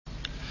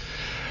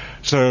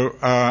So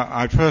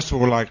I'd first of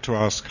all like to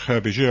ask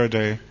Herbie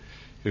Girardet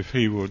if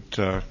he would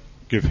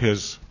give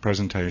his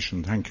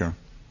presentation. Thank you.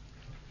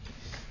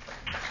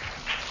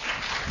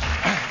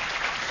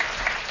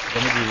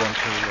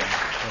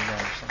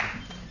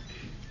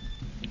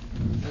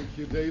 Thank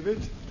you,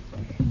 David.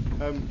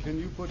 Can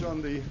you put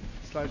on the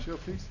slideshow,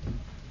 please?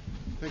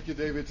 Thank you,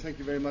 David. Thank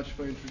you very much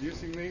for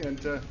introducing me,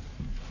 and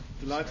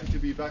delighted to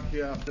be back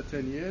here after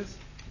 10 years.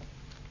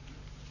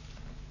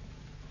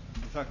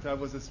 In fact, I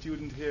was a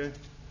student here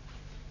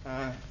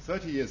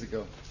 30 years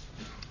ago,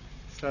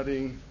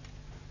 studying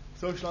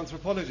social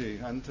anthropology,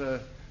 and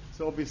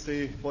so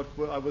obviously what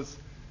I was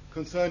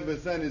concerned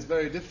with then is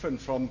very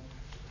different from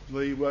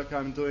the work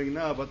I'm doing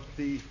now, but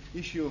the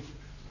issue of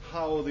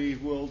how the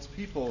world's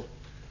people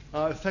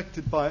are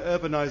affected by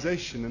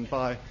urbanization and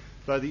by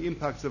the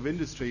impacts of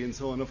industry and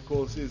so on, of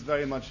course, is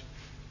very much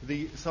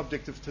the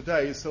subject of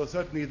today. So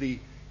certainly the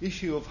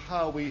issue of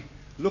how we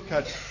look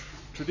at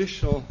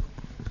traditional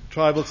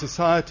tribal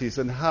societies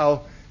and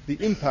how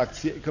the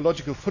impacts, the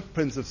ecological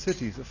footprints of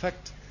cities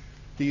affect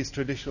these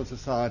traditional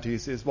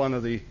societies is one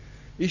of the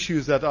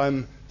issues that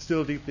I'm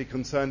still deeply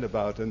concerned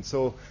about. And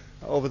so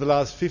over the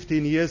last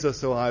 15 years or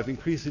so, I've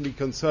increasingly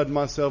concerned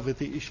myself with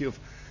the issue of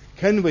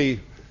can we,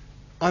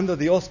 under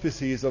the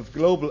auspices of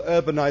global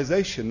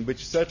urbanization,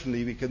 which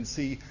certainly we can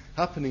see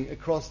happening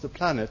across the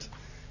planet,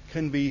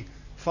 can we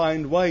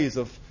find ways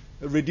of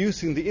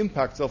reducing the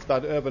impacts of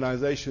that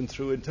urbanization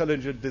through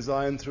intelligent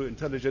design, through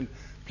intelligent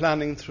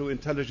planning, through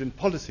intelligent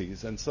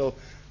policies. And so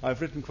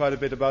I've written quite a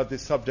bit about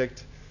this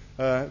subject,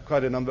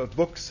 quite a number of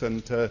books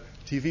and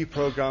TV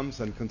programs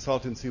and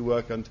consultancy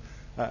work. And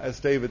as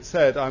David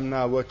said, I'm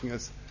now working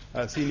as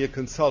a senior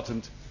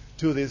consultant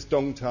to this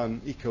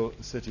Dongtan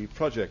Eco-City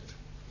project.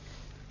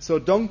 So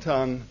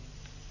Dongtan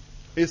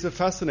is a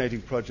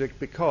fascinating project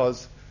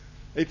because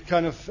it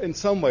kind of, in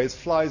some ways,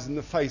 flies in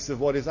the face of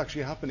what is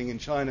actually happening in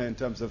China in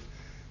terms of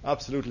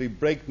absolutely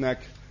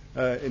breakneck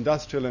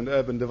industrial and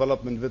urban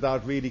development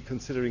without really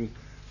considering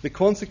the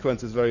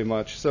consequences very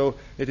much. So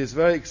it is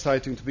very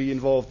exciting to be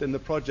involved in the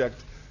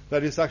project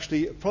that is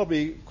actually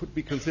probably could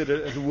be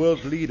considered as a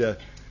world leader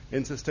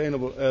in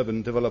sustainable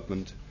urban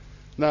development.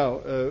 Now,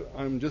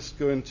 I'm just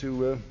going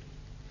to,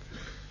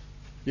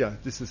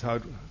 this is how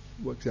it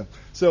works. Yeah.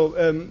 So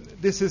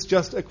this is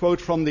just a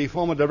quote from the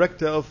former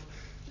director of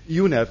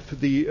UNEP,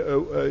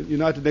 the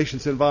United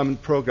Nations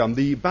Environment Programme.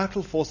 The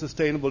battle for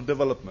sustainable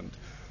development,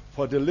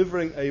 for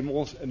delivering a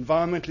more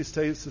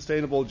environmentally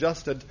sustainable,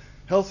 just and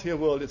healthier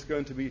world is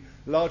going to be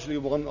largely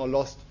won or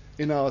lost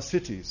in our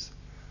cities.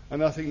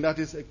 And I think that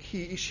is a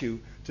key issue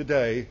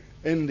today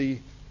in the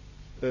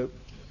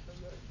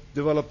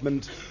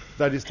development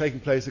that is taking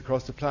place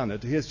across the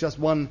planet. Here's just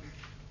one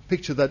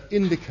picture that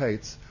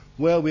indicates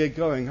where we are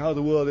going, how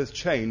the world has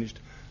changed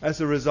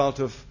as a result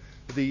of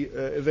the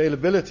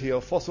availability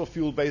of fossil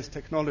fuel-based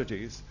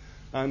technologies.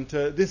 And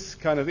this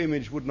kind of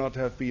image would not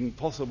have been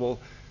possible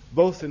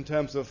both in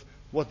terms of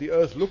what the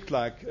Earth looked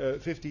like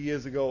 50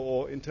 years ago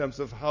or in terms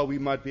of how we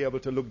might be able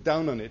to look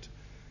down on it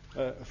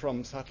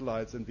from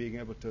satellites and being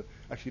able to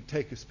actually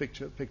take a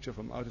picture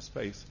from outer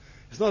space.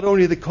 It's not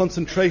only the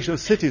concentration of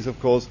cities, of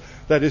course,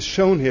 that is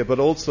shown here, but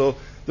also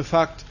the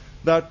fact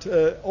that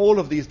all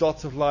of these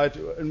dots of light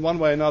in one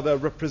way or another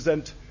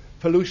represent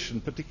pollution,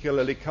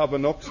 particularly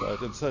carbon dioxide,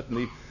 and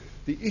certainly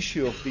the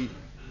issue of the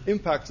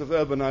impacts of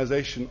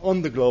urbanization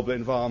on the global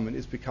environment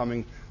is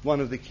becoming one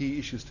of the key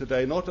issues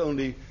today, not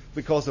only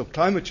because of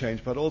climate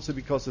change, but also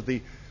because of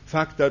the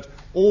fact that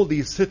all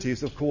these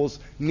cities, of course,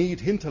 need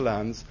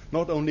hinterlands,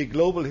 not only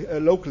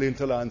local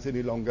hinterlands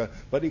any longer,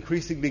 but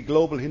increasingly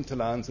global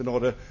hinterlands in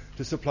order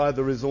to supply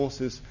the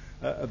resources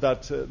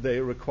that they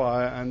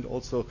require and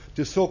also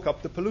to soak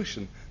up the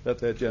pollution that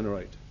they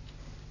generate.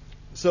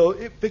 So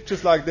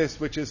pictures like this,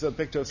 which is a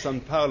picture of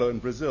São Paulo in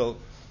Brazil,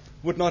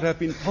 would not have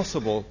been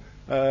possible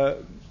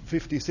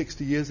 50,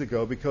 60 years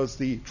ago because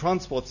the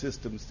transport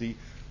systems, the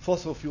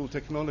fossil fuel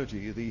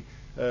technology, the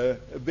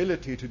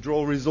ability to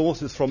draw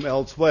resources from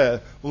elsewhere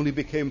only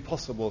became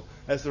possible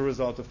as a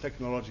result of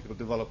technological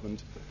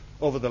development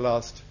over the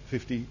last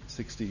 50,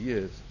 60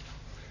 years.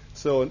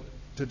 So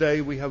today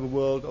we have a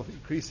world of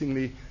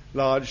increasingly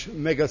large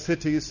mega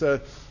cities.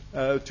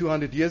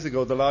 200 years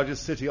ago, the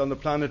largest city on the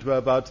planet were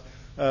about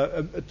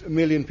a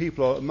million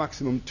people, or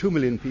maximum 2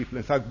 million people.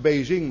 In fact,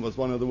 Beijing was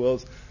one of the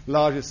world's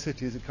largest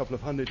cities a couple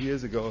of hundred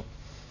years ago.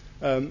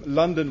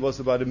 London was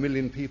about 1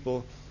 million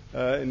people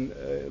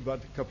about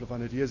a couple of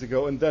hundred years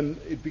ago, and then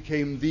it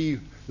became the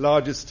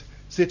largest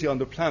city on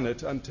the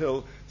planet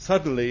until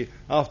suddenly,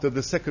 after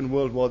the Second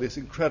World War, this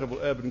incredible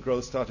urban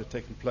growth started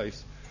taking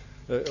place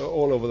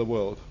all over the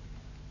world.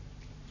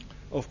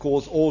 Of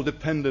course, all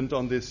dependent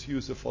on this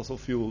use of fossil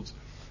fuels.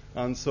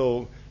 And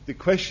so the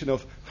question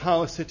of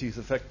how cities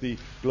affect the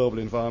global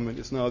environment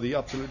is now the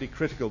absolutely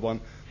critical one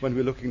when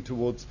we're looking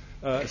towards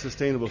a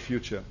sustainable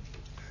future.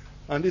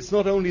 And it's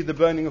not only the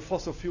burning of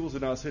fossil fuels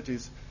in our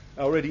cities.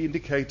 I already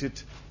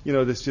indicated,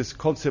 this just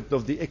concept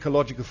of the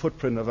ecological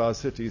footprint of our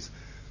cities.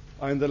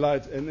 in the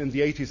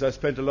 80s, I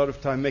spent a lot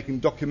of time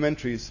making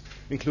documentaries,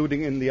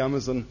 including in the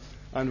Amazon.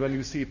 And when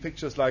you see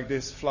pictures like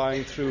this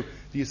flying through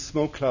these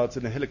smoke clouds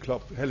in a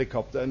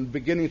helicopter and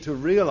beginning to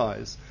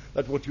realize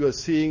that what you are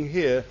seeing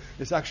here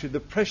is actually the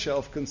pressure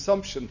of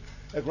consumption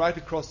right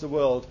across the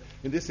world,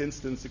 in this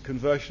instance, the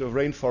conversion of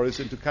rainforests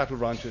into cattle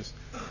ranches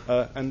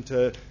and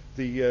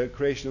the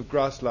creation of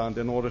grassland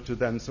in order to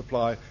then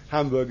supply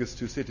hamburgers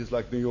to cities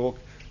like New York,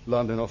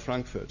 London, or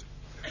Frankfurt.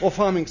 Or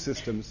farming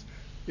systems.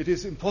 It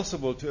is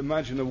impossible to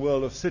imagine a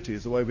world of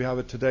cities the way we have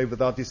it today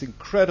without this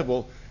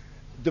incredible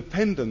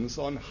dependence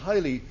on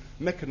highly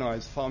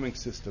mechanized farming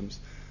systems.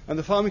 And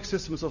the farming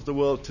systems of the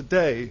world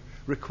today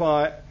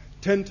require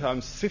 10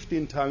 times,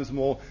 15 times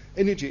more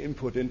energy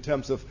input in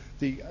terms of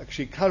the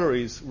actually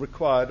calories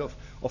required of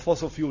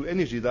fossil fuel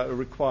energy that are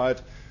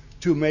required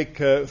to make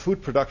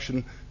food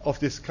production of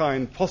this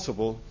kind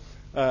possible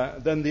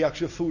than the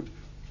actual food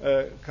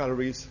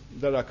calories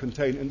that are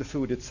contained in the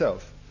food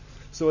itself.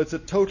 So it's a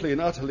totally and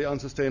utterly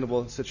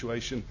unsustainable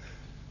situation.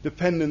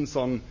 Dependence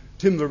on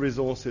timber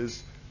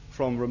resources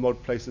from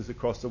remote places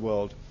across the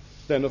world.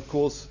 Then, of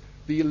course,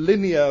 the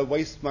linear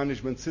waste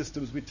management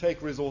systems. We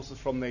take resources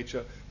from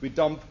nature, we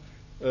dump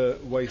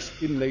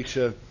waste in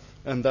nature,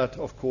 and that,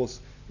 of course,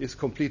 is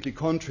completely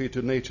contrary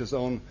to nature's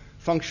own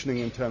functioning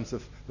in terms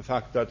of the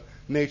fact that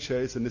nature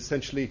is an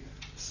essentially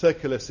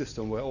circular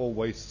system where all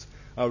wastes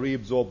are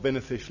reabsorbed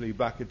beneficially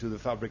back into the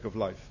fabric of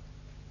life.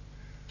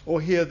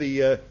 Or here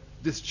the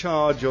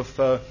discharge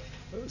of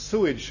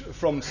sewage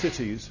from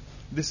cities.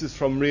 This is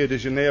from Rio de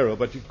Janeiro,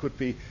 but it could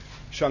be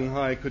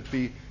Shanghai, could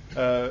be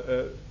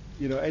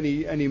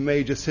any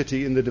major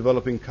city in the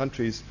developing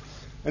countries.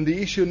 And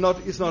the issue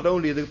is not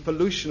only the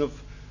pollution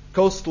of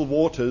coastal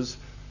waters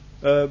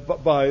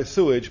by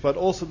sewage, but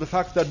also the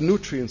fact that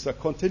nutrients are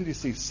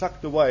continuously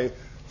sucked away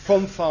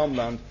from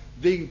farmland,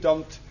 being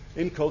dumped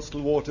in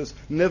coastal waters,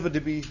 never to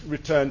be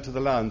returned to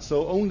the land.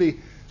 So only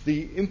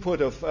the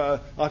input of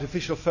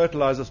artificial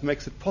fertilizers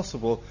makes it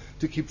possible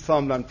to keep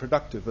farmland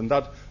productive, and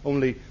that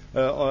only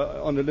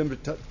on a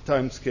limited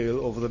time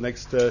scale over the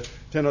next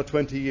 10 or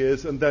 20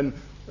 years. And then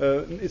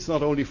it's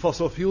not only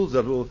fossil fuels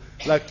that will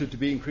likely to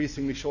be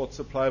increasingly short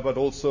supply, but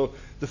also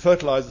the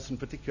fertilizers, and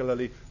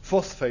particularly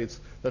phosphates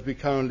that we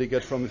currently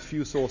get from a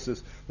few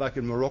sources, like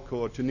in Morocco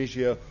or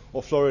Tunisia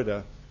or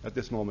Florida at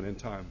this moment in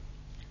time.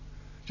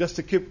 Just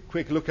a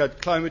quick look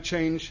at climate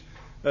change.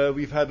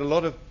 We've had a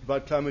lot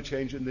about climate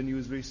change in the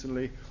news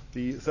recently.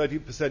 The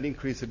 30%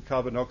 increase in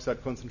carbon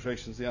dioxide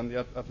concentrations in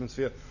the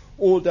atmosphere,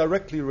 all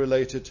directly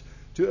related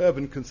to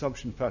urban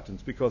consumption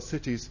patterns, because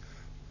cities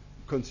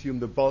consume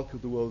the bulk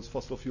of the world's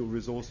fossil fuel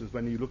resources.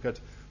 When you look at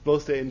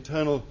both their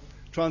internal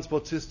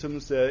transport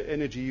systems, their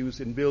energy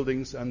use in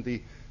buildings, and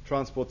the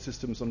transport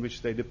systems on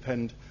which they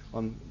depend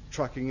on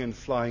trucking and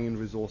flying in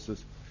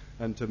resources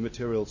and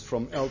materials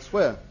from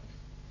elsewhere.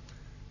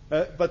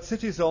 But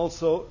cities are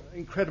also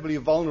incredibly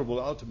vulnerable,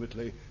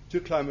 ultimately, to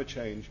climate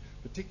change,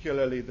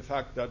 particularly the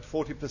fact that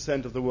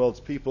 40% of the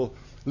world's people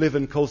live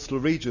in coastal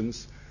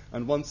regions.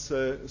 And once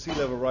sea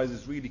level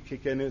rises really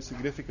kick in a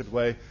significant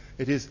way,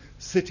 it is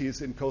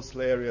cities in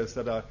coastal areas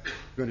that are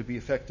going to be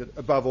affected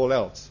above all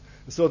else.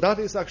 So that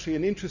is actually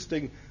an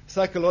interesting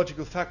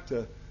psychological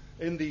factor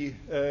in the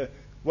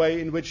way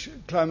in which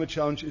climate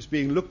change is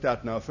being looked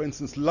at now. For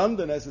instance,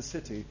 London as a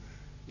city,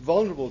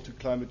 vulnerable to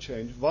climate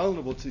change,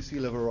 vulnerable to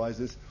sea level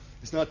rises,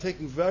 is now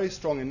taking very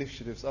strong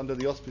initiatives under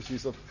the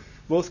auspices of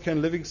both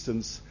Ken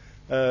Livingstone's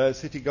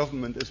city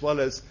government, as well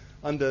as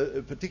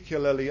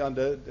particularly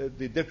under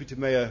the Deputy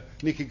Mayor,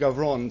 Nikki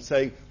Gavron,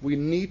 saying we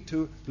need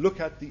to look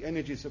at the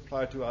energy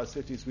supply to our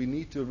cities. We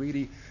need to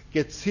really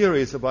get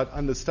serious about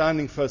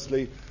understanding,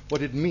 firstly,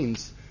 what it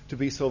means to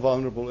be so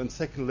vulnerable, and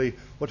secondly,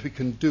 what we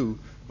can do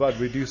about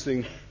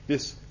reducing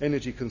this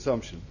energy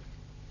consumption.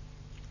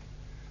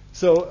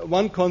 So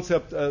one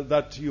concept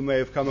that you may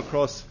have come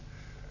across,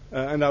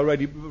 and I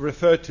already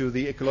referred to,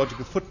 the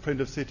ecological footprint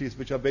of cities,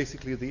 which are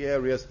basically the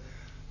areas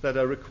that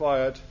are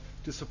required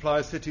to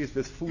supply cities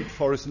with food,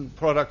 forests, and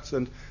products,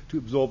 and to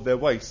absorb their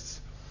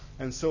wastes.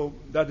 And so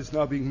that is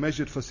now being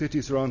measured for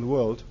cities around the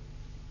world.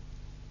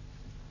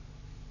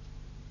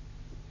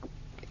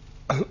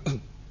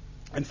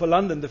 And for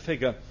London, the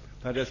figure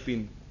that has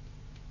been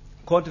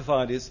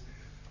quantified is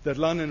that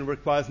London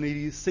requires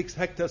nearly 6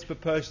 hectares per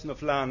person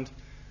of land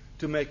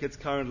to make its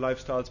current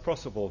lifestyles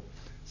possible.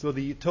 So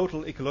the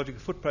total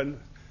ecological footprint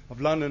of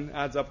London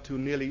adds up to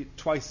nearly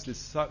twice the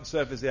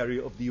surface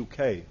area of the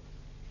UK.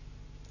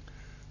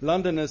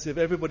 Londoners, if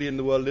everybody in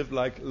the world lived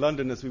like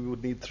Londoners, we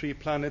would need 3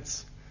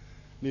 planets.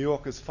 New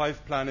York is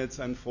 5 planets,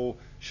 and for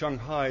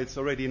Shanghai, it's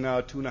already now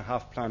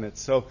 2.5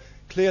 planets. So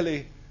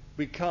clearly,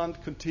 we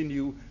can't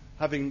continue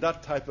having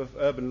that type of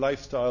urban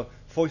lifestyle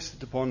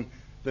foisted upon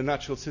the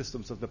natural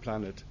systems of the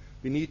planet.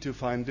 We need to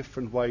find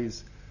different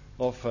ways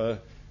of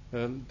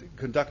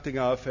conducting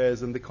our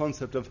affairs, and the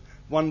concept of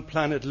one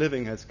planet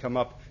living has come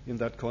up in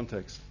that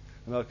context,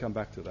 and I'll come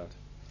back to that.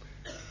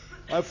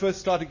 I first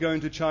started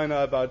going to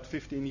China about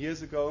 15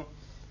 years ago.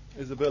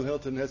 Isabel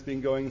Hilton has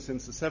been going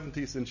since the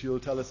 70s, and she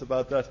will tell us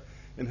about that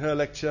in her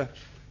lecture.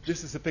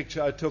 This is a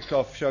picture I took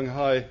of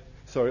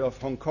of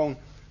Hong Kong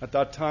at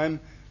that time.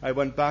 I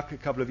went back a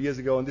couple of years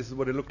ago, and this is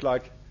what it looked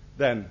like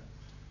then.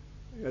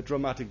 A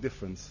dramatic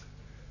difference,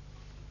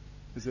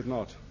 is it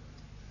not?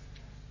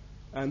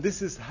 And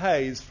this is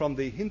haze from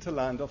the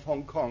hinterland of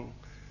Hong Kong,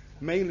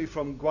 mainly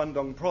from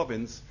Guangdong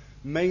province,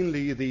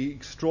 mainly the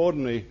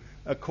extraordinary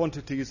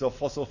quantities of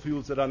fossil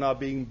fuels that are now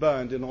being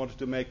burned in order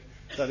to make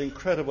that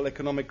incredible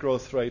economic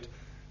growth rate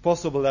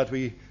possible that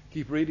we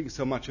keep reading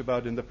so much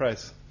about in the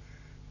press.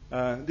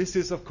 This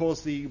is, of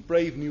course, the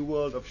brave new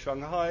world of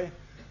Shanghai,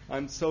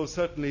 and so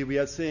certainly we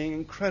are seeing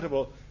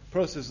incredible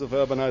process of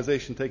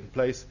urbanization taking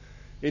place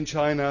in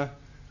China.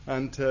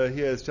 And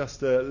here is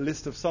just a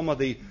list of some of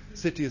the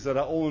cities that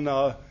are all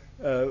now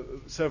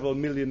several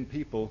million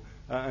people,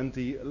 and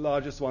the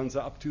largest ones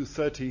are up to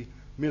 30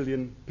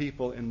 million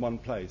people in one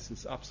place.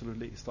 It's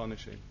absolutely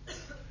astonishing.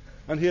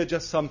 And here are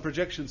just some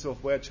projections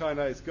of where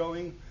China is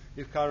going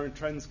if current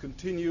trends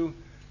continue.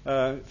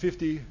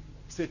 50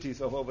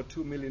 cities of over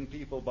 2 million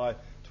people by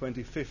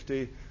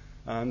 2050,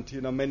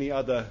 and many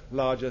other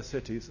larger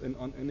cities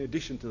in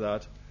addition to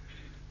that.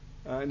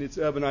 And its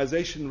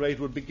urbanization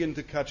rate would begin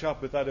to catch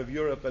up with that of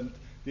Europe and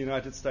the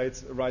United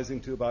States, rising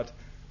to about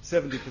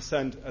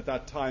 70% at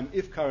that time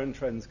if current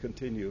trends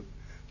continue.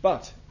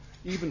 But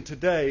even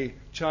today,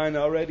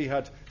 China already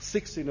had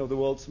 16 of the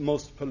world's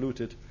most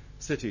polluted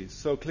cities.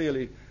 So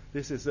clearly,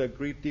 this is a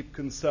great, deep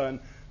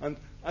concern. And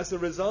as a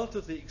result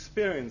of the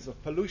experience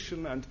of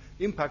pollution and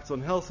impacts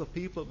on health of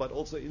people, but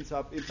also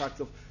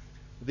impacts of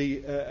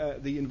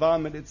the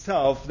environment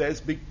itself, there's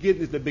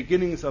the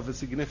beginnings of a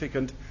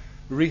significant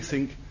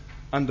rethink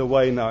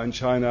underway now in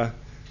China,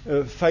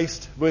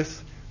 faced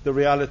with the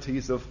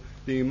realities of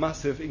the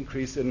massive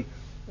increase in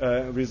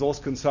resource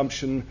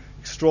consumption,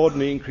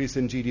 extraordinary increase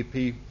in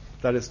GDP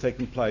that has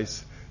taken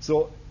place.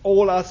 So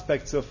all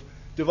aspects of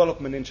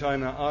development in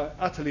China are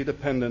utterly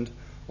dependent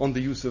on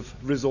the use of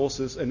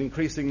resources, and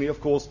increasingly,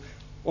 of course,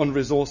 on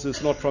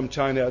resources not from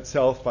China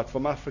itself, but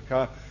from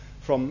Africa,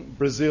 from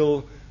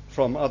Brazil,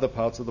 from other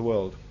parts of the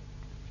world.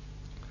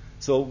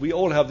 So we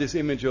all have this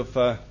image of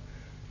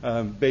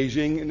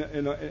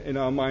Beijing in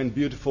our mind,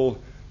 beautiful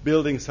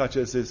buildings such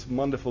as this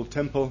wonderful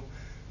temple.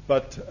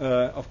 But,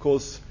 of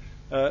course,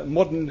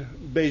 modern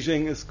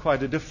Beijing is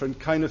quite a different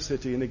kind of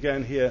city. And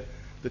again, here,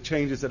 the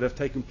changes that have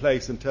taken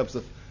place in terms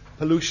of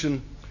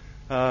pollution,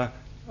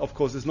 of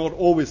course, it's not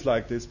always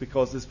like this,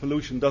 because this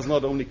pollution does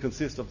not only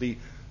consist of the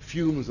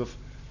fumes of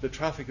the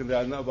traffic, and there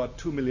are now about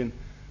 2 million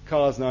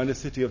cars now in a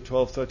city of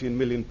 12, 13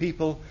 million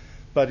people,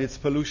 but it's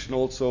pollution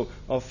also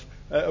of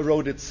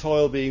eroded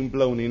soil being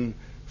blown in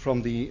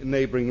from the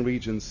neighboring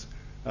regions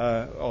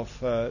of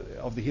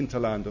the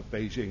hinterland of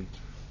Beijing,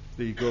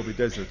 the Gobi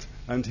Desert.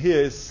 And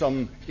here is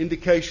some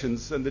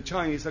indications, and the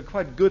Chinese are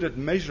quite good at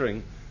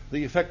measuring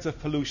the effects of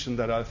pollution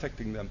that are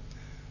affecting them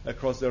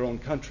across their own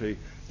country,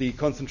 the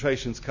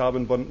concentrations of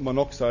carbon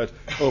monoxide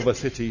over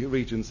city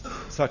regions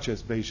such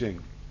as Beijing.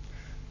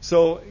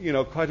 So,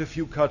 quite a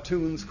few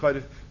cartoons, quite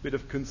a bit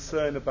of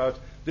concern about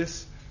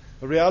this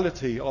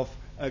reality of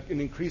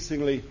an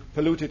increasingly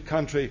polluted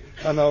country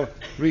are now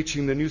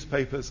reaching the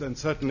newspapers, and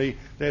certainly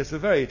there's a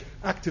very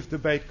active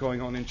debate going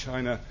on in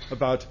China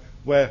about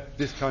where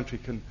this country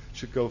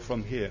should go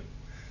from here.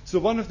 So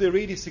one of the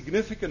really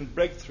significant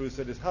breakthroughs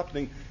that is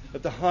happening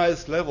at the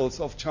highest levels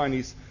of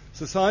Chinese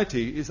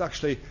society is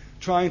actually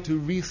trying to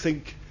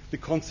rethink the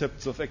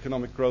concepts of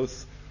economic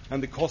growth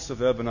and the cost of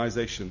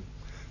urbanization.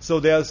 So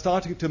they are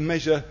starting to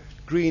measure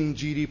green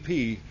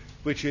GDP,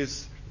 which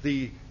is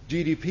the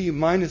GDP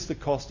minus the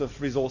cost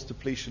of resource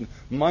depletion,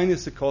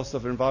 minus the cost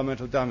of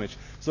environmental damage.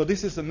 So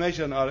this is a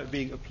measure now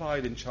being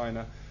applied in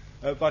China,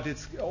 but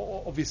it's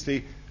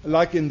obviously,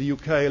 like in the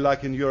UK,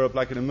 like in Europe,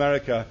 like in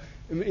America,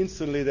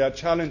 instantly there are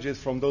challenges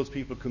from those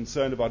people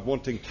concerned about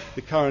wanting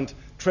the current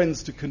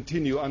trends to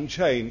continue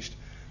unchanged.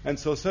 And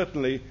so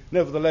certainly,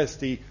 nevertheless,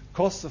 the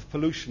costs of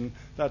pollution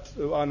that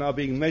are now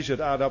being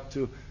measured add up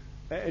to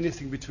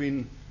anything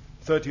between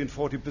 30 and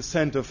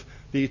 40% of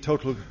the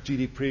total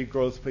GDP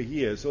growth per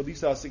year. So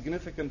these are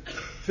significant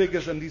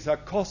figures, and these are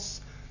costs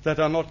that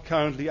are not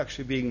currently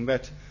actually being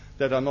met,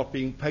 that are not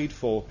being paid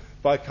for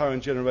by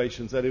current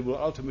generations, that it will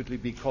ultimately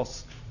be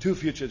costs to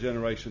future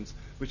generations,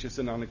 which is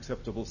an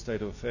unacceptable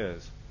state of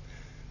affairs.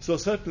 So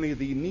certainly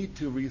the need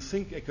to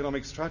rethink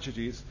economic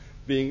strategies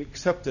being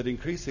accepted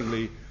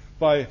increasingly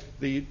by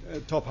the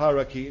top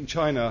hierarchy in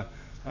China.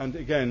 And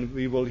again,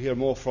 we will hear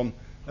more from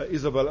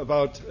Isabel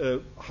about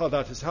how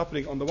that is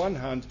happening on the one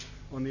hand.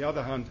 On the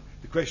other hand,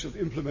 the question of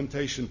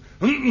implementation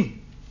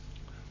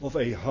of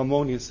a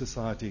harmonious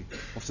society,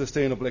 of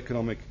sustainable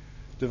economic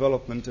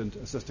development and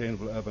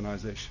sustainable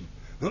urbanization.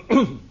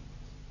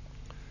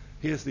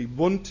 Here's the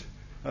Bund,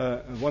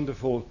 a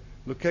wonderful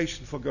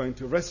location for going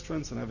to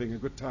restaurants and having a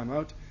good time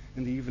out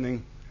in the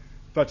evening.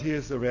 But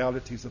here's the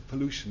realities of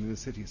pollution in a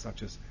city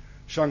such as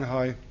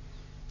Shanghai,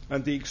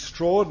 and the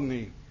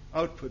extraordinary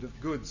output of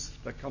goods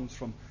that comes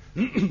from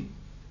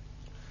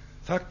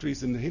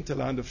factories in the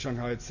hinterland of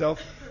Shanghai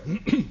itself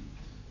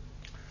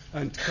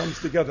and comes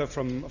together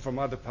from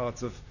other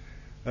parts of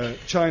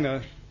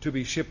China to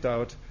be shipped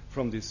out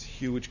from this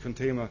huge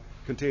container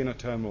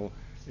terminal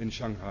in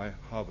Shanghai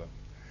harbor.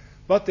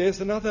 But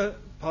there's another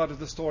part of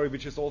the story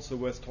which is also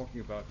worth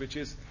talking about, which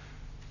is,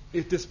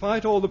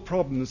 despite all the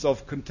problems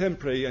of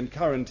contemporary and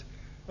current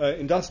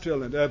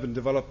industrial and urban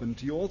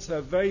development, you also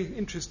have very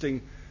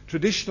interesting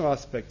traditional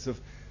aspects of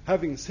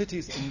having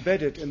cities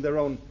embedded in their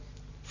own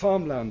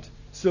farmland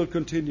still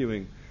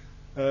continuing.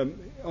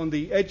 On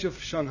the edge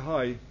of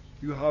Shanghai,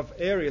 you have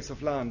areas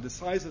of land the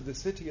size of the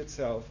city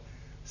itself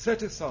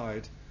set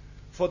aside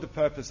for the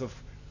purpose of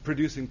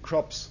producing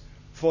crops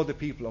for the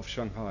people of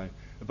Shanghai.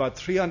 About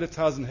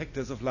 300,000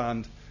 hectares of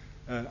land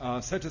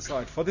are set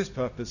aside for this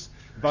purpose,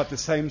 about the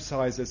same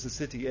size as the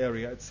city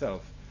area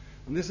itself.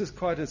 And this is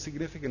quite a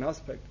significant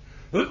aspect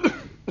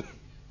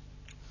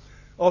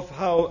of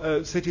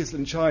how cities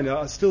in China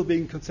are still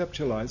being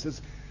conceptualized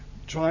as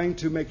trying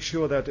to make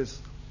sure that as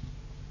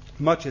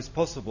much as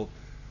possible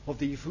of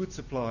the food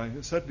supply,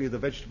 certainly the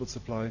vegetable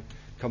supply,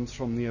 comes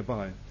from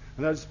nearby.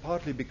 And that is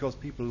partly because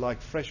people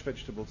like fresh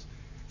vegetables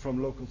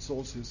from local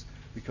sources,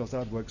 because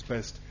that works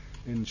best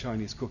in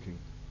Chinese cooking.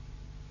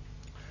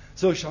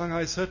 So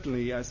Shanghai,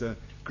 certainly as a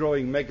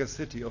growing mega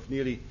city of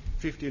nearly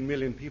 15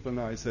 million people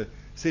now, is a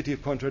city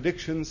of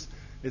contradictions.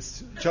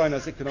 It's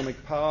China's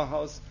economic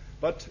powerhouse,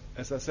 but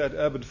as I said,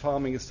 urban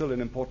farming is still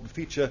an important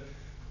feature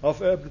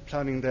of urban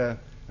planning there.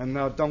 And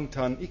now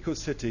Dongtan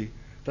Eco-City,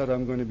 that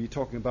I'm going to be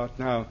talking about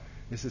now,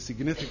 is a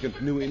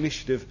significant new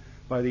initiative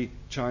by the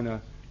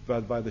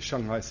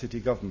Shanghai city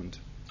government.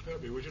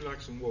 Herbie, would you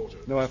like some water?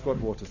 No, I've got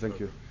water, thank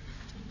you.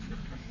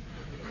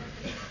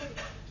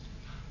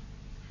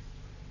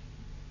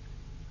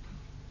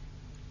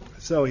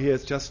 So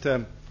here's just,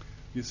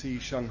 you see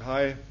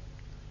Shanghai,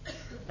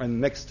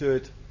 and next to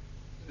it,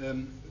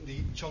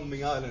 the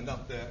Chongming Island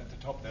up there at the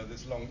top there,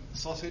 this long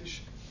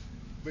sausage,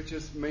 which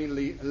is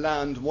mainly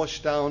land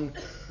washed down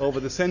over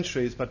the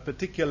centuries, but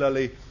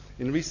particularly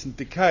in recent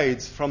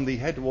decades from the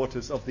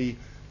headwaters of the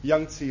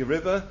Yangtze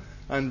River,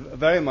 and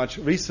very much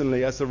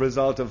recently as a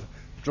result of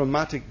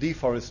dramatic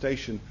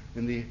deforestation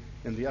in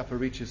the upper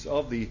reaches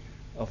of the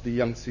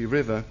Yangtze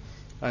River.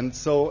 And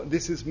so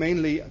this is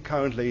mainly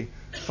currently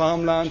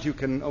farmland. You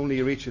can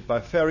only reach it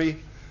by ferry.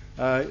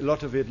 A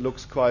lot of it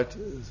looks quite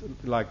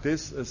like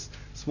this, as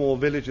small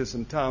villages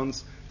and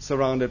towns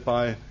surrounded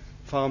by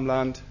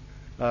farmland.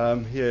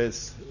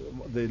 Here's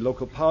the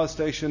local power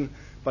station,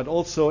 but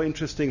also,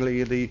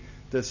 interestingly,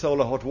 the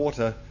solar hot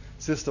water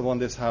system on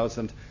this house.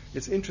 And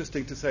it's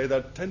interesting to say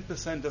that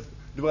 10% of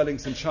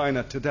dwellings in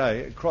China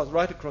today,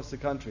 right across the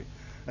country,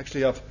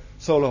 actually have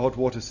solar hot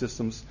water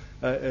systems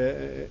on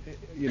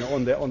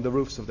the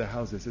roofs of their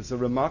houses. It's a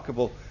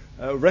remarkable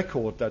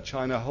record that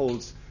China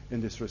holds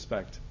in this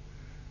respect.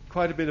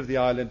 Quite a bit of the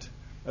island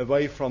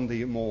away from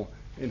the more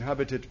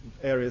inhabited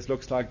areas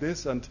looks like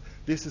this, and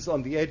this is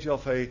on the edge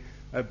of a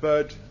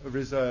bird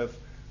reserve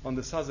on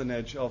the southern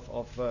edge of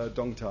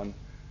Dongtan,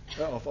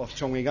 of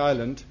Chongming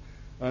Island,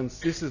 and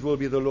this will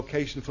be the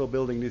location for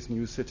building this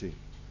new city.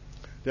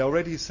 There are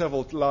already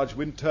several large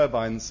wind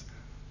turbines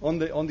on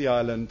the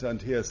island,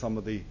 and here are some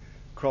of the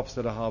crops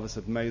that are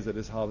harvested, maize that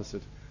is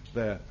harvested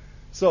there.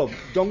 So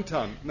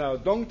Dongtan. Now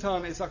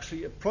Dongtan is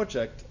actually a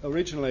project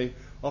originally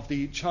of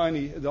the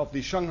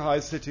Shanghai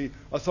city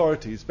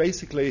authorities,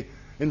 basically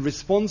in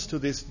response to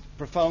this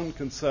profound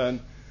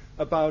concern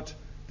about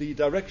the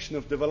direction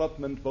of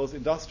development, both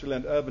industrial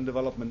and urban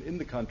development in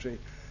the country.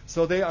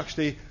 So they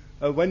actually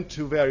went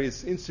to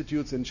various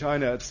institutes in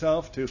China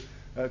itself, to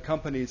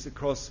companies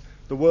across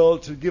the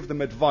world, to give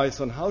them advice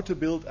on how to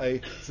build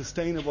a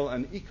sustainable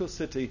and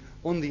eco-city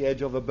on the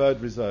edge of a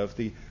bird reserve,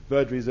 the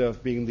bird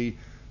reserve being the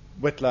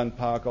wetland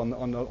park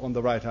on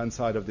the right-hand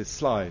side of this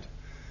slide.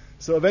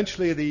 So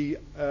eventually the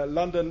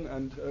London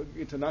and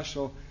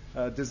international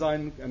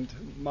design and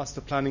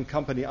master planning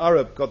company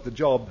Arab got the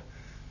job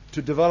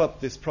to develop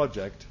this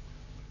project.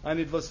 And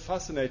it was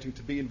fascinating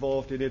to be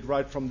involved in it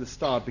right from the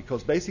start,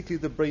 because basically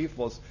the brief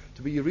was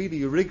to be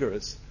really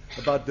rigorous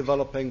about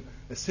developing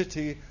a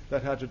city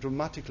that had a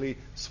dramatically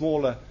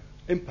smaller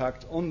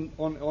impact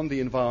on the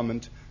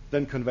environment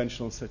than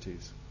conventional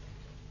cities.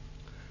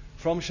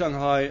 From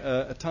Shanghai,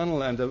 a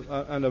tunnel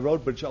and a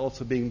road bridge are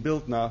also being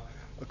built now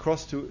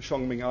across to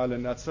Chongming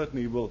Island. That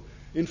certainly will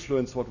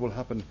influence what will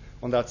happen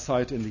on that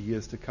site in the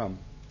years to come.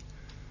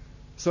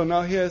 So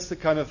now here's the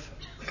kind of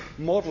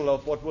model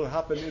of what will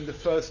happen in the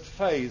first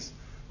phase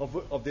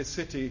of this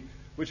city,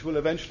 which will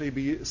eventually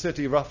be a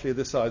city roughly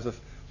the size of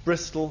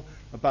Bristol,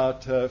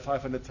 about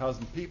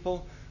 500,000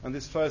 people. And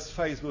this first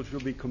phase, which will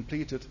be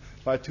completed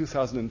by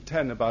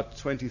 2010, about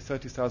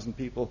 30,000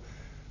 people,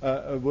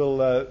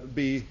 will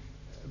be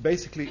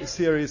basically a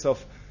series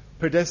of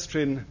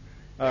pedestrian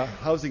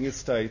housing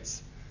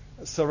estates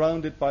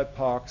surrounded by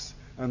parks,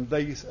 and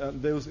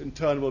those in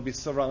turn will be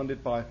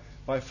surrounded by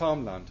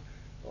farmland.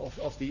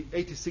 Of the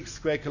 86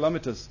 square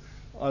kilometers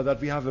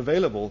that we have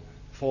available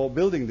for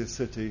building this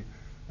city,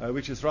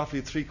 which is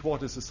roughly 3/4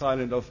 the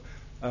size of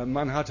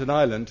Manhattan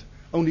Island,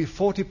 only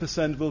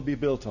 40% will be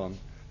built on.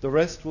 The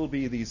rest will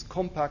be these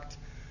compact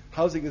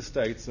housing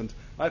estates. And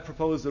I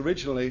proposed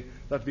originally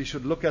that we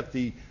should look at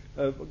the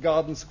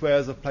garden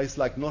squares of places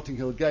like Notting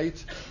Hill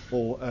Gate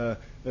or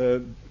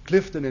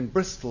Clifton in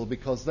Bristol,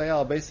 because they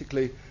are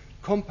basically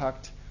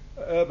compact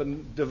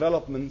urban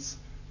developments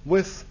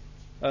with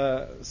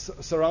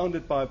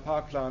surrounded by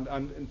parkland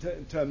and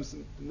in terms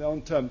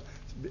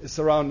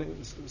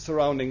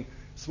surrounding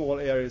small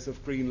areas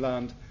of green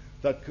land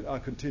that are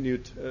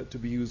continued to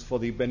be used for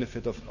the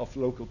benefit of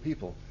local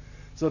people.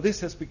 So this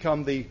has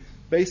become the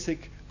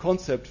basic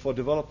concept for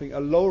developing a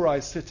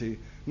low-rise city,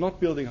 not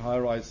building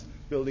high-rise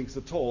buildings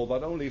at all,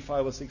 but only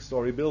 5 or 6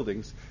 story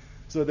buildings.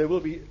 So there will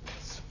be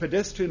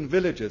pedestrian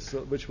villages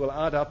which will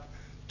add up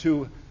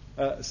to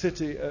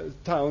city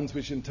towns,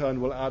 which in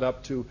turn will add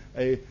up to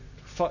a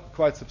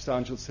quite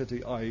substantial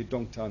city, i.e.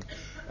 Dongtan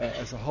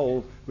as a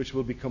whole, which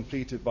will be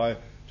completed by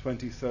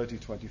 2030,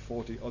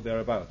 2040 or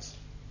thereabouts.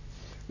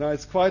 Now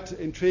it's quite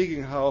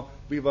intriguing how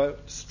we were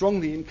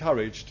strongly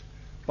encouraged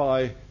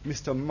by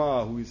Mr.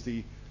 Ma, who is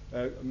the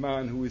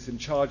man who is in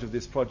charge of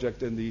this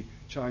project in the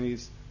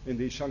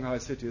Shanghai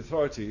City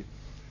Authority,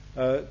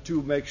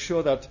 to make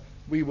sure that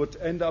we would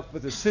end up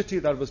with a city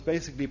that was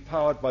basically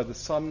powered by the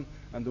sun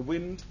and the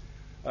wind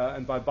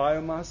and by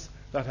biomass,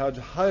 that had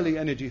highly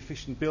energy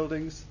efficient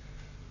buildings,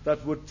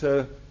 that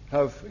would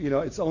have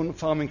its own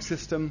farming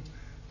system,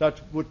 that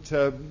would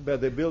where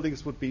the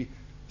buildings would be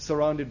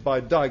surrounded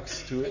by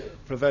dikes to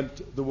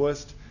prevent the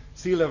worst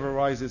sea level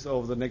rises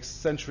over the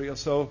next century or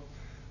so,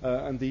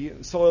 and the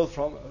soil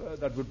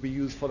that would be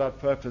used for that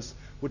purpose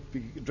would be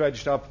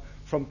dredged up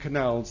from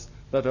canals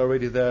that are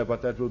already there,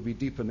 but that will be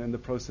deepened in the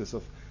process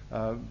of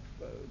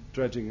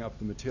dredging up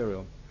the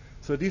material.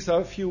 So these are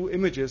a few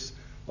images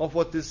of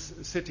what this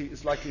city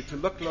is likely to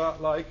look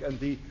like, and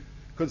the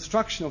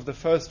construction of the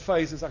first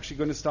phase is actually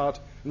going to start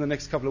in the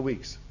next couple of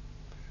weeks.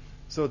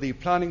 So the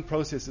planning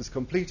process is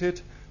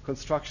completed.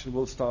 Construction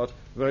will start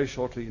very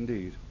shortly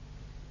indeed.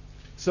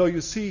 So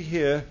you see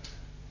here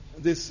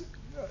this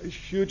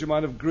huge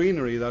amount of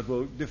greenery that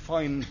will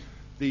define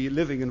the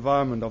living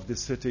environment of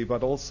this city,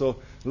 but also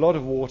a lot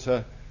of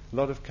water, a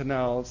lot of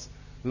canals,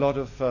 a lot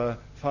of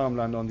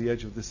farmland on the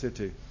edge of the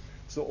city.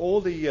 So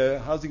all the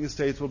housing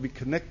estates will be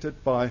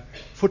connected by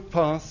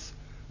footpaths,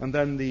 and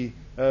then the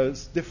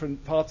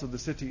different parts of the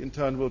city in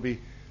turn will be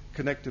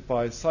connected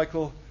by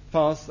cycle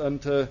paths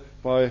and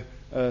by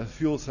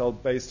fuel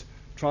cell-based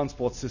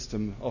transport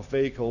system of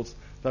vehicles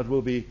that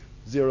will be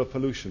zero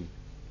pollution.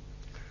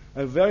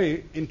 A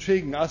very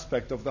intriguing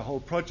aspect of the whole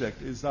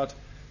project is that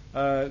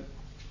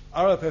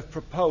Arab have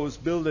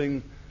proposed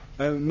building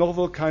a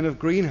novel kind of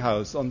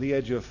greenhouse on the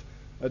edge of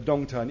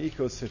Dongtan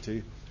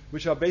Eco-City,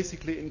 which are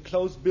basically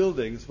enclosed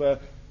buildings where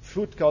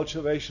food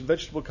cultivation,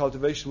 vegetable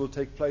cultivation will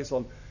take place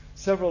on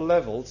several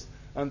levels,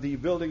 and the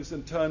buildings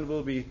in turn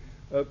will be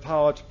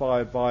powered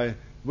by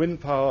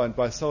wind power and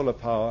by solar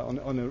power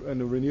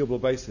on a renewable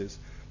basis.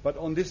 But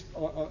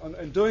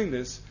in doing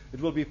this,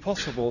 it will be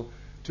possible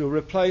to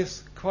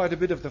replace quite a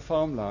bit of the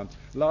farmland,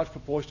 a large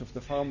proportion of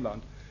the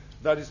farmland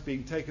that is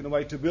being taken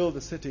away to build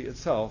the city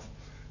itself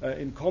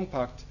in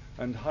compact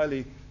and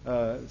highly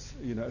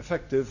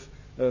effective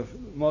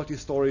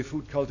multi-story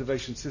food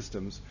cultivation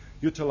systems,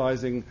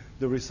 utilizing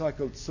the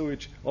recycled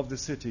sewage of the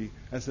city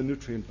as a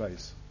nutrient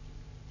base.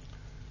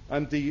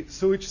 And the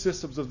sewage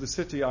systems of the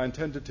city are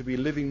intended to be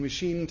living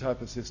machine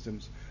type of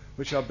systems,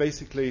 which are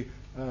basically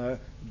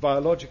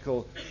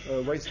biological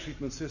waste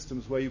treatment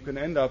systems where you can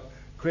end up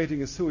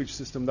creating a sewage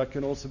system that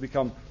can also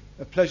become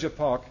a pleasure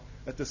park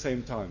at the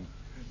same time.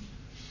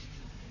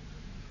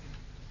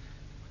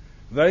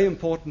 Very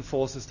important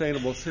for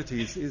sustainable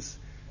cities is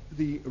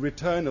the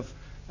return of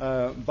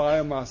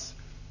biomass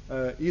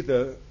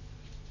either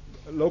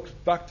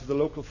back to the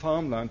local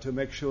farmland to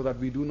make sure that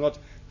we do not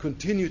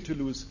continue to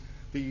lose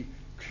the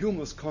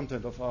humus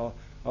content of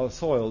our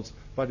soils,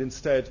 but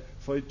instead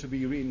for it to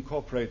be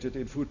reincorporated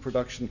in food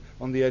production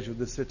on the edge of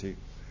the city.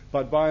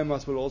 But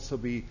biomass will also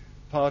be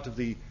part of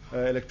the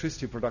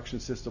electricity production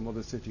system of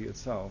the city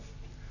itself.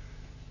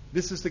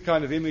 This is the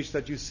kind of image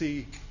that you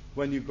see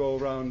when you go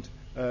around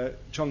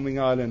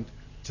Chongming Island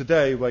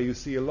today, where you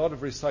see a lot of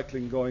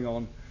recycling going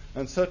on,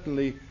 and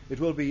certainly it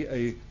will be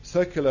a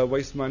circular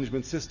waste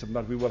management system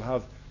that we will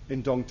have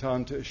in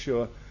Dongtan to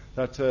assure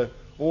that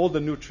all the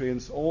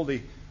nutrients, all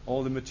the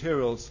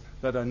materials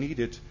that are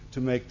needed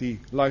to make the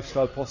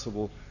lifestyle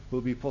possible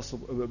will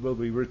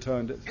be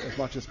returned as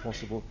much as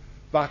possible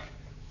back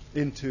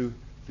into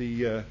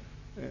the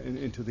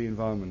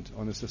environment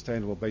on a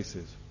sustainable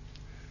basis.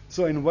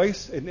 So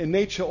in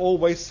nature, all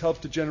wastes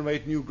help to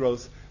generate new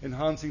growth,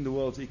 enhancing the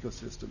world's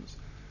ecosystems.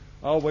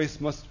 Our waste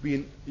must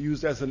be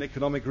used as an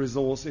economic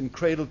resource in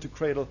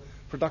cradle-to-cradle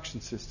production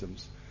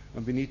systems.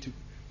 And we need to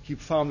keep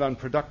farmland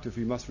productive.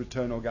 We must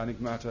return organic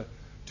matter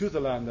to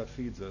the land that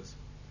feeds us.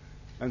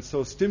 And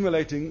so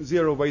stimulating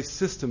zero-waste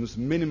systems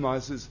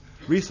minimizes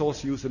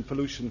resource use and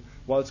pollution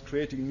whilst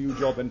creating new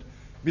job and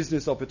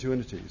business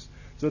opportunities.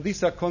 So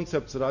these are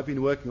concepts that I've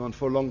been working on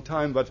for a long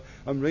time, but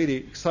I'm really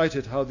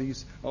excited how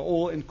these are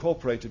all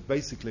incorporated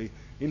basically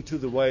into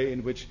the way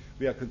in which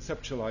we are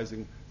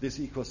conceptualizing this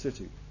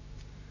eco-city.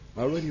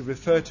 I already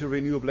referred to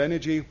renewable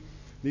energy.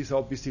 These are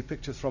obviously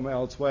pictures from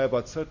elsewhere,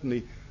 but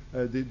certainly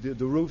the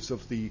roofs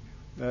of the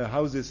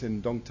houses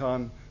in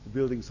Dongtan, the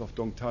buildings of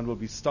Dongtan, will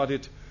be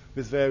studded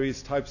with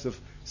various types of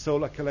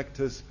solar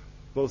collectors,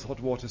 both hot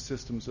water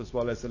systems as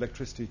well as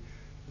electricity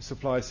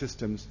supply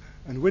systems.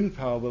 And wind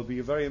power will be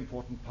a very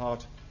important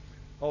part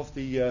of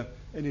the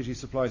energy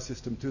supply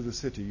system to the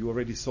city. You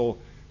already saw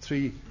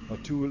 2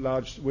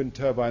 large wind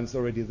turbines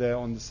already there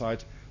on the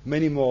site.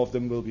 Many more of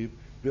them will be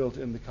built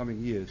in the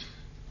coming years.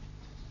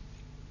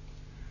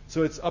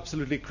 So it's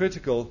absolutely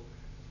critical,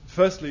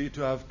 firstly,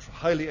 to have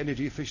highly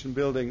energy efficient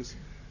buildings,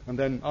 and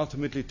then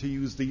ultimately to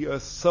use the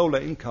Earth's solar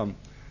income,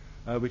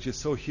 which is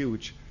so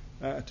huge,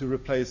 to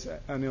replace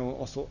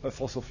annual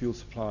fossil fuel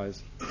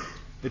supplies.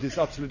 It is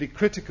absolutely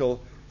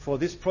critical for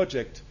this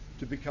project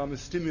to become a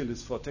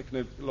stimulus for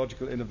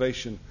technological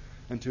innovation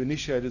and to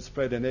initiate and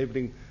spread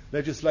enabling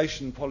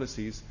legislation and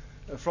policies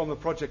from a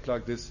project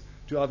like this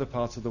to other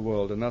parts of the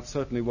world. And that's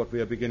certainly what we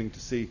are beginning to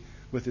see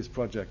with this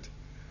project.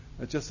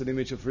 Just an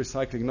image of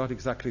recycling, not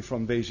exactly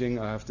from Beijing,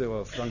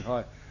 or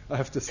Shanghai, I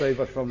have to say,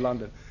 but from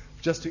London,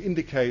 just to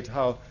indicate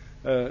how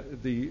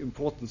the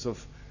importance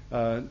of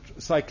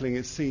cycling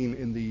is seen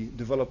in the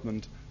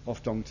development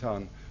of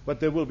Dongtan. But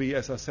there will be,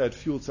 as I said,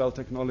 fuel cell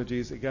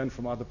technologies, again,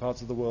 from other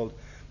parts of the world.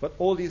 But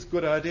all these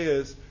good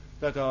ideas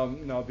that are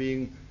now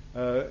being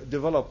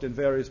developed in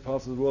various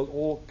parts of the world,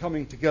 all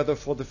coming together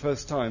for the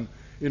first time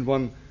in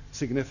one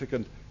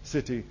significant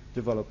city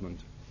development.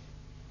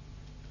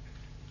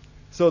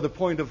 So the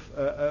point of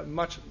a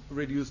much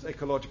reduced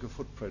ecological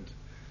footprint.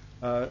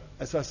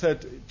 As I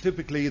said,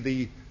 typically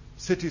the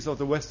cities of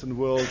the Western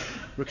world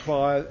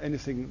require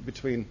anything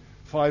between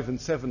 5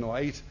 and 7 or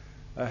 8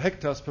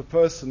 hectares per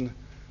person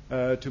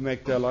to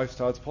make their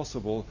lifestyles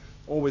possible,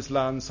 always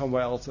land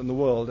somewhere else in the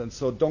world. And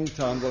so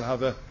Dongtan will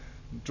have a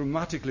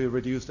dramatically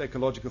reduced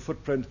ecological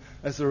footprint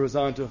as a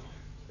result of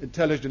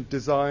intelligent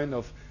design,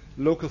 of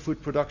local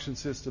food production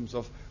systems,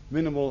 of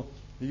minimal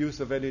use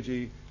of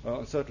energy,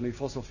 certainly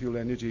fossil fuel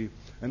energy,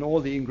 and all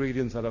the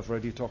ingredients that I've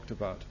already talked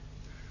about.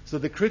 So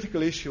the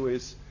critical issue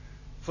is,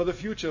 for the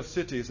future of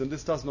cities, and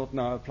this does not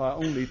now apply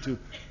only to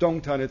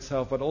Dongtan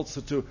itself, but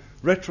also to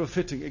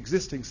retrofitting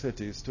existing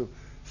cities, to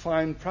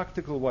find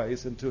practical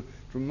ways into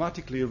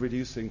dramatically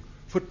reducing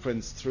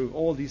footprints through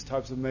all these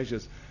types of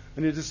measures.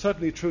 And it is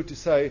certainly true to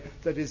say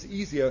that it is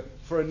easier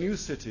for a new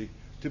city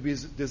to be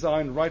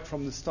designed right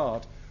from the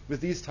start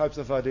with these types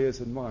of ideas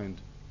in mind.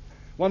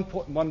 One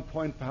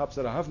point perhaps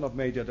that I have not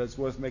made yet that's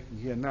worth making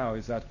here now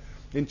is that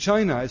in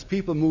China, as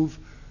people move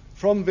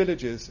from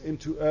villages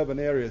into urban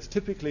areas,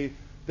 typically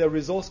their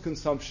resource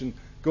consumption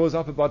goes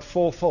up about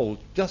 4-fold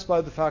just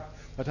by the fact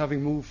that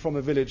having moved from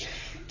a village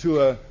to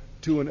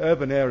an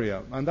urban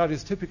area. And that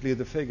is typically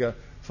the figure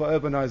for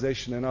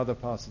urbanization in other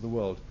parts of the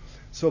world.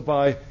 So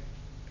by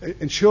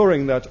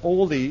ensuring that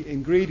all the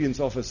ingredients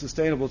of a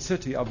sustainable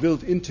city are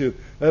built into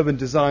urban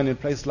design in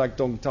places like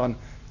Dongtan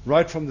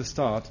right from the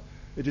start,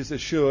 it is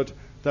assured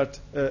that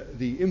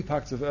the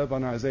impacts of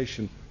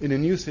urbanization in a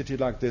new city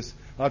like this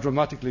are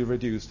dramatically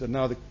reduced. And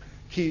now the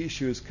key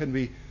issue is, can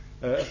we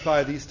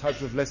apply these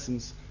types of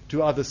lessons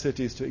to other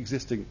cities, to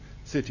existing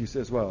cities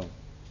as well?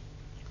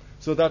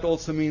 So that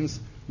also means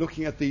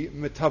looking at the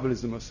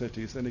metabolism of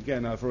cities. And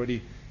again, I've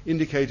already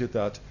indicated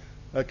that.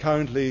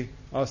 Currently,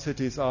 our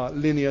cities are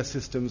linear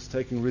systems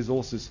taking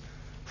resources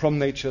from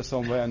nature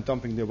somewhere and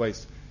dumping their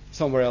waste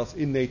somewhere else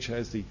in nature,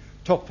 as the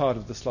top part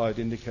of the slide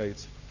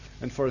indicates.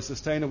 And for a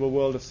sustainable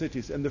world of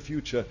cities in the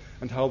future,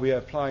 and how we are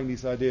applying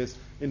these ideas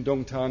in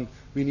Dongtan,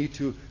 we need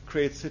to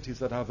create cities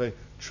that have a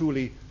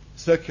truly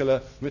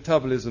circular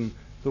metabolism,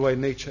 the way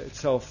nature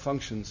itself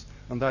functions.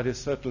 And that is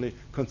certainly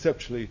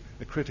conceptually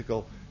a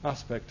critical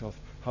aspect of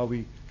how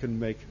we can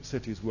make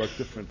cities work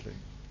differently.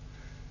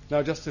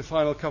 Now, just a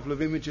final couple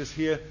of images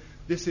here.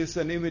 This is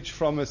an image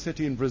from a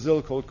city in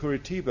Brazil called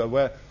Curitiba,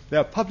 where there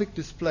are public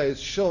displays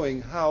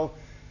showing how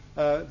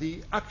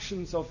the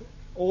actions of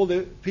all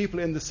the people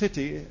in the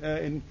city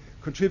in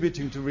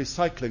contributing to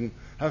recycling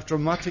have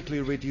dramatically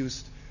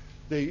reduced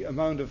the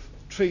amount of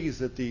trees,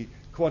 that the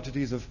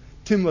quantities of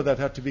timber that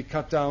had to be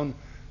cut down,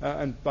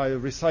 and by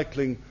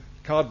recycling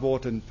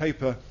cardboard and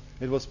paper,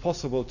 it was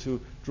possible to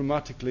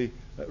dramatically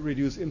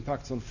reduce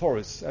impacts on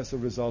forests as a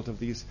result of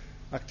these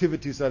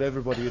activities that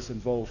everybody is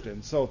involved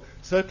in. So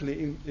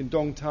certainly in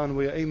Dongtan,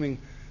 we are aiming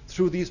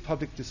through these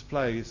public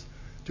displays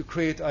to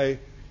create a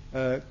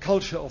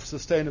culture of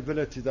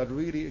sustainability that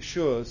really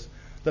assures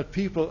that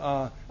people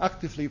are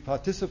actively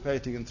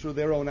participating and through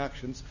their own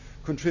actions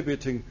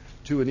contributing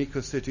to an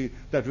eco-city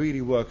that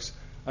really works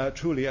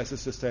truly as a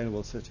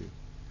sustainable city.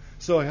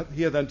 So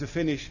here then, to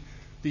finish,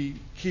 the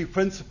key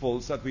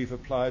principles that we've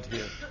applied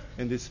here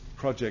in this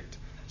project: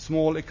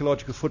 small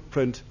ecological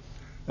footprint,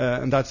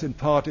 and that's in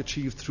part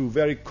achieved through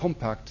very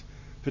compact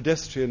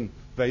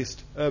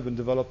pedestrian-based urban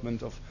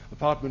development of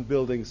apartment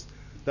buildings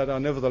that are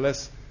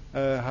nevertheless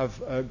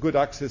have good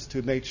access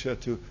to nature,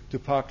 to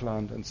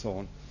parkland and so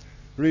on.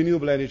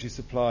 Renewable energy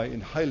supply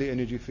in highly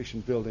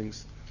energy-efficient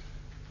buildings,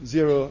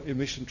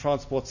 zero-emission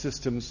transport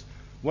systems,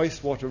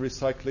 wastewater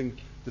recycling,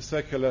 the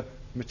circular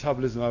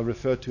metabolism I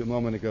referred to a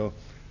moment ago,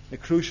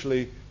 and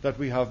crucially that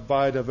we have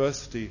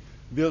biodiversity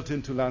built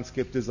into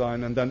landscape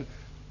design, and then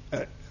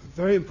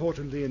very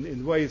importantly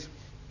in ways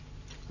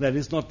that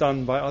is not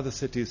done by other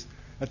cities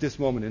at this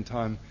moment in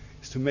time,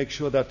 is to make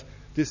sure that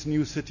this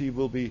new city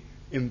will be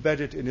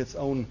embedded in its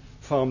own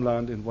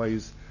farmland in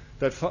ways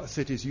that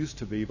cities used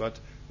to be, but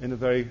in a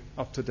very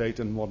up-to-date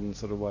and modern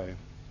sort of way.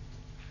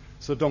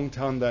 So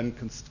Dongtan then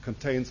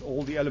contains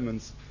all the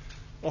elements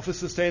of a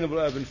sustainable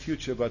urban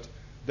future, but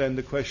then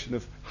the question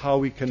of how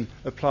we can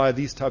apply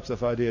these types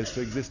of ideas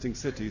to existing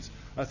cities,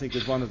 I think,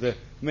 is one of the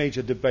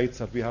major debates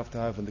that we have to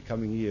have in the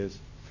coming years.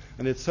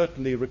 And it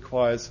certainly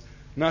requires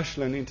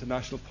national and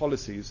international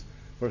policies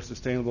for a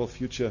sustainable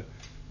future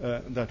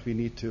that we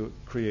need to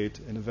create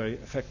in a very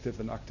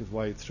effective and active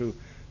way through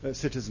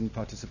citizen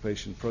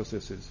participation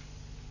processes.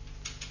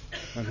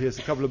 And here's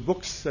a couple of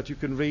books that you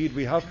can read.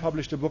 We have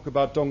published a book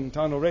about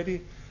Dongtan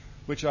already,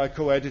 which I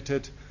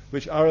co-edited,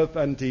 which Arab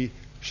and the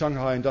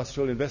Shanghai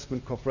Industrial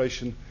Investment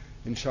Corporation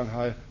in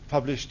Shanghai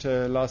published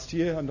last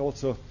year, and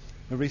also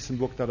a recent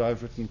book that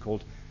I've written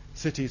called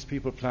Cities,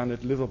 People,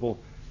 Planet, Livable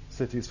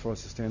Cities for a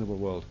Sustainable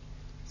World.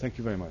 Thank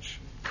you very much.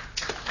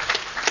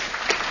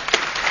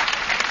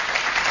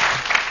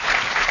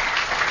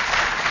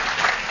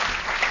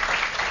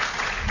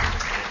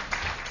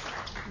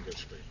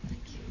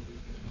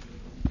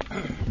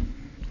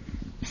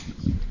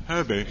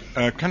 Herbie,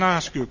 can I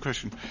ask you a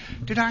question?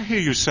 Did I hear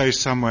you say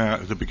somewhere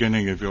at the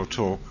beginning of your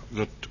talk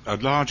that a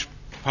large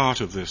part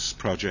of this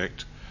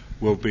project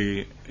will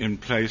be in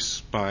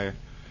place by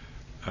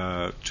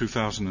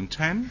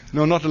 2010?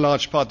 No, not a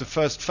large part. The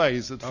first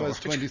phase, the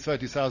first 20,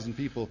 30,000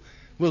 people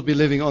will be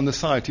living on the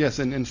site, yes,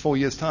 in 4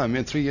 years' time,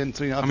 in 3 and 3.5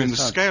 years' time. I mean, the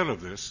scale of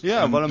this,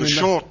 yeah, well, I mean, the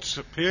short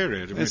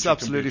period. It's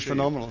absolutely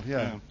phenomenal,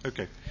 yeah.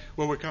 Okay.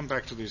 Well, we'll come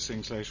back to these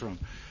things later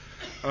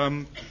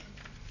on.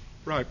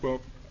 Right,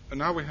 well,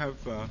 now we have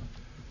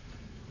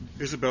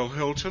Isabel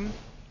Hilton,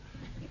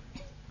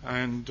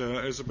 and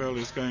Isabel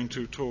is going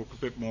to talk a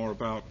bit more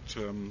about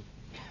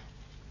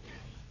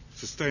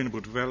sustainable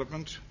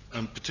development,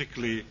 and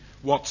particularly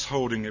what's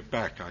holding it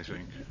back, I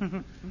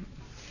think.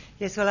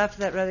 Yes, well, after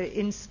that rather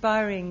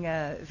inspiring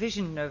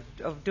vision of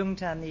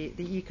Dongtan,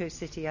 the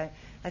Eco-City, I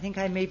think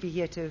I may be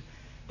here to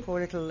pour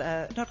a little,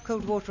 not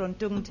cold water on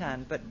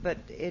Dongtan, but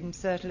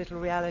insert a little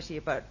reality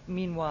about,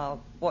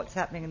 meanwhile, what's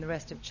happening in the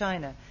rest of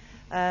China.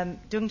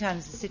 Dongtan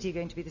is a city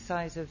going to be the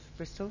size of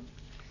Bristol.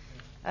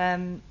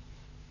 China's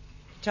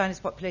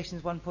population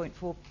is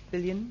 1.4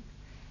 billion.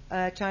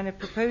 China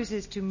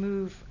proposes to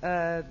move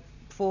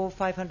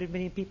 500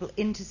 million people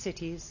into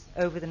cities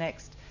over the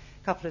next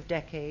couple of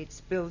decades,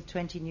 build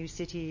 20 new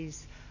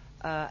cities,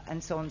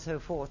 and so on and so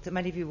forth. So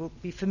many of you will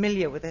be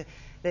familiar with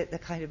the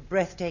kind of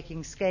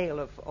breathtaking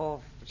scale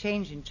of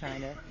change in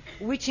China,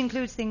 which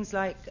includes things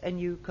like a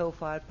new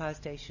coal-fired power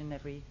station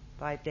every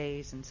 5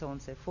 days and so on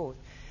and so forth.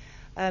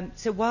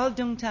 So while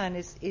Dongtan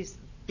is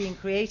being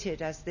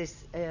created as this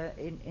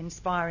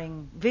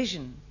inspiring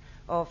vision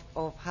of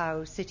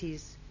how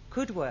cities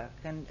could work,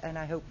 and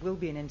I hope will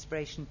be an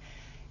inspiration,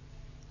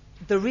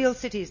 the real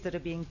cities that are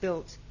being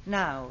built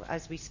now,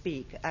 as we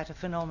speak, at a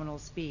phenomenal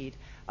speed,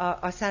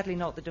 are sadly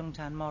not the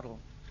Dongtan model.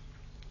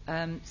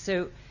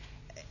 So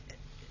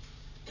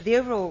the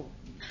overall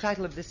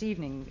title of this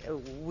evening,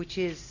 which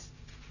is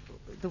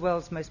The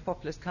World's Most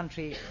Populous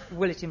Country,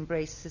 Will It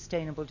Embrace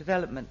Sustainable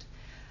Development?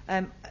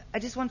 I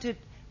just want to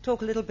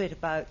talk a little bit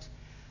about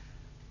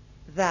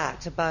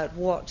that, about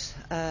what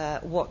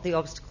the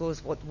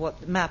obstacles,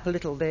 what map a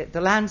little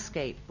the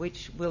landscape,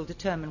 which will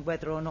determine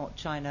whether or not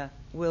China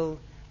will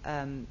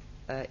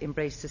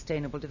embrace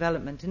sustainable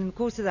development. And in the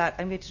course of that,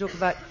 I'm going to talk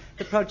about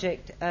the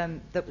project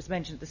that was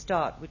mentioned at the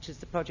start, which is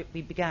the project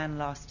we began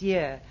last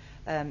year,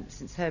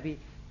 since Herbie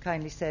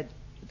kindly said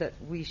that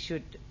we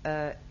should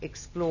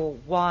explore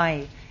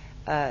why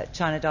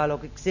China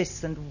Dialogue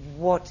exists and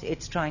what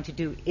it's trying to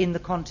do in the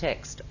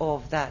context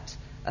of that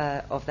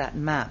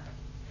map.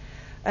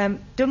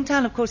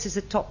 Dongtan, of course, is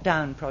a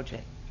top-down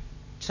project.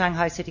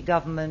 Shanghai city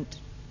government,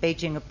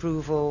 Beijing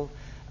approval,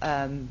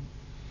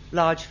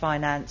 large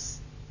finance,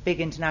 big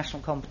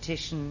international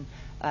competition,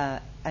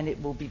 and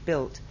it will be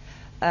built.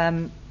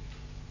 And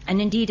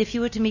indeed, if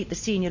you were to meet the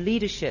senior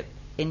leadership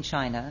in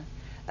China,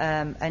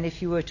 and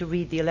if you were to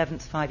read the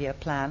 11th five-year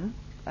plan,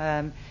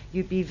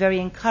 you'd be very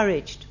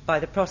encouraged by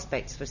the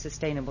prospects for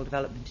sustainable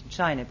development in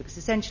China, because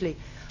essentially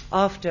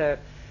after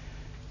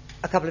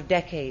a couple of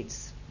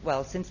decades,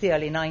 well, since the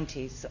early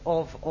 90s,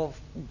 of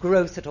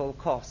growth at all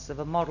costs, of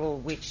a model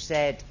which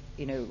said,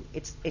 you know,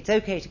 it's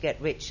okay to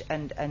get rich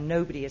and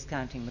nobody is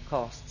counting the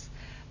costs,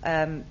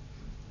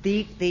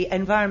 the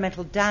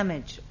environmental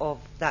damage of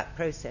that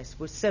process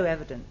was so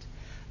evident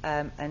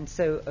and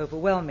so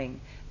overwhelming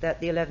that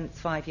the 11th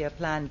five-year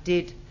plan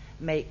did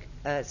make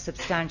a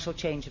substantial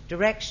change of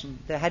direction.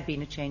 There had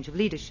been a change of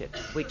leadership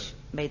which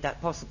made that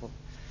possible.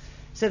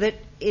 So that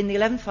in the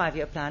 11th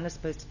five-year plan, as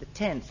opposed to the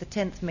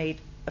 10th made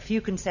a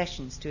few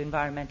concessions to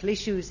environmental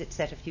issues. It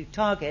set a few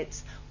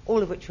targets,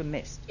 all of which were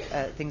missed,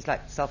 things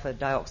like sulfur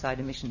dioxide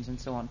emissions and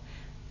so on.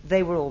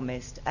 They were all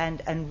missed,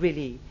 and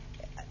really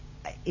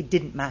it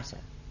didn't matter.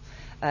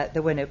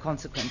 there were no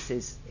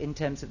consequences in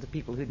terms of the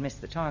people who'd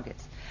missed the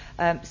targets.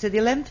 So the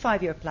 11th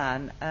five-year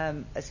plan,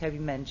 as Herbie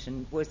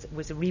mentioned, was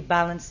a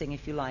rebalancing,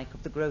 if you like,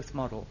 of the growth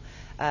model.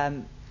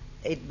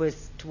 It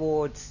was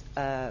towards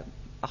a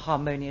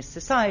harmonious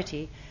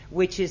society,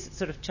 which is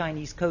sort of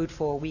Chinese code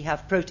for we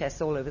have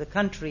protests all over the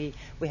country,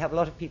 we have a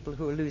lot of people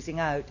who are losing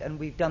out, and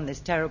we've done this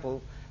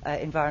terrible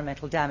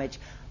environmental damage.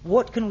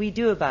 What can we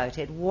do about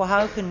it?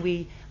 How can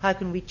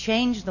we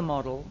change the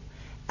model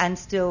and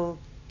still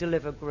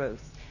deliver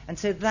growth? And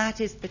so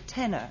that is the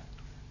tenor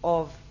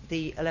of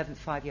the 11th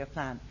five-year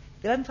plan.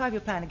 The 11th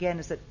five-year plan, again,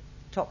 is a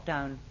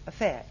top-down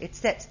affair. It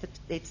sets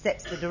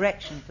the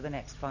direction for the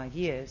next 5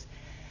 years.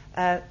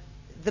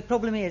 The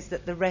problem is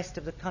that the rest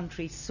of the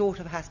country sort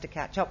of has to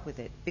catch up with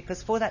it,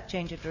 because for that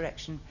change of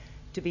direction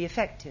to be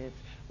effective,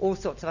 all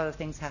sorts of other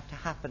things have to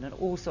happen and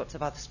all sorts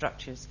of other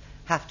structures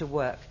have to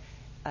work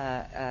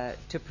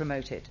to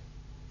promote it.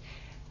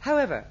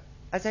 However,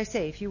 as I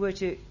say, if you were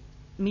to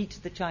meet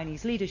the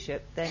Chinese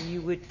leadership, then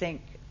you would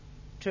think,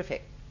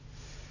 terrific.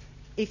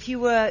 If you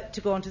were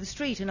to go onto the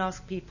street and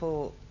ask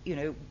people,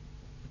 do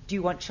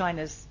you want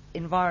China's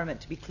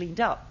environment to be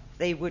cleaned up?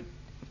 They would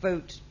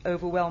vote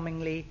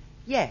overwhelmingly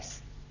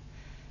yes.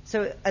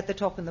 So at the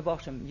top and the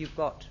bottom, you've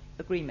got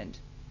agreement.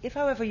 If,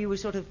 however, you were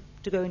sort of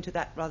to go into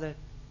that rather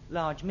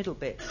large middle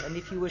bit, and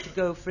if you were to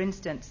go, for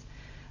instance,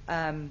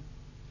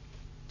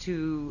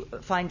 to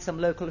find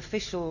some local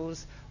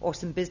officials or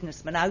some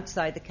businessmen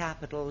outside the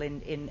capital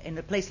in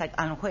a place like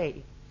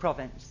Anhui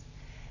province,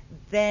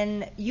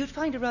 then you'd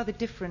find a rather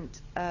different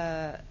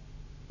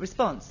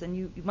response, and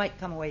you might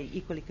come away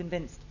equally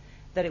convinced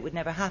that it would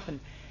never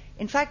happen.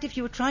 In fact, if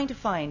you were trying to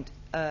find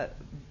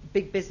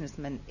big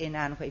businessmen in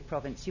Anhui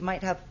province, you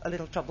might have a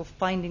little trouble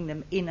finding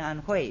them in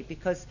Anhui,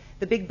 because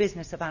the big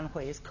business of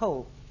Anhui is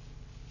coal.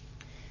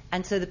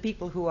 And so the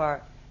people who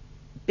are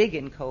big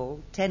in coal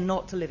tend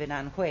not to live in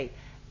Anhui.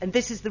 And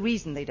this is the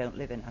reason they don't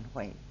live in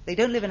Anhui. They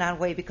don't live in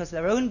Anhui because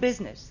their own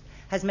business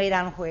has made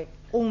Anhui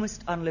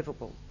almost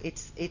unlivable.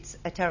 It's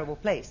a terrible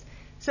place.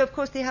 So, of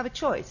course, they have a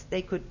choice.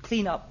 They could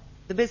clean up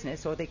the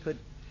business or they could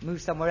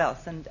move somewhere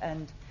else. And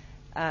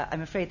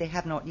I'm afraid they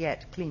have not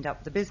yet cleaned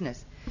up the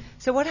business.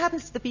 So what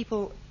happens to the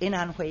people in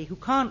Anhui who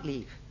can't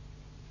leave?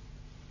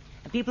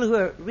 And people who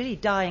are really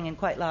dying in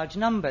quite large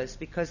numbers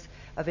because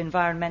of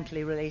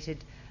environmentally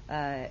related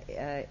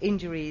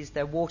injuries,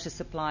 their water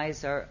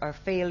supplies are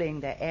failing,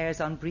 their air is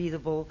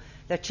unbreathable,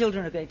 their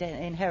children are going to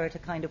inherit a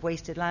kind of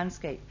wasted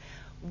landscape.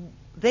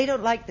 They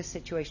don't like this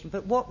situation,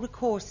 but what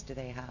recourse do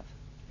they have?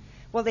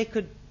 Well, they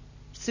could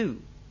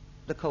sue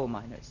the coal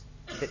miners,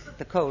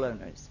 the coal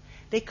owners.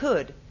 They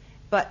could,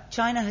 but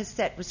China has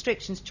set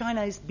restrictions.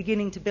 China is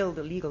beginning to build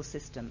a legal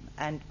system,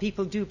 and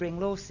people do bring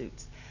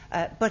lawsuits,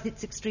 but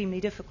it's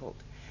extremely difficult.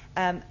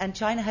 And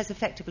China has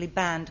effectively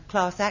banned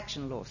class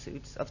action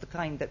lawsuits of the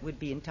kind that would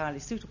be entirely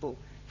suitable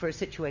for a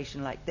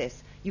situation like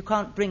this. You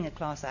can't bring a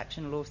class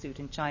action lawsuit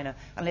in China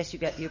unless you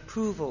get the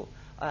approval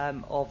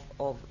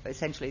of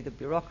essentially the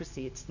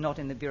bureaucracy. It's not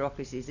in the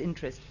bureaucracy's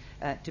interest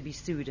to be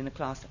sued in a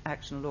class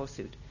action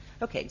lawsuit.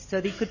 Okay, so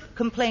they could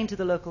complain to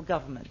the local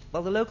government.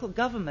 Well, the local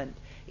government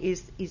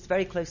is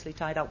very closely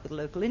tied up with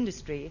local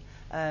industry,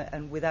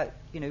 and without,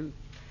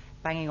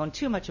 banging on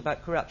too much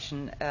about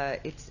corruption,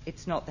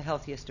 it's not the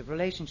healthiest of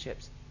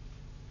relationships.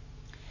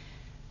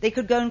 They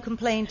could go and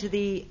complain to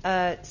the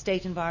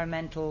State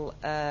Environmental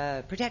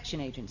Protection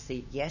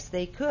Agency. Yes,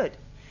 they could.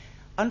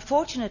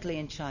 Unfortunately,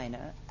 in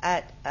China,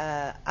 at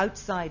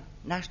outside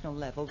national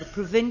level, the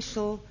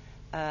provincial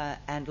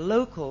and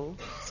local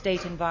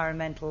state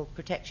environmental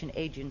protection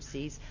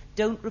agencies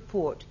don't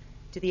report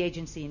to the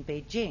agency in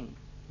Beijing,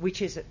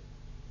 which is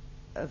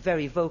a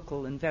very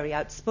vocal and very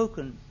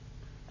outspoken,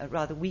 a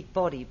rather weak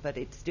body, but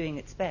it's doing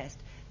its best.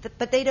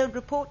 But they don't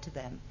report to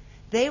them.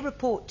 They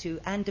report to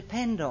and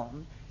depend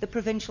on the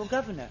provincial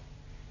governor.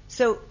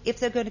 So if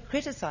they're going to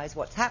criticize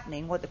what's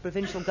happening, what the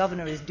provincial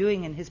governor is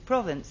doing in his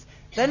province,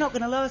 they're not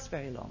going to last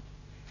very long.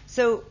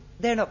 So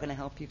they're not going to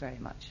help you very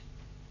much.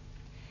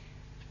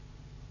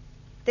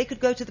 They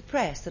could go to the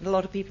press, and a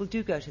lot of people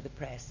do go to the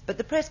press, but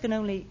the press can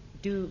only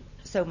do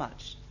so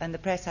much, and the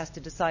press has to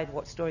decide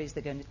what stories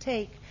they're going to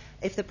take.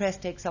 If the press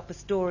takes up a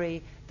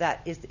story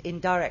that is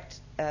in direct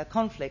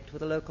conflict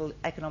with a local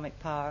economic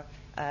power,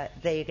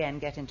 they again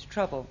get into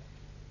trouble.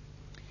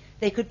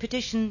 They could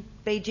petition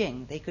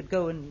Beijing. They could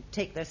go and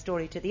take their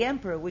story to the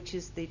emperor, which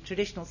is the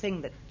traditional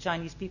thing that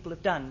Chinese people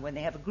have done. When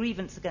they have a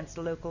grievance against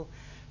a local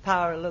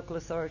power, a local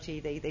authority,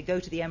 they go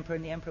to the emperor,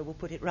 and the emperor will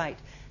put it right.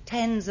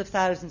 Tens of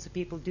thousands of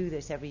people do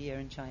this every year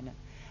in China,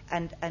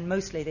 and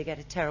mostly they get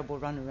a terrible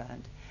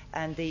runaround.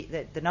 And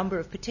the number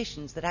of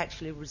petitions that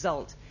actually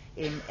result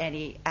in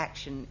any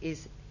action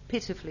is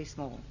pitifully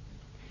small.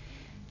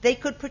 They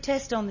could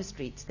protest on the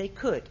streets. They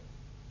could.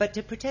 But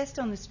to protest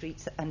on the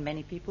streets, and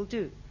many people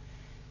do,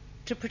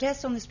 to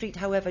protest on the street,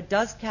 however,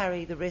 does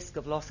carry the risk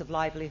of loss of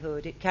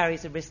livelihood. It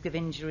carries a risk of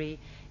injury.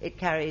 It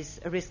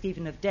carries a risk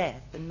even of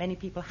death. And many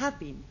people have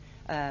been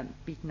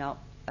beaten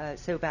up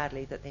so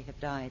badly that they have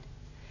died.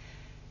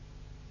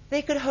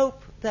 They could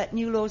hope that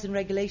new laws and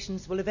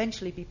regulations will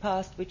eventually be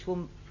passed which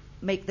will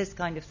make this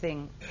kind of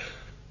thing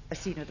a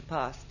scene of the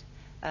past.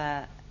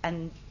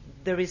 And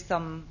there is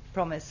some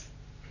promise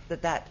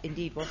that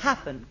indeed will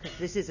happen, because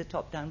this is a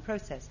top-down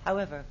process.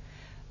 However,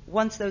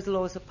 once those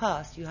laws are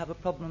passed, you have a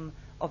problem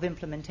of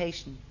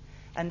implementation.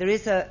 And there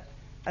is an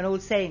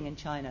old saying in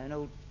China, an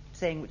old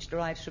saying which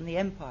derives from the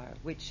empire,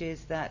 which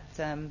is that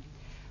the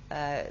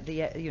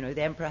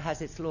emperor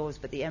has its laws,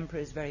 but the emperor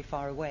is very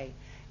far away.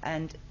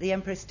 And the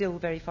emperor is still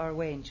very far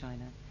away in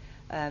China.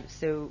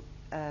 So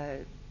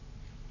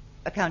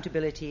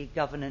accountability,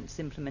 governance,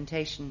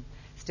 implementation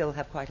still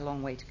have quite a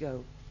long way to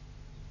go.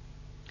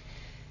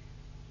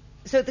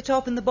 So at the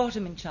top and the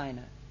bottom in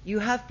China, you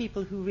have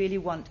people who really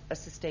want a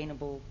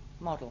sustainable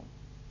model,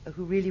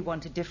 who really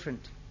want a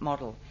different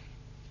model.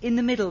 In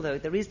the middle, though,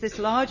 there is this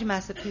large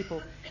mass of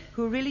people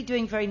who are really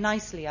doing very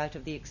nicely out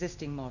of the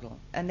existing model,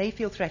 and they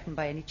feel threatened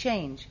by any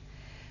change.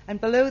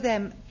 And below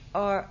them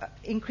are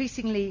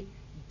increasingly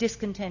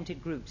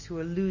discontented groups who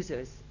are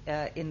losers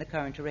in the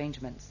current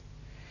arrangements.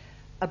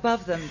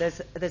 Above them,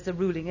 there's a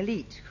ruling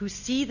elite who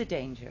see the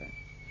danger,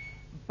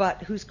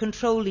 but whose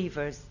control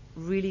levers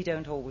really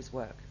don't always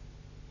work.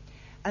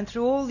 And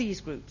through all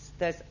these groups,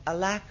 there's a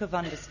lack of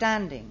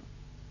understanding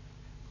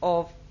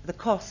of the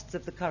costs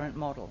of the current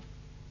model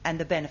and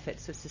the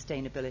benefits of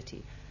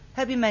sustainability.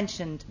 Herbie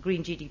mentioned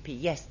green GDP.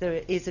 Yes, there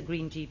is a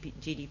green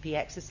GDP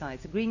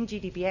exercise. The green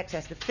GDP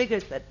exercise, the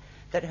figures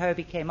that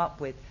Herbie came up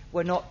with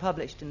were not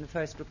published in the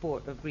first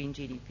report of green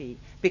GDP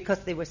because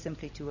they were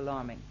simply too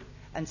alarming.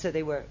 And so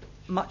they were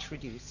much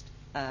reduced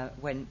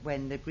when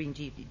the green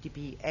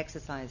GDP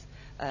exercise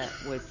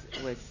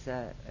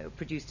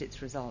produced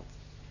its results.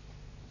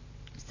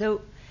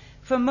 So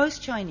for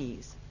most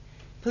Chinese,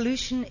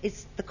 pollution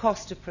is the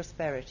cost of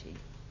prosperity.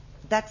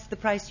 That's the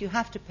price you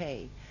have to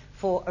pay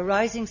for a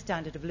rising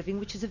standard of living,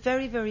 which is a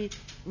very, very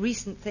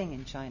recent thing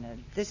in China.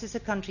 This is a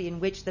country in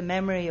which the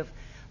memory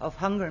of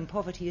hunger and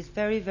poverty is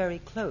very, very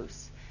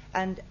close.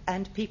 And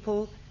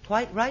people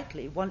quite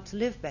rightly want to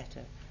live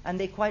better. And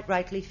they quite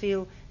rightly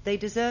feel they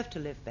deserve to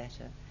live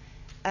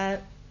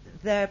better.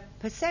 Their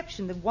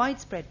perception, the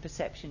widespread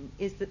perception,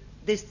 is that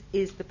this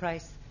is the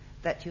price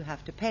that you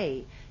have to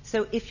pay.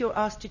 So if you're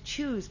asked to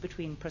choose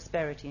between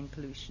prosperity and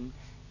pollution,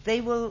 they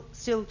will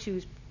still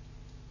choose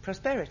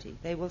prosperity.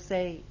 They will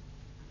say,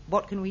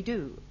 what can we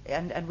do?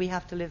 And we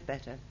have to live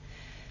better.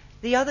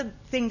 The other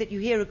thing that you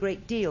hear a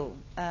great deal,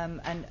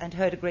 and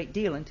heard a great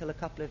deal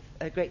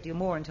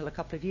more until a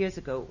couple of years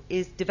ago,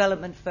 is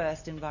development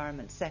first,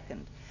 environment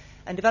second.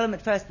 And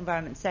development first,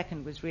 environment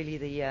second was really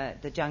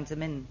the Jiang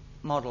Zemin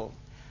model.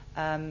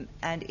 And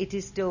it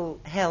is still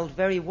held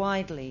very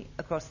widely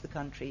across the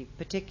country,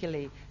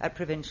 particularly at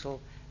provincial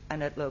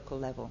and at local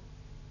level.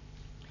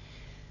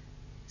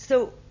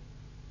 So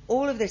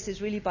all of this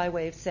is really by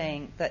way of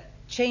saying that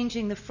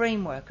changing the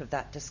framework of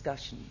that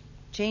discussion,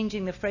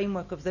 changing the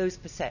framework of those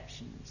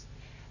perceptions,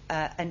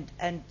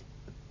 and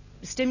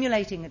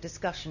stimulating a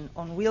discussion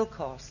on real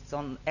costs,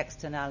 on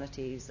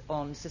externalities,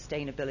 on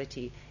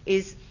sustainability,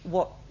 is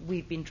what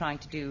we've been trying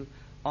to do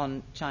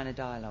on China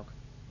Dialogue.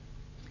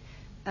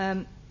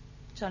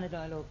 China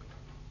Dialogue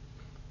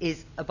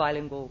is a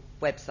bilingual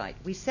website.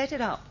 We set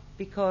it up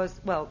because,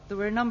 well, there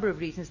were a number of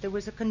reasons. There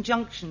was a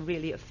conjunction,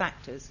 really, of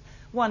factors.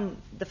 One,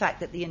 the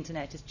fact that the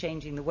internet is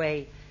changing the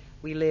way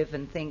we live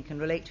and think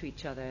and relate to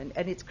each other.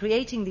 And it's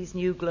creating these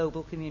new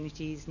global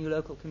communities, new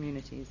local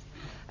communities,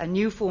 and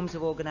new forms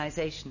of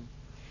organization.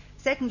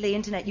 Secondly,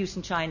 internet use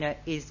in China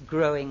is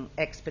growing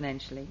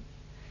exponentially.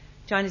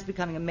 China is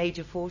becoming a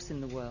major force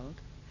in the world.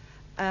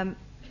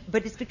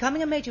 But it's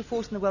becoming a major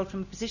force in the world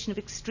from a position of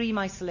extreme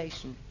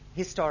isolation,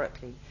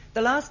 historically.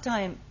 The last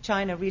time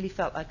China really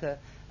felt like a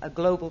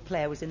global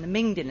player was in the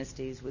Ming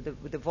dynasties with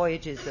the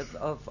voyages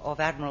of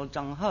Admiral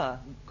Zheng He,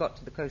 who got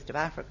to the coast of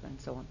Africa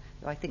and so on,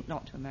 though I think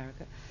not to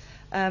America.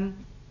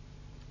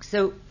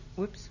 So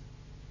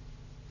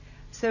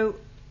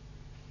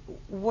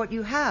what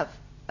you have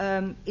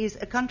is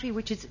a country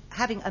which is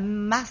having a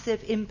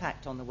massive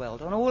impact on the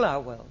world, on all our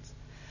worlds.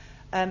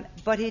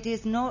 But it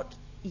is not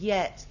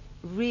yet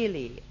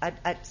really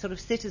at sort of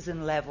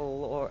citizen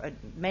level or at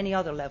many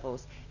other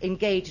levels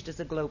engaged as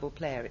a global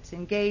player. It's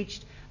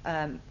engaged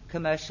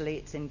commercially,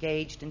 it's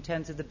engaged in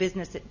terms of the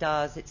business it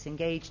does, it's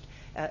engaged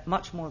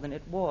much more than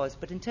it was.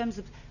 But in terms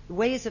of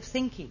ways of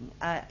thinking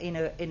in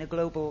a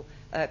global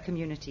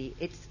community,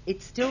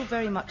 it's still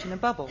very much in a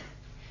bubble.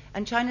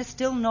 And China's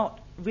still not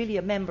really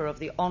a member of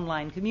the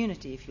online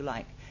community, if you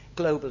like,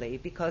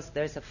 globally, because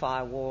there's a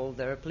firewall,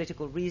 there are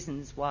political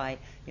reasons why,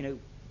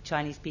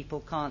 Chinese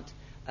people can't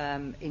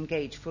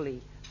engage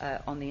fully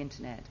on the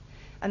internet.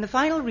 And the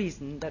final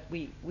reason that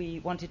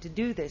we wanted to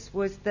do this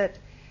was that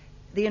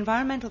the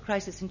environmental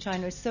crisis in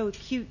China is so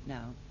acute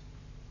now,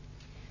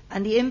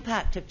 and the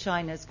impact of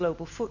China's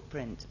global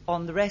footprint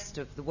on the rest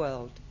of the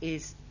world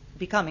is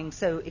becoming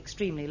so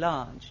extremely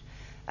large.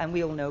 And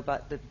we all know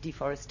about the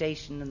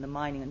deforestation and the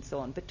mining and so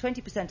on. But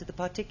 20% of the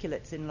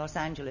particulates in Los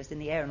Angeles, in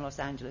the air in Los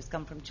Angeles,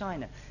 come from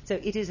China. So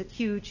it is a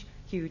huge,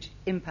 huge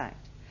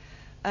impact.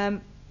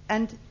 And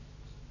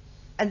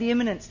the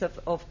imminence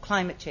of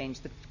climate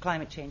change, the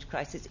climate change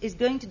crisis, is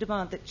going to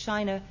demand that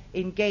China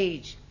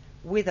engage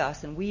with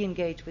us and we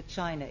engage with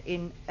China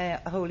in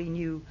a wholly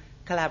new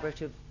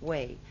collaborative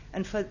way.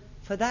 And for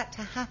that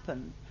to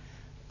happen,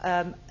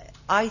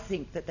 I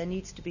think that there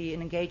needs to be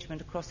an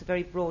engagement across a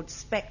very broad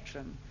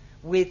spectrum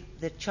with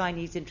the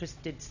Chinese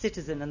interested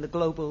citizen and the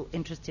global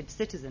interested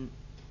citizen,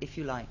 if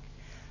you like,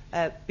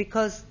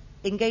 because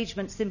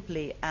engagement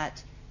simply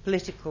at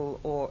political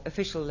or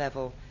official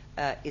level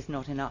is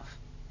not enough.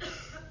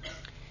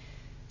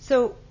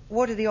 So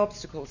what are the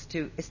obstacles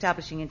to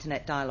establishing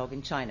internet dialogue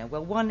in China?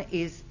 Well, one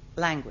is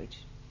language.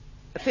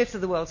 A fifth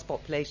of the world's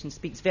population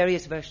speaks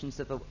various versions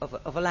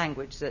of a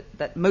language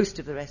that most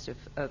of the rest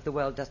of the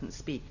world doesn't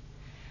speak.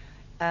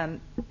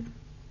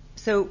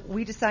 So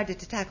we decided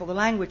to tackle the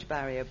language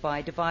barrier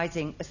by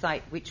devising a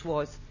site which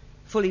was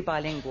fully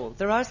bilingual.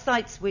 There are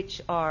sites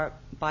which are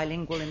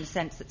bilingual in the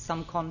sense that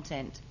some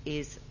content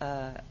is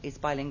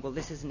bilingual.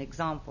 This is an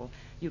example.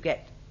 You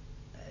get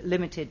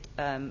limited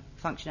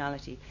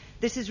functionality.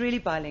 This is really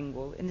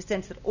bilingual in the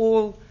sense that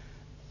all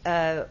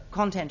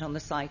content on the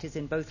site is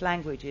in both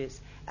languages,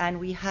 and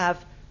we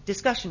have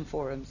discussion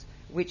forums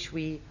which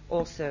we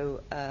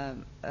also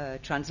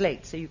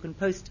translate. So you can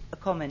post a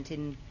comment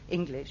in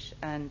English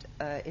and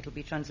it'll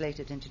be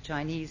translated into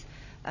Chinese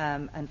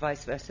and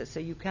vice versa. So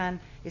you can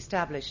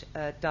establish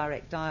a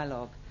direct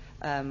dialogue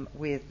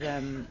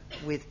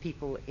with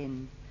people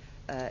in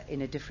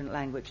a different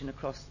language and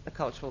across a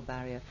cultural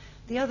barrier.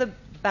 The other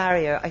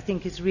barrier, I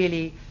think, is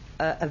really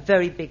a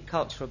very big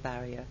cultural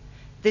barrier.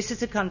 This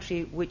is a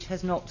country which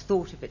has not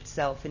thought of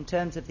itself in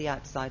terms of the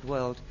outside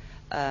world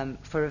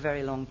for a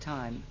very long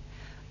time.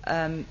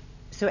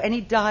 So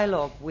any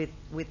dialogue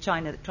with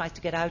China that tries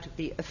to get out of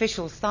the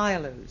official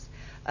silos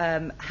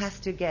has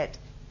to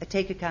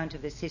take account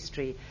of this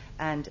history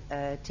and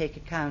take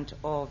account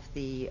of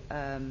the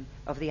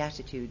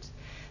attitudes.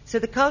 So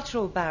the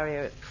cultural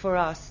barrier for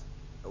us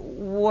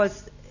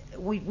was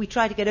we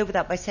tried to get over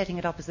that by setting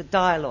it up as a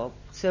dialogue.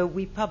 So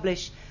we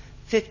publish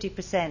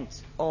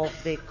 50%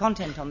 of the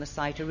content on the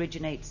site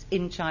originates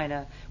in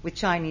China with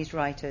Chinese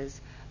writers,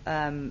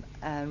 and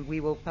we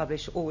will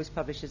always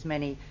publish as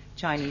many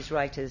Chinese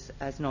writers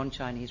as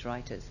non-Chinese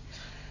writers.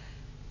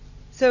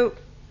 So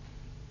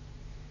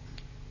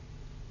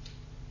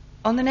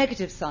on the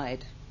negative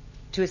side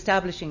to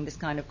establishing this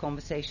kind of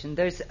conversation,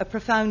 there's a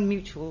profound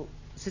mutual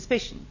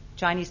suspicion.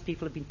 Chinese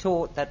people have been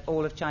taught that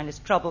all of China's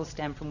troubles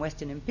stem from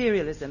Western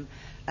imperialism,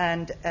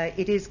 and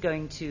it is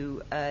going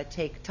to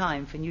take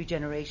time for new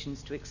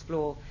generations to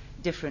explore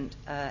different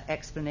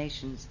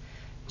explanations.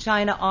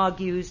 China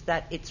argues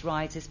that its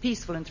rise is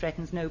peaceful and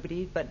threatens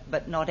nobody,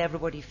 but not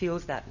everybody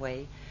feels that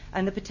way.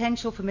 And the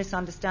potential for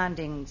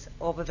misunderstandings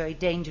of a very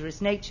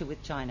dangerous nature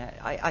with China,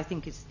 I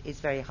think, is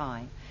very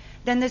high.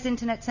 Then there's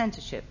internet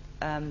censorship.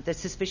 There's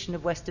suspicion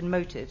of Western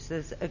motives.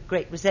 There's a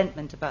great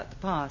resentment about the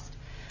past.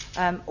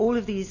 All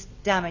of these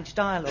damage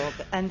dialogue,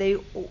 and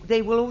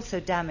they will also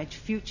damage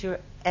future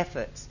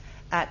efforts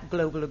at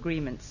global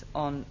agreements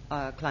on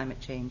climate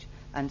change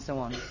and so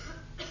on.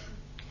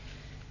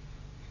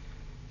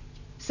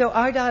 So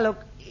our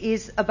dialogue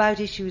is about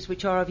issues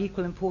which are of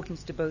equal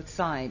importance to both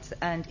sides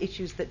and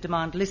issues that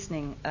demand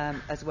listening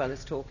as well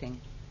as talking.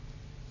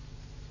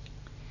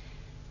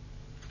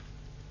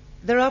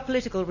 There are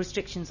political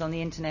restrictions on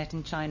the internet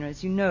in China,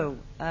 as you know.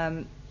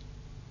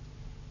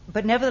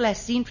 But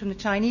nevertheless, seen from the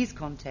Chinese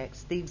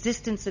context, the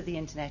existence of the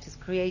internet has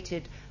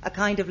created a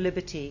kind of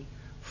liberty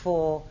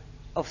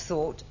of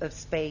thought, of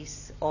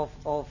space,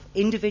 of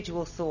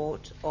individual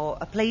thought, or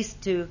a place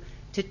to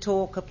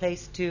talk, a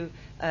place to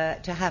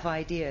have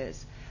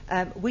ideas,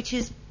 which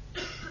is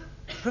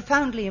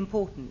profoundly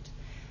important.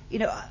 You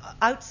know,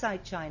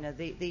 outside China,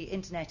 the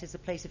internet is a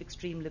place of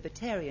extreme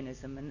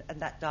libertarianism, and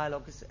that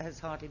dialogue has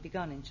hardly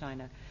begun in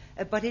China.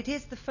 But it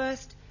is the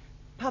first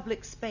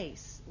public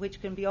space which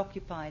can be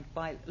occupied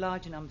by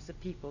large numbers of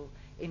people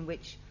in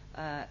which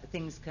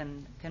things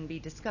can be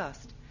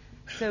discussed.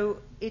 So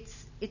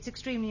it's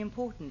extremely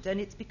important, and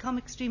it's become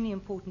extremely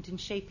important in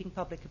shaping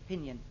public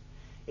opinion.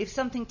 If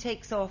something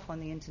takes off on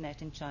the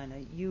internet in China,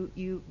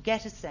 you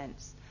get a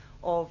sense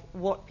of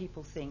what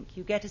people think.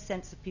 You get a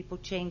sense of people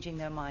changing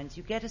their minds.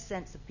 You get a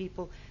sense of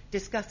people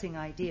discussing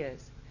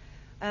ideas.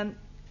 And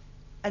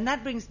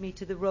that brings me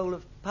to the role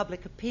of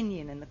public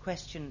opinion in the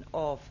question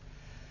of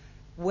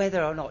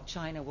whether or not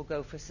China will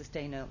go for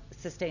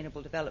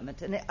sustainable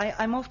development. And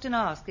I'm often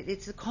asked,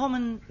 it's a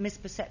common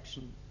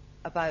misperception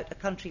about a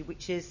country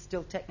which is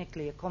still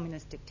technically a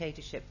communist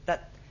dictatorship,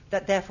 that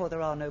therefore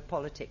there are no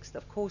politics.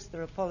 Of course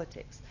there are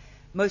politics.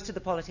 Most of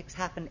the politics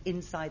happen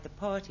inside the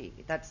party.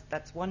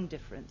 That's one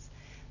difference.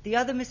 The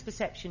other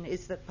misperception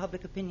is that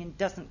public opinion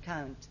doesn't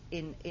count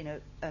in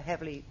a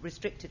heavily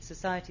restricted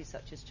society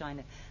such as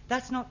China.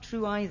 That's not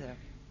true either.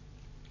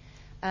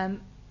 And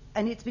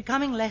it's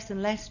becoming less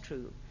and less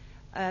true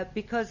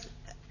because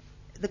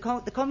the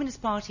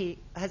Communist Party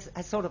has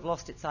sort of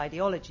lost its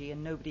ideology,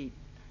 and nobody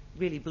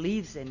really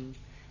believes in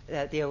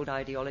the old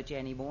ideology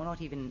anymore,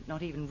 not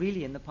even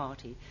really in the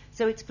party.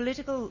 So its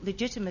political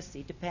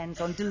legitimacy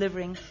depends on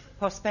delivering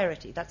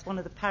prosperity. That's one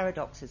of the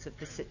paradoxes of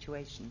this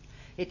situation.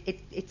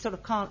 It sort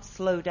of can't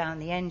slow down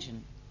the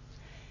engine.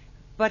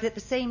 But at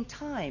the same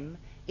time,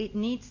 it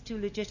needs to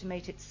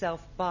legitimate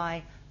itself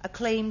by a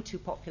claim to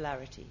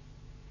popularity.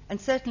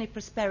 And certainly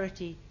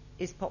prosperity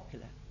is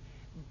popular.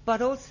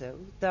 But also,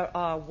 there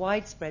are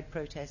widespread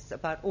protests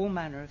about all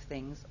manner of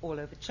things all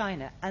over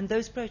China, and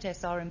those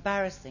protests are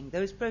embarrassing.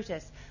 Those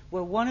protests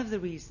were one of the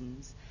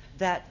reasons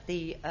that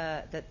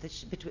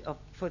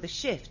for the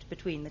shift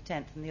between the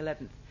 10th and the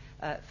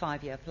 11th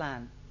five-year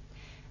plan.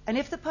 And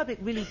if the public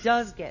really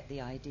does get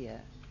the idea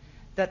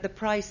that the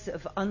price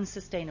of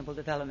unsustainable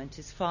development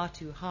is far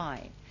too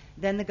high,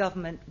 then the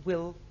government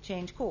will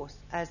change course,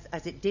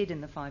 as it did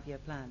in the five-year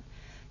plan.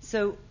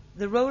 So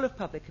the role of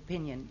public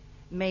opinion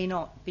may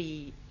not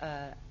be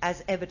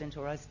as evident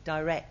or as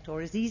direct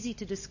or as easy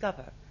to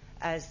discover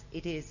as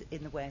it is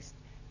in the West,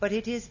 but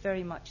it is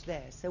very much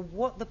there. So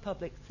what the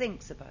public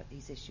thinks about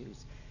these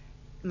issues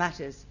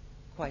matters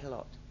quite a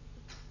lot.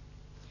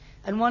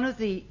 And one of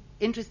the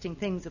interesting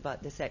things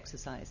about this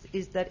exercise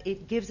is that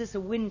it gives us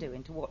a window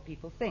into what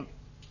people think.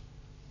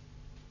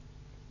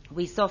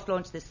 We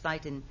soft-launched this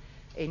site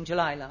in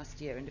July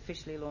last year and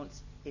officially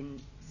launched in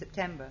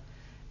September.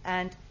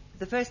 And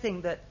the first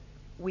thing that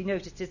we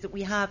noticed is that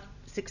we have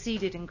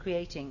succeeded in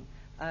creating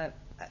a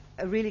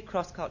really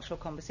cross-cultural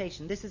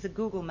conversation. This is a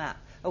Google map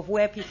of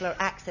where people are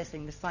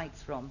accessing the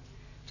sites from,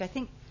 which I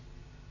think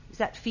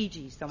is at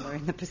Fiji, somewhere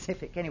in the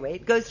Pacific. Anyway,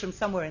 it goes from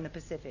somewhere in the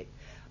Pacific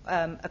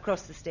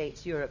across the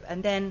States, Europe,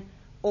 and then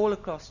all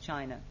across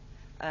China,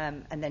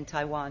 and then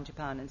Taiwan,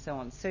 Japan, and so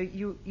on. So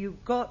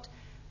you've got,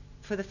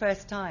 for the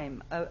first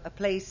time, a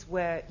place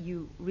where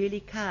you really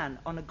can,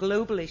 on a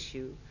global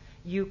issue,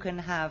 you can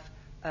have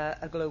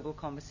a global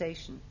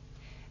conversation.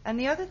 And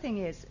the other thing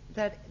is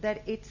that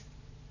it's,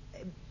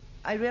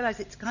 I realize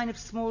it's kind of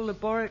small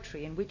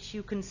laboratory in which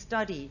you can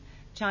study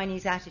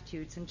Chinese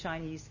attitudes and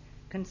Chinese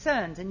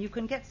concerns, and you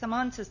can get some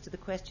answers to the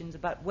questions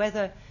about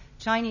whether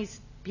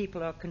Chinese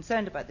people are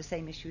concerned about the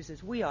same issues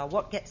as we are.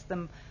 What gets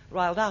them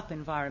riled up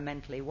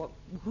environmentally?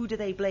 Who do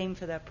they blame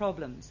for their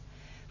problems?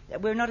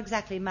 We're not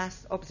exactly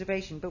mass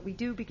observation, but we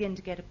do begin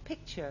to get a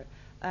picture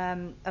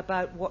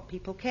about what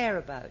people care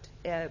about,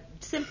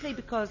 simply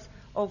because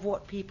of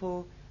what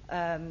people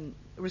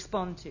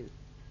respond to.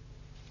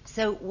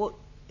 So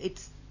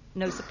it's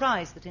no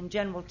surprise that in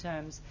general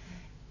terms,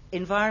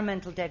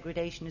 environmental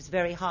degradation is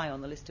very high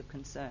on the list of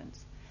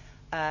concerns.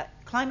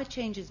 Climate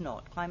change is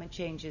not. Climate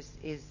change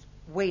is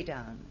way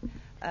down.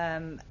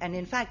 And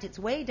in fact, it's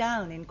way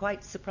down in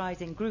quite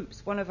surprising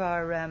groups. One of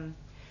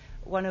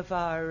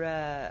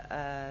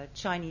our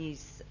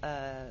Chinese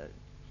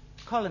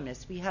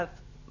columnists, we have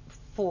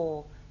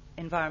 4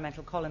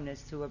 environmental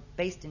columnists who are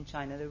based in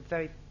China.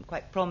 They're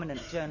quite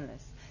prominent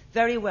journalists,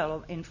 very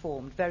well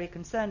informed, very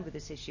concerned with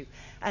this issue.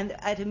 And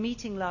at a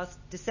meeting last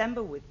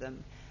December with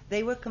them,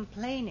 they were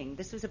complaining,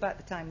 this was about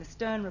the time the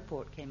Stern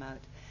report came out,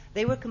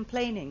 they were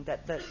complaining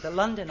that the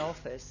London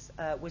office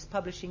was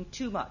publishing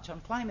too much on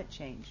climate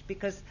change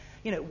because,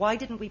 why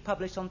didn't we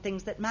publish on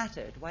things that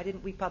mattered? Why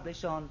didn't we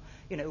publish on,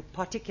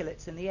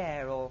 particulates in the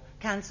air or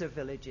cancer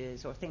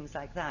villages or things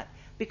like that?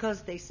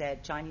 Because they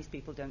said Chinese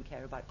people don't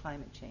care about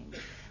climate change.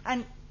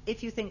 And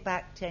if you think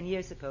back 10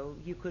 years ago,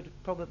 you could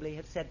probably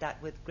have said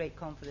that with great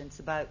confidence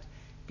about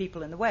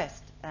people in the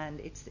West.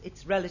 And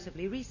it's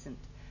relatively recent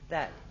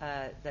that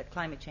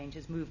climate change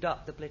has moved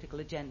up the political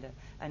agenda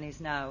and is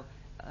now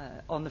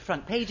on the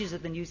front pages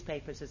of the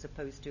newspapers as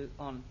opposed to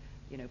on,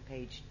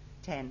 page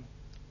 10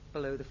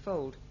 below the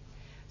fold.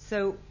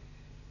 So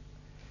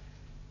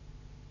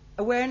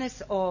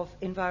awareness of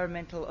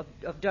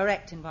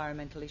direct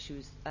environmental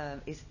issues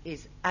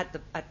is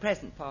at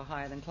present far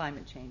higher than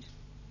climate change.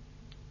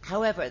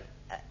 However,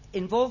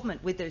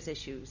 involvement with those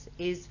issues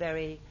is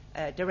very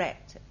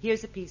direct.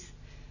 Here's a piece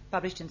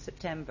published in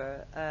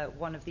September,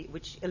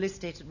 which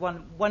elicited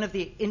one of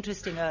the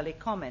interesting early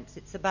comments.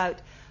 It's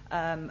about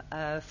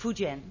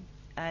Fujian,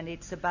 and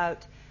it's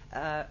about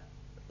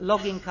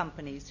logging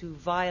companies who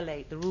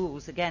violate the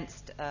rules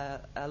against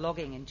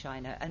logging in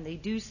China, and they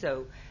do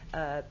so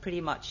pretty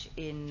much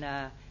in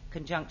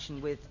conjunction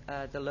with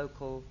the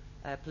local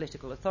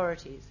political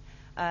authorities.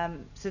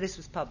 So this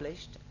was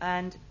published,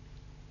 and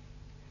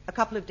a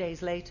couple of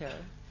days later,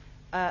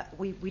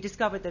 we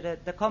discovered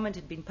that the comment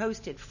had been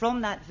posted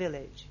from that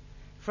village,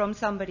 from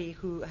somebody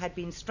who had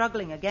been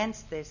struggling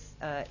against this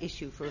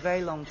issue for a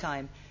very long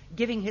time,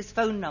 giving his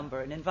phone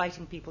number and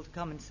inviting people to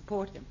come and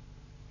support him.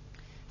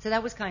 So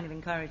that was kind of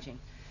encouraging.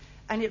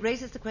 And it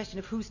raises the question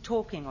of who's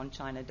talking on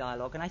China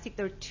Dialogue. And I think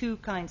there are 2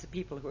 kinds of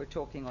people who are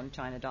talking on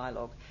China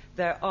Dialogue.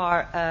 There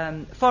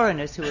are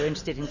foreigners who are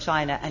interested in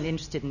China and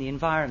interested in the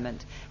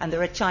environment. And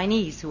there are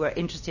Chinese who are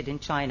interested in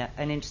China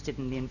and interested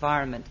in the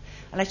environment.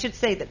 And I should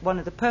say that one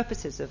of the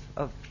purposes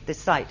of this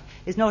site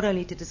is not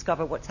only to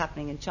discover what's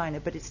happening in China,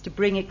 but it's to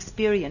bring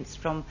experience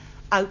from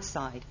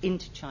outside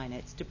into China.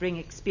 It's to bring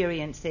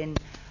experience in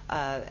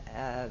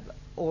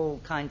all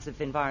kinds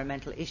of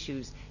environmental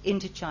issues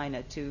into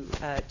China to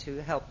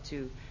help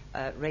to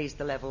raise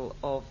the level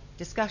of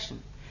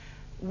discussion.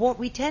 What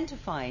we tend to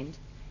find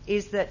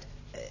is that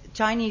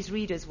Chinese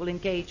readers will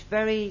engage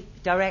very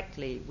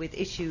directly with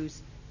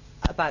issues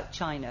about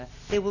China.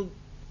 They will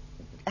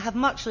have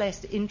much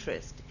less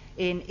interest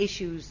in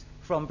issues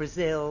from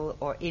Brazil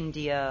or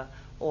India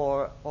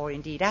or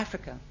indeed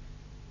Africa.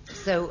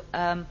 So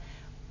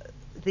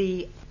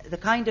the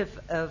kind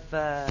of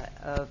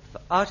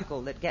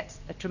article that gets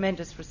a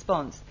tremendous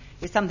response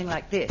is something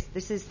like this.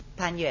 This is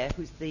Pan Ye,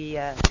 who's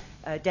the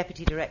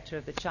Deputy Director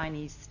of the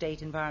Chinese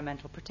State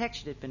Environmental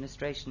Protection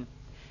Administration,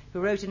 who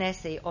wrote an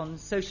essay on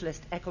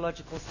socialist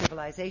ecological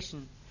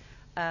civilization.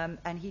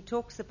 And he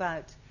talks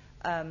about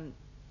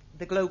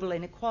the global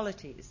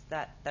inequalities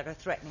that are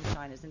threatening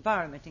China's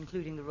environment,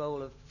 including the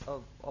role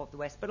of the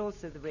West, but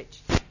also the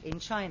rich in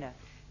China.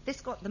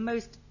 This got the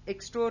most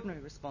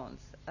extraordinary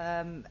response,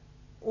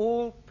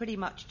 all pretty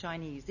much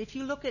Chinese. If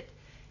you look at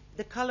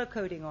the color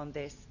coding on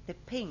this, the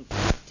pink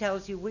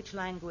tells you which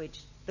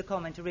language the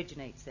comment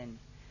originates in.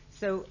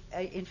 So,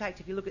 in fact,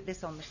 if you look at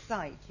this on the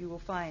site, you will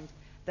find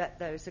that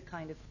there's a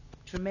kind of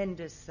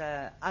tremendous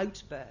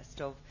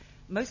outburst of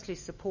mostly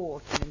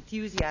support and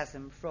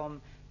enthusiasm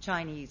from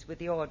Chinese, with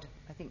the odd,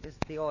 I think there's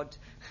the odd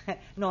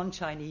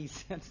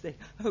non-Chinese and say,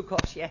 oh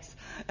gosh, yes,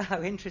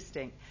 how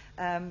interesting.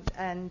 But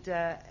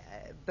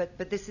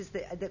this is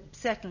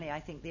certainly, I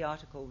think, the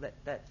article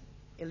that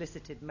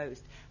elicited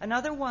most.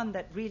 Another one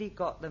that really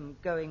got them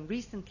going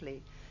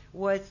recently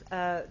was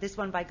this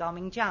one by Gao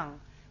Mingjiang,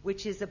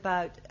 which is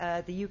about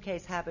the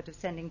UK's habit of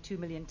sending 2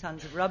 million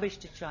tons of rubbish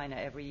to China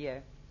every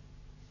year.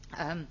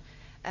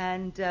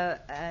 And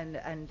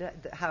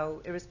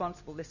how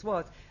irresponsible this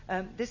was.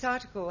 This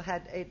article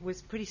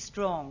was pretty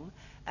strong,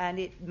 and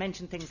it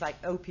mentioned things like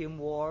opium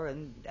war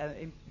and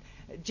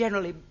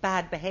generally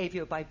bad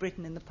behaviour by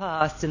Britain in the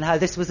past, and how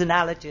this was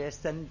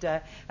analogous, and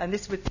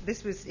this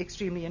was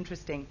extremely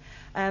interesting,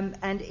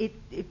 and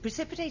it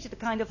precipitated a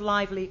kind of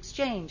lively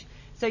exchange.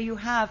 So you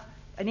have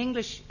an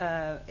English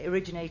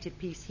originated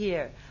piece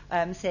here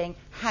saying,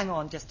 hang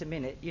on just a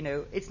minute,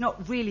 it's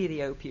not really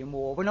the opium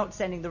war. We're not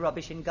sending the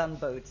rubbish in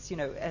gunboats,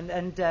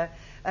 and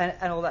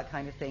all that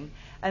kind of thing.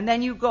 And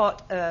then you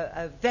got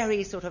a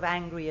very sort of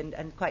angry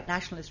and quite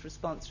nationalist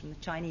response from the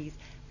Chinese.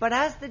 But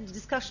as the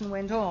discussion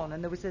went on,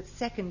 and there was a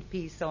second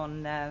piece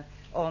on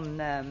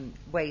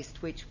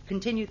waste, which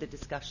continued the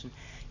discussion,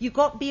 you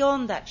got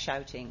beyond that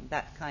shouting,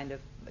 that kind of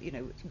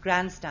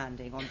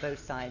grandstanding on both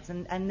sides,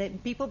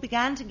 and people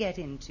began to get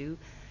into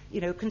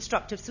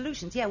constructive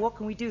solutions. Yeah, what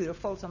can we do? There are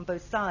faults on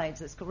both sides.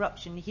 There's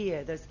corruption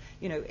here. There's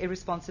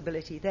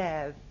irresponsibility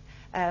there.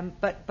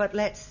 But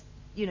let's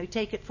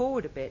take it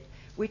forward a bit,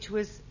 which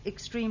was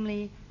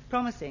extremely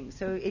promising.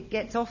 So it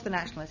gets off the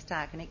nationalist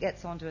tack and it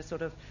gets onto a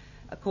sort of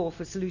a call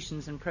for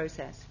solutions and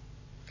process.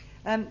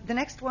 The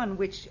next one,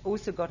 which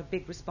also got a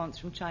big response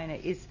from China,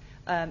 is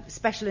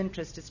Special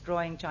Interest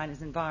Destroying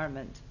China's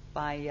Environment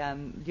by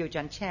Liu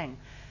Jiancheng.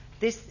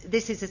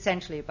 This is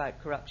essentially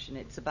about corruption.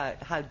 It's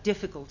about how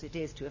difficult it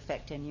is to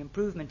affect any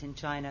improvement in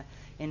China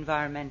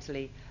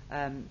environmentally,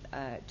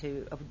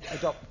 to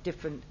adopt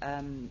different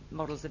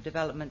models of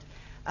development,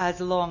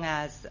 as long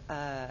as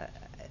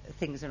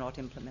things are not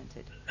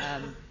implemented.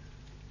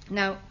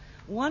 Now,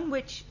 one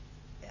which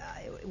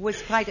was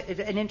quite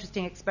an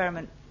interesting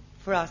experiment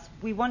for us,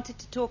 we wanted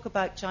to talk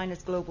about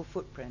China's global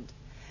footprint,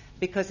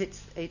 because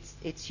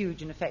it's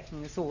huge and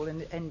affecting us all,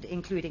 and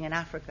including in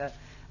Africa.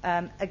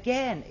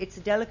 Again, it's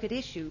a delicate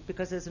issue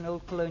because as an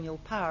old colonial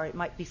power, it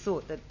might be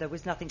thought that there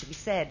was nothing to be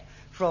said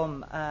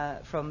from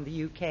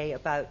the UK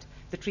about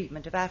the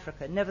treatment of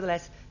Africa.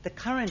 Nevertheless, the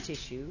current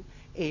issue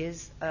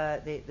is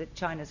that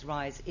China's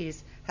rise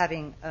is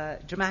having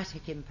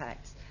dramatic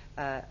impacts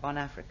on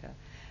Africa.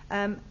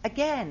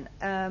 Again,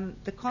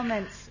 the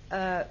comments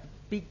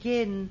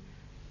begin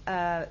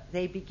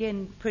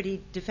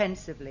pretty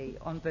defensively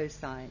on both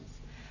sides.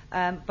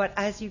 But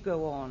as you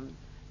go on,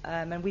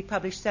 and we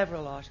published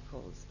several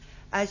articles,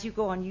 as you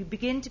go on, you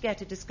begin to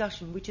get a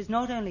discussion which is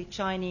not only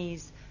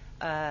Chinese,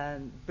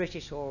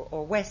 British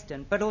or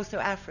Western, but also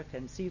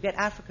African. So you get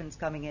Africans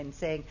coming in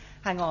saying,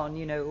 hang on,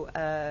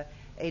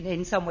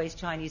 in some ways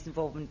Chinese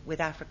involvement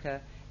with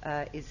Africa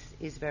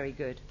is very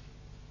good.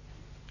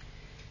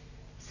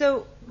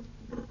 So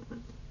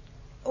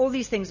all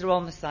these things are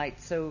on the site,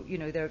 so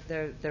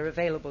they're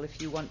available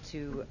if you want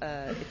to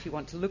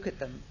look at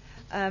them.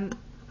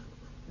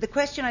 The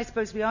question I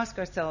suppose we ask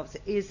ourselves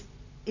is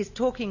does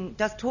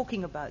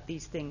talking about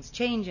these things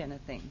change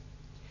anything?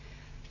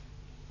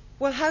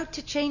 Well, how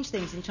to change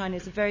things in China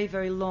is a very,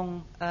 very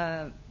long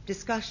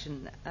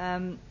discussion,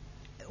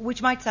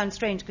 which might sound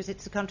strange because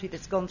it's a country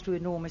that's gone through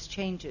enormous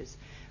changes.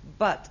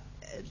 But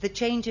the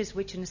changes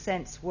which, in a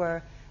sense,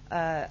 were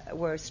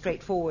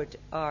straightforward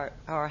are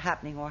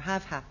happening or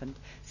have happened.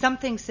 Some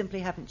things simply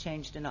haven't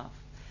changed enough.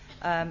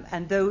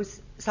 And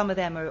some of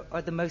them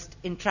are the most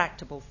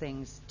intractable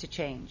things to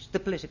change. The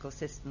political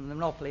system, the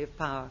monopoly of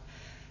power.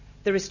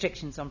 the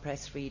restrictions on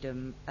press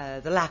freedom,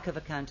 the lack of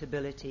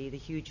accountability, the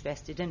huge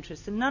vested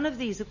interests. And none of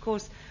these, of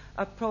course,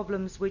 are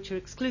problems which are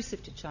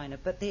exclusive to China,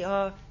 but they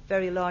are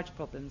very large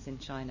problems in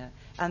China,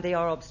 and they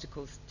are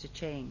obstacles to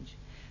change.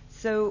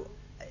 So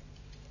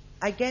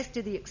I guess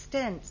to the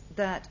extent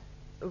that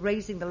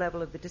raising the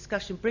level of the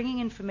discussion, bringing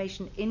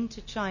information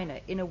into China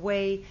in a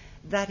way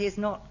that is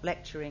not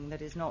lecturing,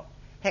 that is not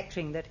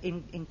hectoring, that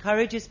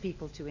encourages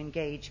people to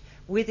engage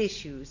with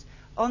issues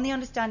on the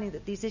understanding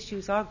that these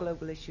issues are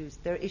global issues,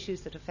 they're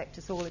issues that affect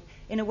us all.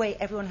 In a way,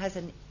 everyone has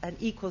an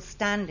equal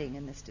standing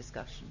in this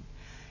discussion,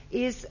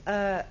 is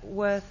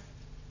worth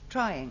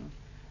trying.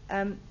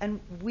 And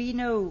we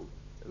know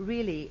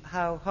really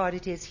how hard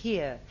it is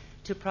here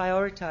to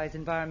prioritize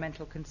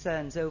environmental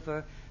concerns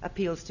over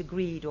appeals to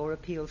greed or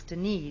appeals to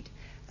need.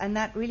 And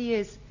that really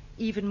is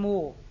even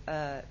more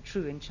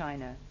true in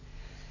China.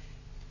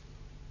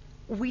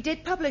 We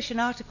did publish an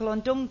article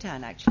on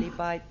Dongtan, actually,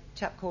 by a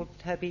chap called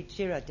Herbie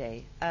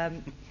Girardet.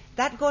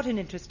 That got an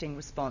interesting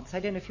response. I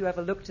don't know if you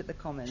ever looked at the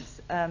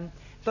comments.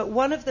 But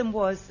one of them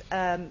was,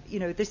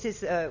 this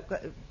is a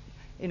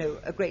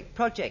great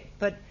project,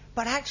 but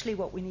actually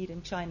what we need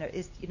in China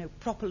is,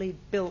 properly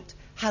built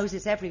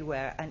houses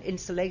everywhere and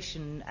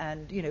insulation,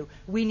 and,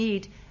 we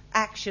need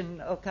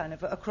action or kind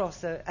of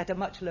across at a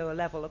much lower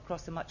level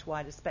across a much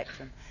wider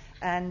spectrum.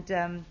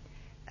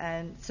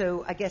 And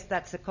so I guess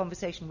that's a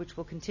conversation which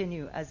will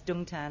continue as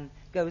Dongtan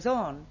goes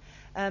on.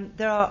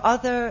 There are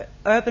other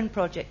urban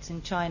projects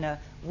in China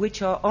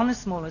which are on a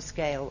smaller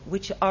scale,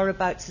 which are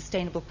about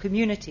sustainable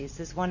communities.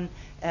 There's one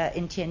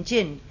in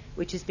Tianjin,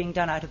 which is being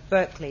done out of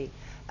Berkeley.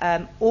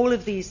 All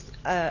of these,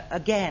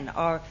 again,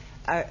 are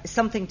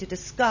something to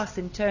discuss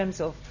in terms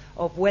of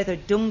whether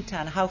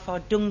Dongtan, how far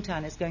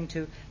Dongtan is going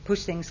to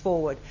push things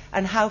forward,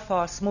 and how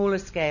far smaller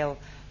scale.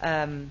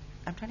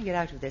 I'm trying to get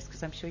out of this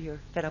because I'm sure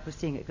you're fed up with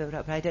seeing it go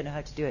up, but I don't know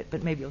how to do it,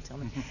 but maybe you'll tell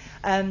me.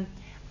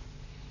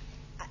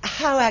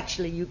 How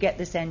actually you get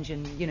this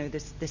engine,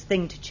 this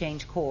thing to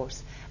change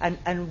course,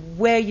 and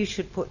where you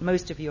should put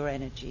most of your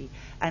energy,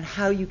 and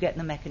how you get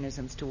the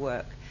mechanisms to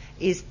work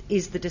is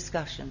the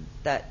discussion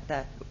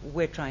that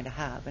we're trying to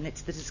have. And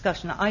it's the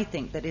discussion, I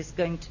think, that is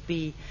going to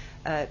be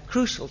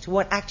crucial to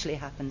what actually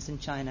happens in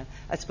China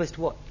as opposed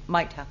to what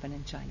might happen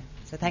in China.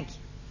 So thank you.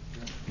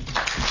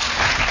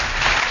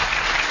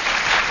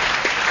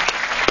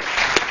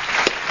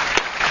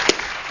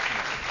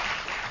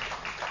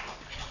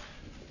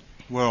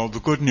 Well, the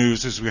good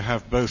news is we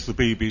have both the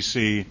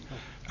BBC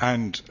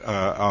and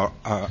are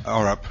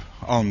up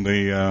on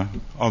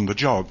the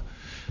job.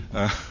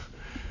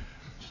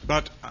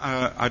 But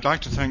I'd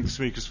like to thank the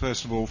speakers,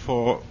 first of all,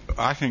 for,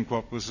 I think,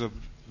 what was a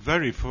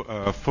very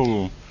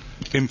full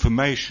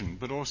information,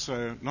 but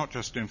also not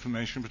just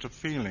information, but a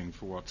feeling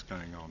for what's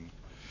going on.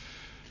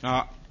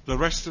 Now, the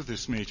rest of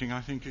this meeting,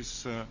 I think,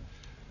 is, to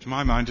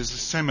my mind, is a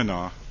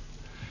seminar.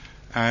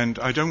 And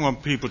I don't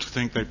want people to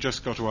think they've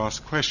just got to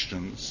ask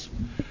questions.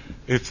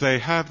 If they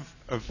have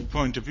a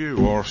point of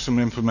view or some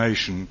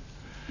information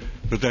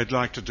that they'd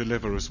like to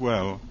deliver as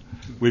well,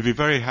 we'd be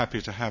very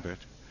happy to have it.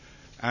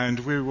 And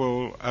we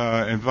will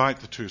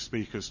invite the two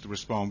speakers to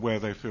respond where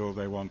they feel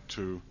they want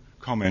to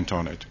comment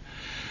on it.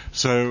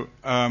 So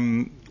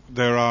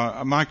there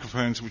are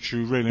microphones which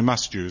you really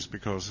must use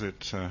because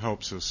it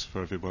helps us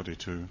for everybody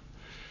to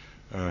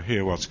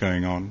hear what's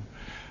going on.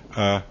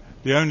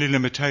 The only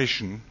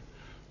limitation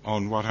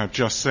on what I've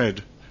just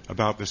said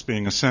about this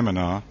being a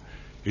seminar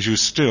is you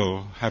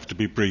still have to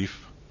be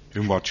brief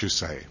in what you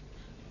say.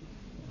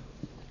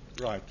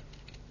 Right.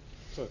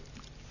 So,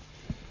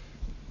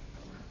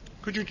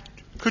 could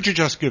you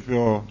just give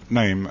your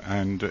name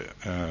and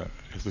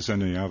if there's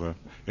any other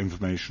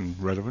information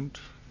relevant?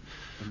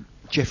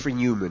 Geoffrey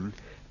Newman,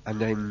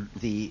 and I'm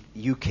the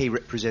UK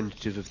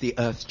representative of the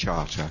Earth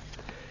Charter,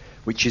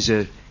 which is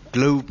a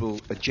global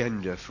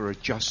agenda for a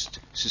just,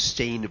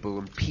 sustainable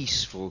and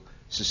peaceful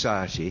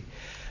society.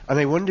 And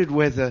I wondered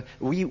whether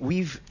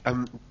we've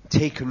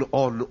taken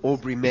on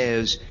Aubrey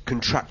Mayer's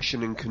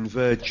contraction and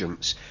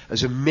convergence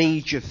as a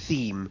major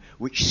theme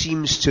which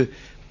seems to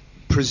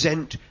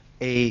present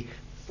a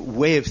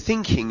way of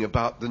thinking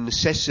about the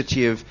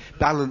necessity of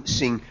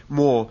balancing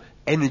more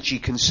energy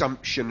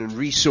consumption and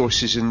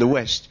resources in the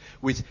West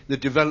with the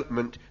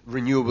development of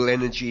renewable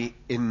energy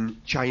in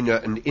China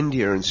and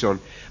India and so on.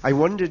 I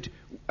wondered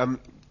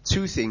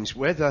two things,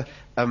 whether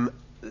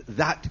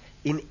that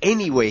in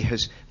any way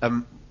has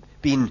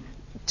been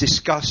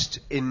discussed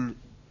in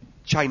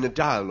China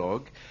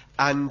Dialogue,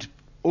 and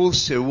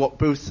also what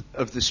both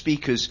of the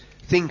speakers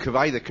think of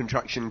either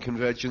contraction and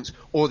convergence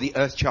or the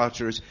Earth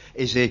Charter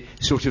is a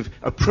sort of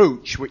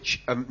approach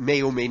which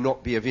may or may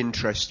not be of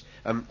interest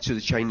to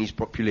the Chinese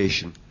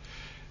population.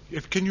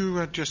 Can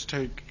you just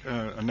take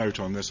a note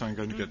on this? I'm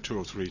going to get two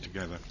or three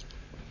together.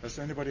 Is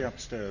there anybody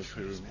upstairs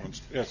who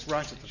wants... Yes,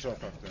 right at the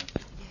top up there.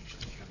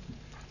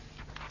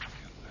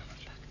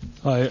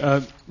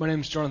 Hi, my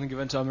name is Jonathan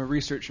Gaventa. I'm a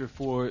researcher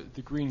for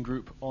the Green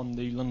Group on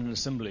the London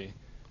Assembly.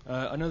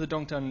 I know the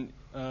Dongtan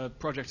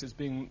project is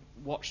being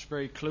watched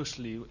very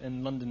closely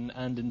in London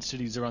and in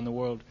cities around the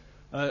world.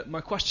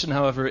 My question,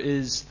 however,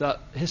 is that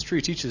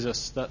history teaches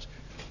us that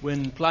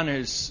when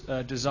planners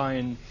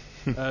design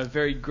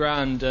very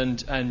grand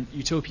and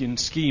utopian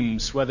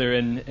schemes, whether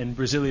in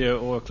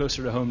Brasilia or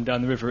closer to home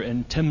down the river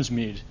in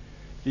Thamesmead,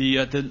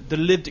 the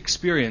lived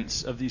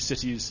experience of these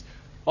cities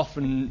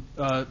often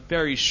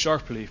varies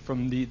sharply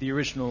from the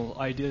original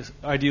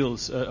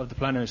ideals of the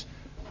planners.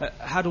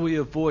 How do we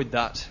avoid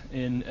that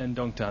in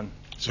Dongtan?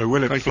 So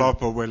will it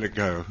flop or will it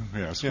go?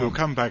 Yes, we'll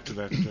come back to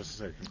that in just a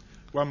second.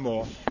 One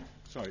more.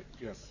 Sorry,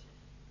 yes.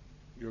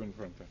 You're in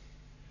front there.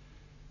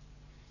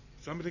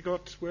 Somebody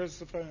where's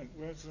the phone?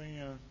 Where's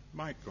the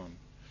mic gone?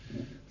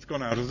 It's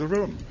gone out of the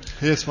room.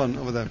 Here's one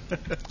over there.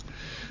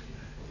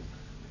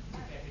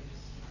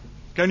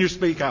 Can you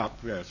speak up?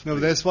 Yes. No,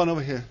 there's one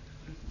over here.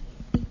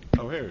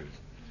 Oh, here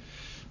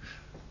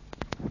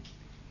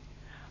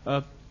it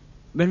is.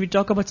 When we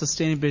talk about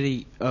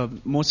sustainability,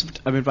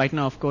 right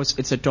now, of course,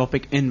 it's a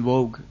topic in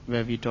vogue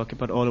where we talk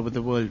about all over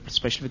the world,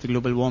 especially with the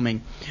global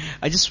warming.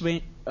 I just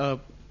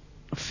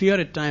fear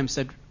at times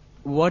that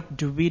what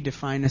do we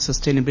define as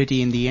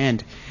sustainability in the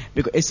end?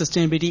 Because is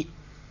sustainability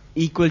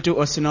equal to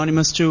or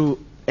synonymous to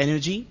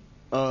energy,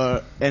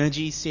 or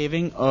energy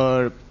saving,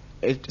 or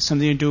it's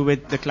something to do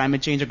with the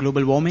climate change or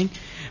global warming?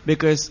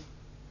 Because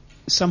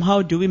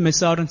somehow do we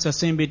miss out on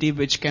sustainability,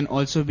 which can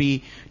also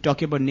be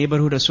talking about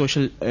neighborhood or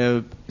social,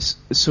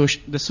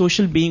 the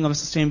social being of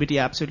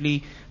sustainability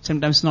absolutely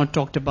sometimes not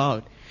talked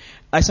about.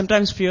 I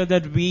sometimes fear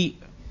that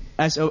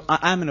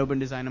I'm an urban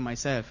designer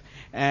myself,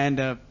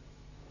 and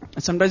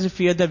sometimes I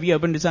fear that we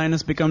urban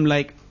designers become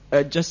like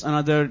just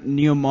another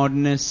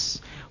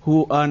neo-modernists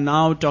who are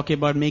now talking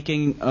about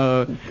making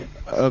a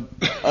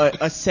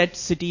set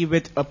city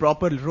with a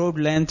proper road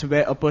length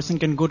where a person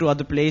can go to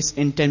other place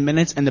in 10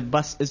 minutes and the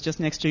bus is just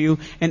next to you,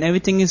 and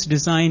everything is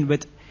designed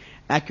with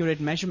accurate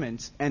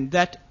measurements. And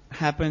that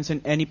happens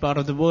in any part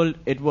of the world.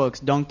 It works.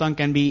 Dongtan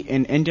can be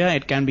in India,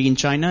 it can be in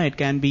China, it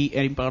can be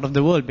any part of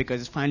the world, because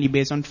it's finally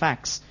based on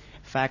facts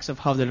of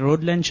how the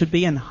road length should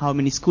be and how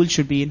many schools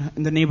should be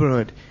in the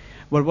neighborhood.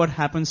 But what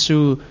happens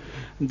to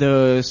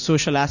the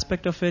social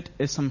aspect of it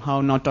is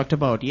somehow not talked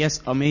about. Yes,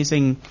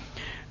 amazing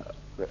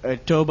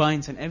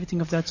turbines and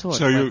everything of that sort.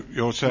 So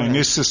you're saying,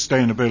 is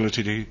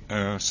sustainability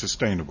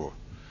sustainable?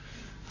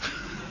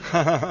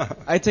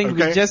 I think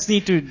we just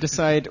need to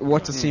decide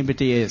what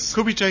sustainability is.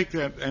 Could we take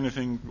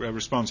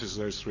responses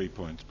to those 3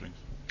 points, please?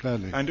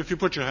 Gladly. And if you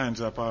put your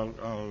hands up, I'll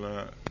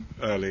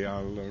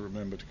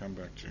remember to come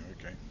back to you.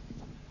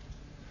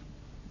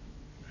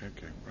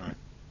 Okay, right.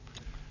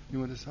 You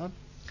want to start?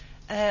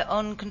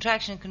 On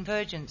contraction and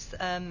convergence,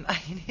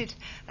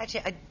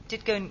 I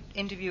did go and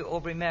interview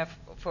Aubrey Mayer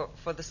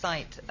for the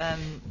site.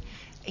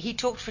 He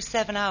talked for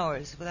 7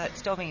 hours without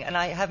stopping, and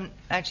I haven't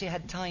actually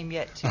had time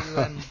yet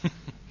to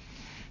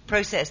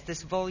process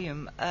this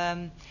volume.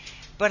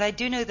 But I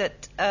do know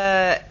that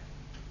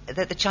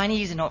the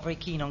Chinese are not very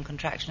keen on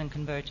contraction and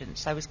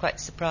convergence. I was quite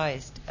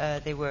surprised.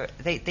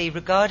 They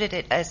regarded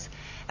it as,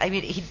 I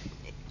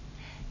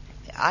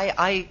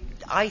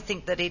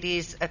think that it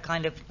is a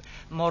kind of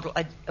model,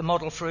 a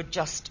model for a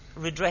just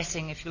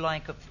redressing, if you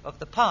like, of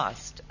the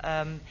past.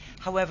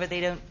 However,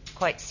 they don't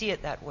quite see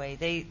it that way.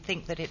 They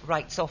think that it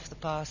writes off the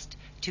past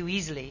too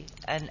easily,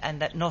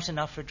 and that not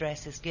enough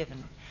redress is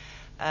given.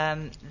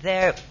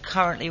 They're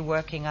currently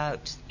working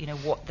out,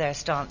 what their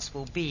stance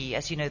will be.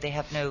 As you know, they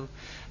have no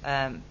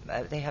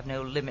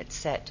limits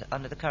set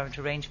under the current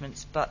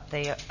arrangements. But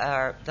they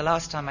are. The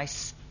last time I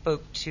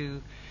spoke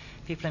to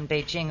people in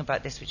Beijing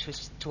about this, which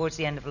was towards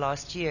the end of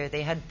last year,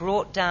 they had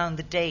brought down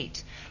the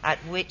date at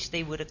which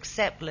they would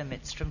accept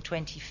limits from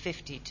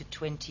 2050 to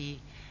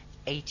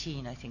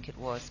 2018, I think it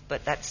was.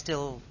 But that's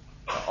still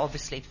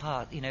obviously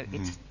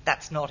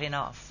that's not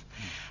enough.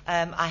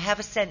 I have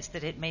a sense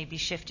that it may be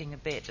shifting a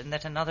bit, and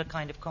that another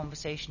kind of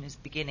conversation is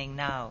beginning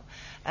now.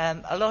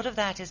 A lot of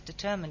that is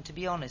determined, to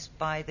be honest,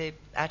 by the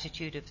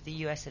attitude of the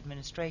U.S.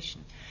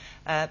 administration,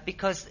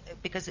 because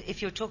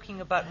if you're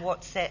talking about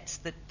what sets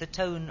the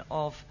tone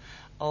of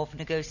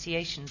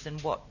negotiations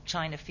and what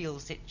China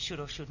feels it should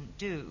or shouldn't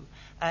do,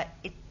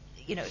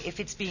 if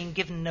it's being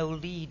given no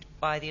lead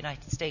by the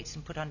United States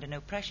and put under no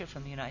pressure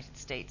from the United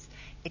States,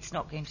 it's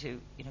not going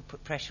to,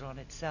 put pressure on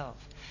itself.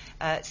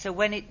 So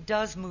when it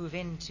does move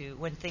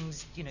when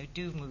things,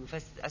 do move,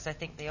 as I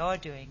think they are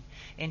doing,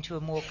 into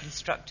a more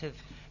constructive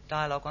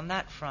dialogue on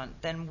that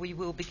front, then we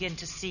will begin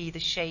to see the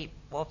shape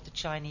of the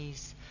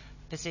Chinese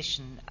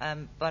position.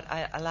 But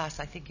alas,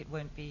 I think it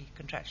won't be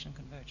contraction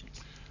and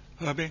convergence.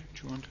 Herbie,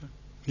 do you want to?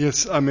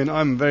 Yes,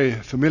 I'm very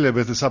familiar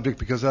with the subject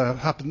because I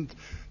happened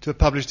to have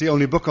published the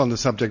only book on the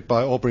subject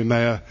by Aubrey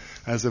Mayer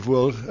as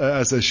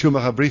a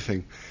Schumacher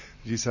briefing.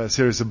 These are a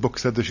series of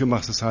books that the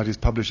Schumacher Society has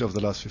published over the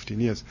last 15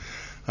 years.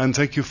 And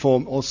thank you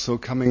for also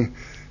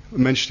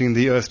mentioning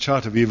the Earth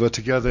Charter. We were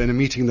together in a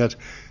meeting that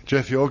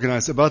Jeffrey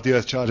organized about the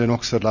Earth Charter in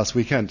Oxford last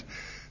weekend.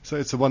 So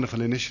it's a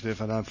wonderful initiative,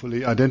 and I'm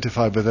fully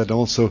identified with it.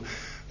 Also,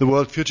 the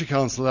World Future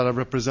Council that I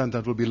represent,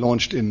 that will be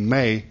launched in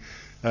May,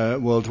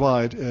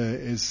 worldwide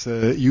is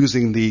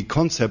using the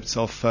concepts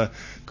of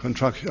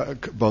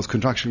both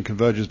contraction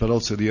convergence, but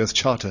also the Earth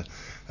Charter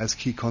as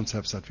key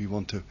concepts that we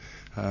want to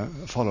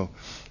follow.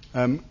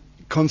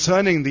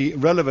 Concerning the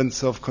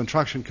relevance of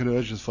contraction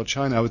convergence for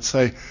China, I would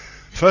say,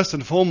 first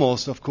and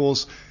foremost, of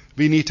course,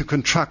 we need to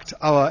contract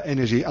our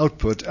energy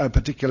output,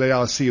 particularly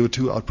our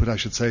CO2 output, I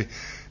should say,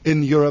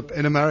 in Europe,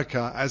 in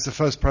America, as the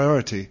first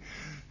priority.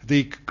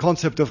 The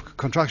concept of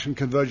contraction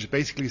convergence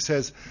basically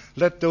says,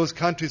 let those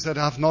countries that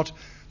have not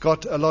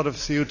got a lot of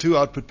CO2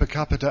 output per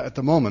capita at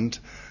the moment,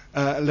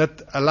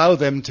 allow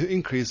them to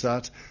increase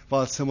that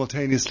while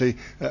simultaneously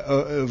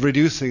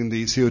reducing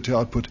the CO2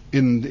 output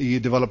in the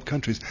developed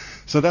countries.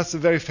 So that's a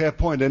very fair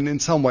point, and in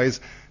some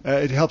ways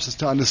it helps us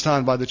to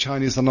understand why the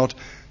Chinese are not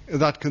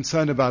that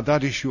concerned about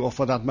that issue, or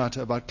for that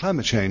matter about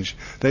climate change.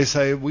 They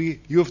say,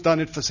 you've done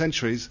it for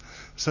centuries,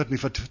 certainly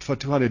for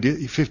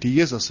 250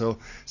 years or so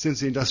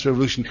since the Industrial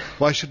Revolution.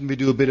 Why shouldn't we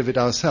do a bit of it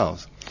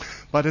ourselves?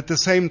 But at the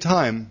same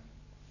time,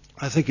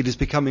 I think it is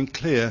becoming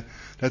clear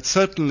that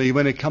certainly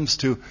when it comes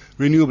to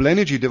renewable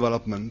energy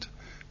development,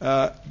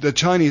 the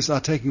Chinese are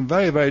taking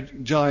very, very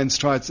giant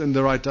strides in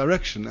the right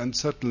direction, and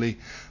certainly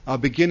are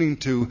beginning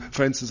to,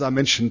 for instance, I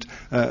mentioned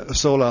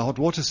solar hot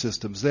water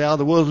systems. They are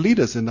the world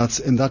leaders in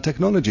that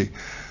technology.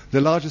 The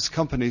largest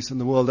companies in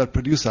the world that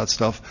produce that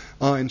stuff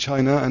are in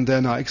China, and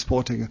they're now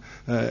exporting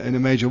in a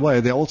major way.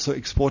 They're also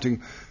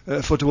exporting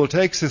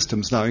photovoltaic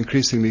systems now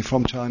increasingly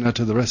from China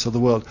to the rest of the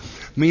world.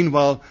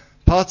 Meanwhile,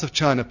 parts of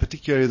China,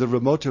 particularly the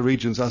remoter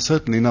regions, are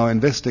certainly now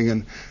investing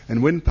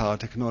in wind power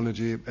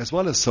technology as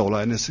well as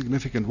solar in a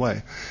significant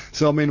way.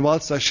 So, I mean,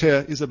 whilst I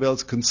share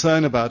Isabel's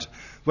concern about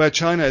where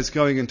China is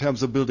going in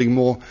terms of building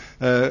more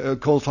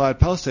coal-fired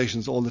power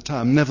stations all the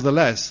time,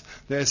 nevertheless,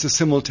 there is a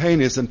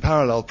simultaneous and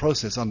parallel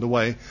process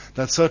underway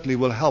that certainly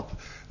will help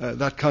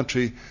that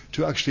country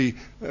to actually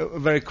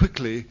very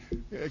quickly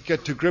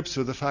get to grips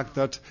with the fact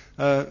that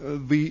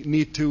we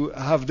need to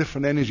have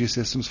different energy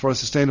systems for a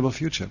sustainable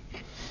future.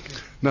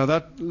 Now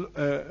that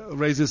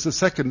raises the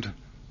second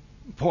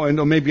point,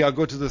 or maybe I'll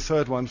go to the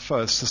third one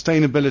first,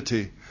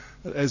 sustainability,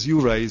 as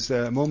you raised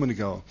a moment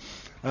ago.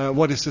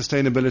 What does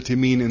sustainability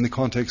mean in the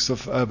context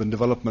of urban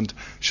development?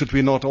 Should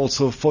we not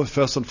also,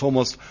 first and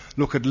foremost,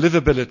 look at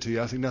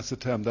livability? I think that's the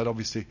term that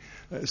obviously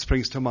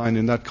springs to mind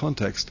in that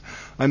context.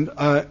 And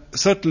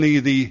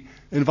certainly the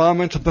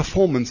environmental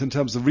performance in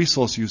terms of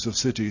resource use of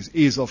cities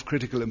is of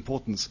critical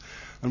importance.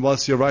 And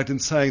whilst you're right in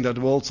saying that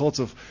there were all sorts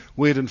of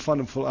weird and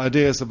wonderful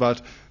ideas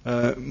about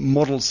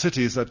model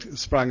cities that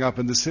sprang up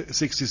in the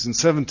 60s and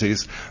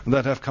 70s and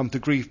that have come to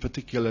grief,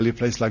 particularly a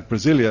place like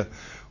Brasilia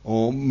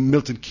or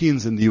Milton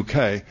Keynes in the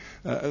UK,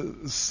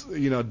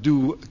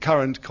 do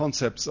current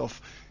concepts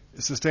of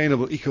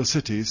sustainable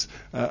eco-cities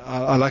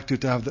are likely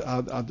to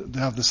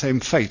have the same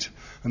fate,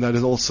 and that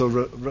is also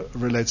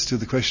relates to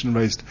the question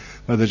raised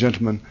by the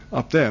gentleman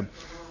up there.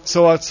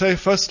 So I'd say,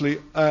 firstly,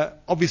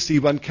 obviously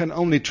one can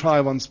only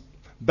try one's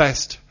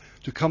best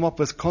to come up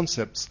with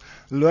concepts,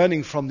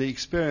 learning from the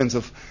experience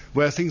of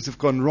where things have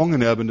gone wrong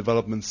in urban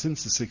development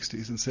since the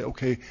 60s, and say,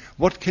 okay,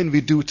 what can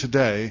we do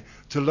today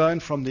to learn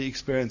from the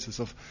experiences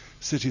of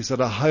cities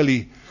that are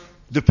highly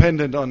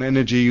dependent on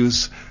energy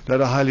use,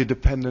 that are highly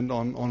dependent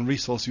on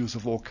resource use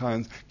of all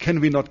kinds? Can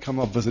we not come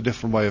up with a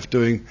different way of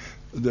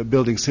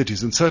building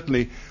cities? And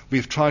certainly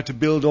we've tried to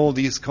build all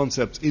these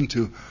concepts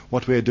into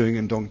what we're doing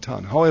in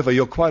Dongtan. However,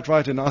 you're quite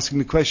right in asking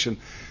the question,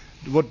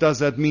 what does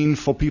that mean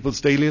for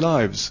people's daily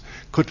lives?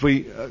 Could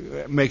we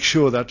make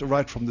sure that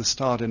right from the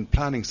start in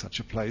planning such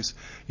a place,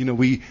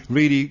 we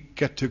really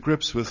get to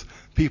grips with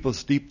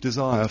people's deep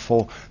desire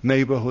for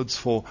neighborhoods,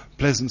 for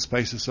pleasant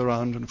spaces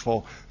around, and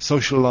for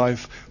social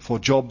life, for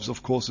jobs,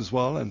 of course, as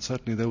well. And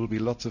certainly there will be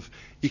lots of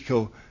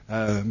eco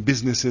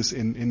businesses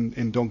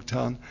in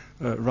Dongtan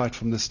right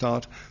from the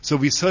start. So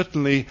we're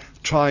certainly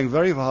trying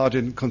very hard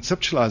in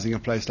conceptualizing a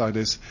place like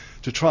this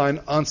to try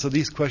and answer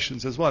these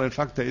questions as well. In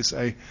fact, there is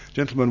a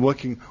gentleman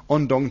working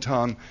on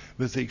Dongtan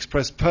with the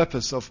express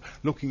purpose of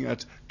looking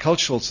at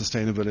cultural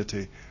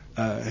sustainability.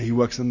 He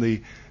works in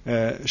the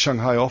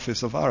Shanghai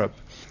office of Arab.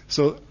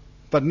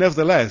 But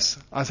nevertheless,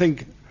 I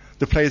think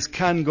the place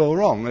can go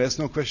wrong. There's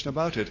no question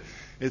about it.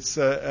 It's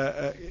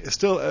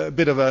still a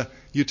bit of a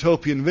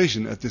utopian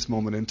vision at this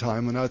moment in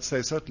time, and I'd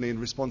say certainly in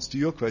response to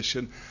your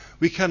question,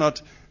 we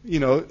cannot,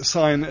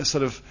 sign a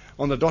sort of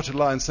on the dotted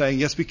line saying,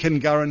 yes, we can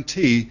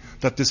guarantee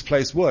that this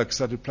place works,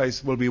 that the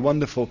place will be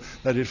wonderful,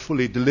 that it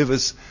fully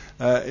delivers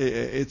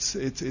its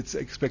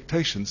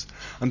expectations.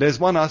 And there's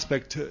one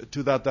aspect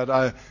to that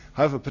I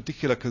have a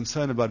particular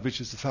concern about,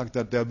 which is the fact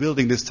that they're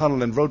building this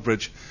tunnel and road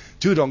bridge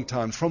to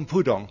Dongtan from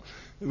Pudong,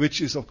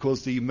 which is, of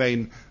course, the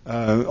main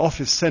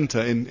office center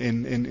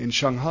in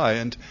Shanghai.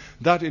 And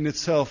that in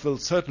itself will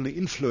certainly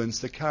influence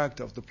the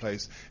character of the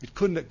place. It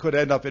could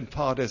end up in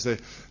part as a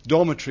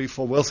dormitory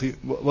for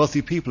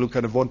wealthy people who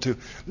kind of want to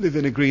live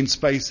in a green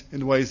space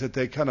in ways that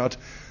they cannot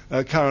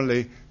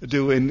currently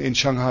do in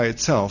Shanghai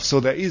itself. So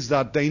there is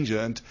that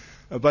danger.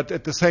 But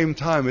at the same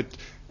time, it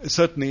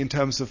certainly in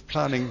terms of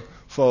planning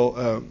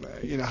for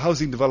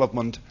housing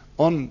development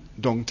on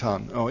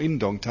Dongtan or in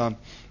Dongtan,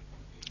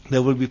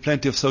 There will be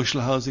plenty of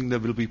social housing. There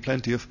will be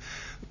plenty of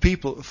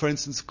people. For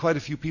instance, quite a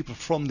few people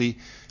from the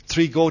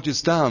Three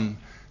Gorges Dam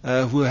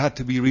who had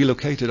to be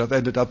relocated have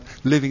ended up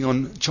living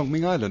on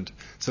Chongming Island.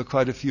 So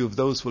quite a few of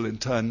those will in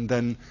turn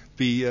then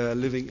be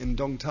living in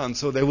Dongtan.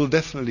 So there will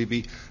definitely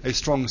be a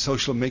strong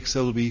social mix.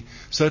 There will be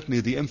certainly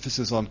the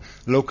emphasis on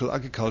local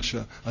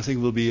agriculture. I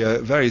think will be a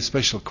very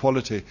special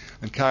quality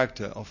and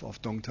character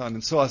of Dongtan.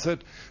 And so I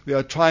said we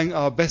are trying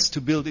our best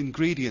to build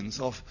ingredients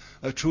of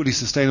a truly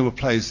sustainable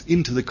place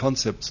into the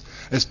concepts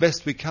as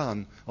best we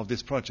can of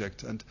this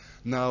project. And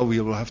now we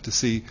will have to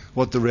see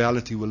what the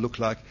reality will look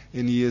like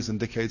in years and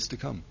decades to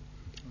come.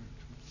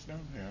 Down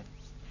here.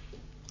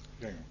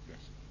 Yes.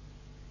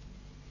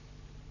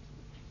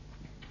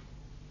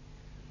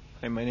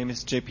 Hi, my name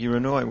is JP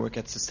Renault. I work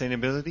at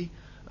Sustainability.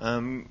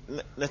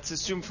 Let's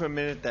assume for a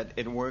minute that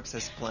it works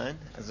as planned,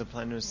 as the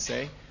planners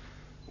say.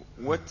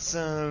 What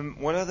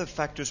are the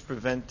factors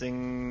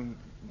preventing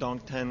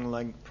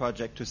Dongtan-like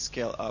project to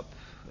scale up?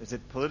 Is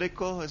it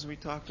political, as we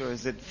talked, or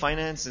is it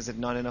finance? Is it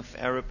not enough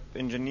Arab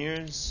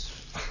engineers?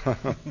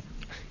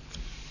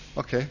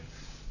 Okay.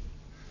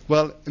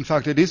 Well, in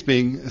fact, it is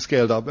being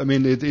scaled up. I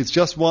mean, it's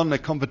just won a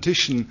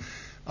competition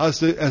as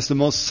the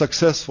most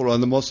successful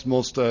and the most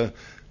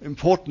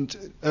important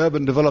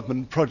urban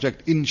development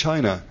project in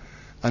China.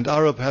 And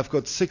Arab have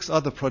got 6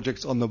 other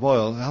projects on the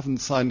boil. They haven't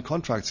signed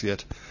contracts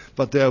yet,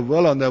 but they're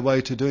well on their way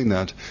to doing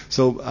that.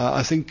 So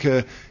I think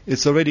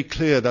it's already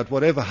clear that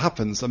whatever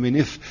happens, I mean,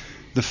 if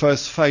the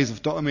first phase of,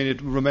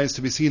 it remains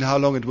to be seen how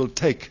long it will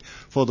take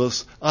for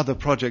those other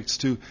projects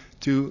to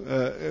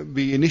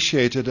be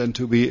initiated and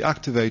to be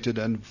activated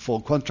and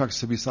for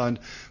contracts to be signed,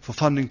 for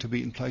funding to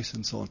be in place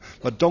and so on.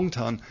 But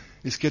Dongtan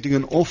is getting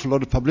an awful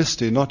lot of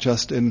publicity, not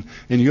just in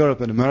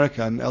Europe and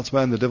America and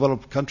elsewhere in the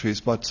developed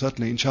countries, but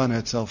certainly in China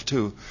itself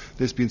too.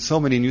 There's been so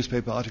many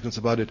newspaper articles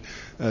about it,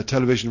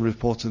 television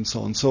reports and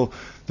so on. So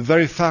the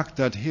very fact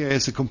that here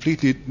is a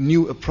completely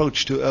new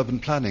approach to urban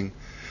planning,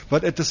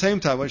 but at the same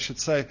time, I should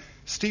say,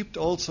 steeped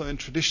also in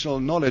traditional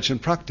knowledge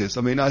and practice.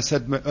 I mean, I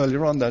said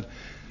earlier on that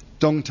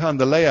Dongtan,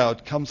 the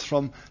layout, comes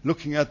from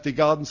looking at the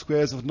garden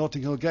squares of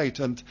Notting Hill Gate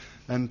and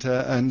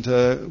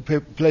a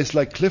place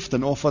like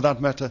Clifton, or for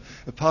that matter,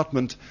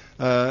 apartment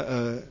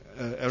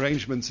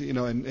arrangements,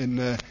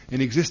 in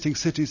existing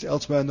cities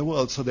elsewhere in the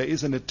world. So there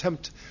is an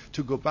attempt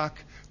to go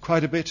back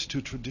quite a bit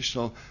to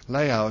traditional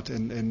layout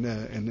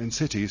in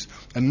cities,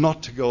 and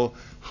not to go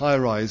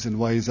high-rise in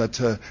ways that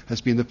has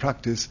been the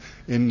practice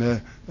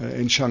in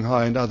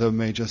Shanghai and other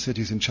major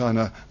cities in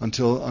China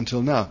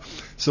until now.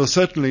 So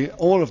certainly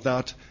all of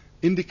that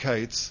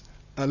indicates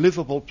a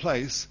livable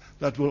place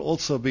that will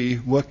also be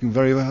working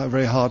very,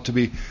 very hard to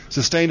be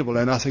sustainable.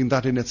 And I think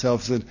that in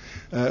itself is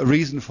a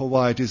reason for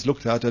why it is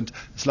looked at and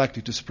is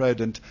likely to spread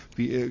and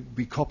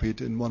be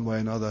copied in one way or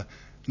another,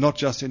 not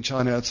just in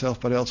China itself,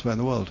 but elsewhere in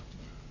the world.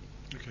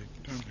 Okay,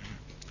 down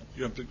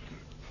here. It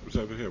was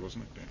over here,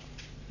 wasn't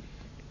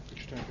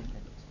it?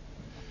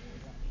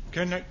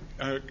 Yeah.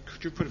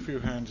 Could you put a few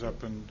hands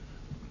up and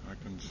I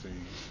can see?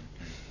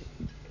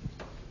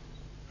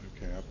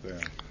 Okay, up there.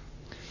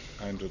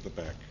 And at the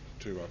back,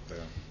 2 up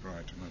there,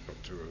 right, and I've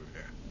got 2 over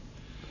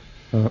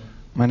here.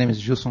 My name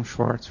is Gilson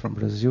Schwartz from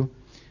Brazil,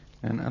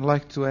 and I'd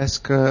like to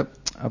ask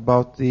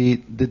about the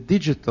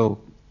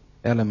digital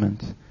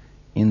element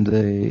in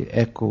the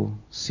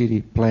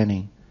Eco-City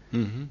planning,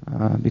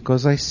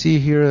 because I see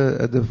here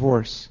a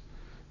divorce.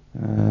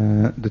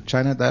 The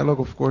China Dialogue,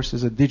 of course,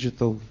 is a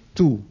digital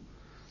tool.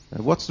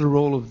 What's the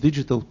role of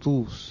digital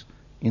tools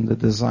in the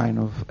design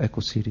of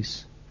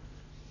eco-cities,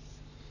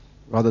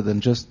 rather than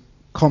just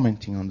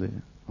commenting on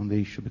the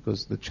issue,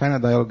 because the China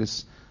Dialogue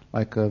is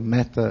like a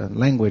meta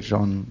language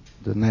on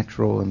the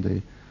natural and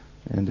the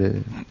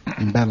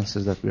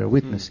imbalances that we are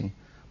witnessing.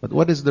 But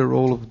what is the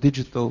role of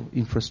digital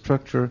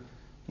infrastructure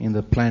in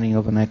the planning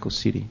of an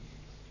eco-city?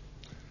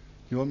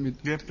 You want me?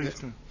 Yeah,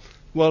 please.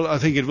 Well, I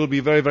think it will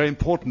be very, very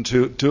important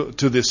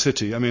to this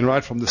city. I mean,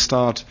 right from the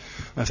start,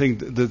 I think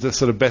the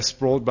sort of best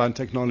broadband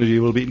technology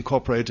will be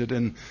incorporated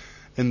in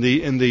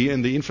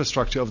the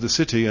infrastructure of the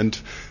city, and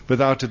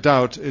without a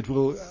doubt it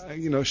will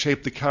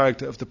shape the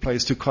character of the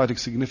place to quite a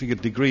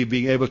significant degree,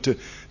 being able to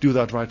do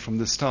that right from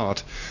the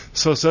start.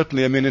 So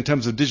certainly, I mean, in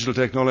terms of digital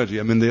technology,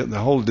 I mean, the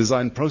whole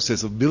design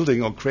process of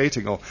building or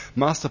creating or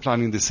master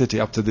planning the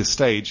city up to this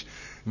stage,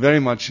 very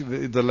much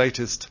the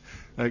latest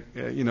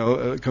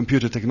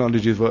computer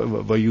technologies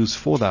were used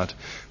for that.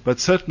 But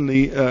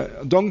certainly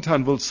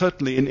Dongtan will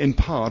certainly in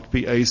part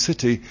be a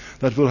city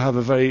that will have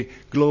a very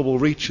global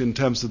reach in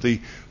terms of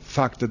the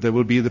fact that there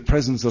will be the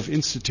presence of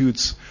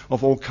institutes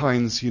of all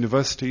kinds,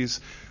 universities,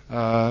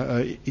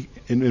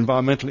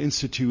 environmental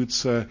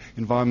institutes,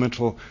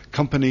 environmental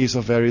companies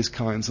of various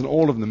kinds, and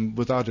all of them,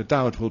 without a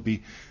doubt, will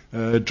be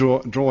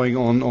drawing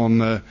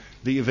on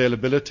the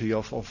availability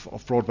of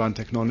broadband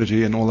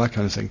technology and all that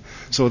kind of thing.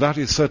 So that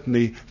is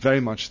certainly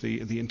very much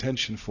the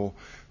intention for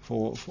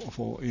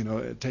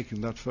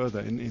taking that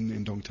further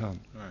in Dongtan.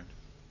 Right.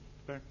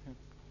 Back here.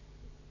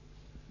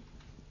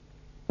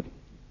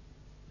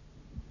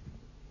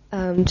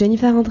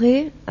 Jennifer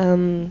André,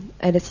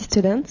 à l'assist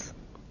student.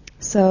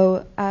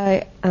 So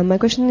my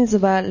question is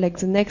about like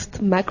the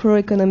next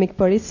macroeconomic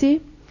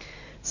policy.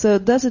 So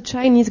does the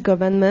Chinese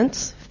government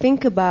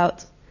think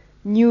about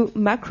new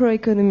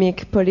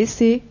macroeconomic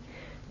policy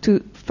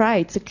to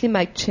fight the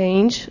climate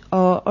change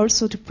or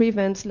also to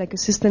prevent like a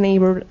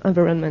sustainable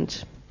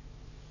environment?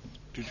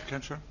 Did you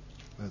catch her?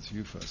 That's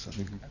you first, I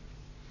think.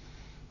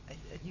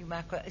 A new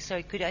macro.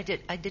 Sorry, I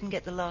didn't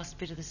get the last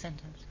bit of the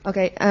sentence.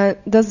 Okay.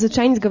 Does the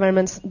Chinese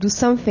government do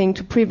something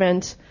to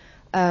prevent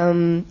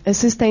a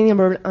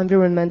sustainable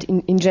environment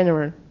in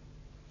general?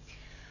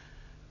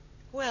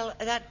 Well,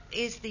 that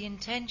is the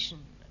intention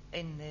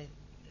in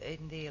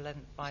the 11th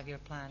five-year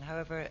plan.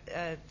 However,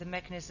 the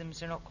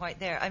mechanisms are not quite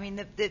there. I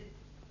mean,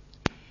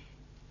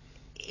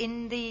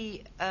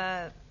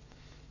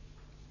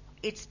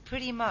 it's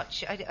pretty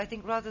much, I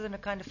think, rather than a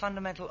kind of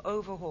fundamental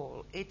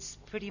overhaul, it's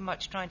pretty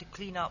much trying to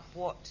clean up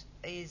what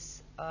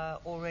is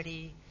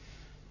already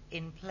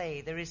in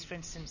play. There is, for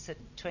instance, a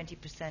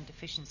 20%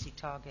 efficiency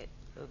target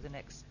over the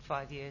next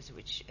 5 years,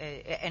 which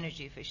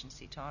energy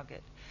efficiency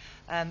target.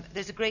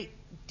 There's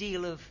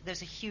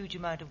a huge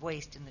amount of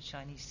waste in the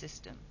Chinese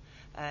system,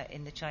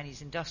 in the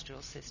Chinese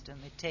industrial system.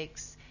 It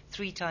takes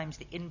 3 times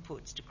the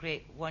inputs to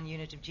create 1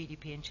 unit of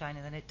GDP in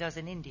China than it does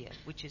in India,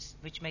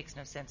 which makes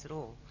no sense at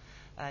all.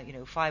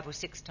 5 or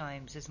 6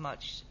 times as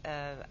much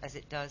as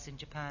it does in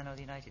Japan or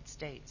the United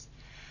States.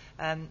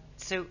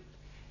 So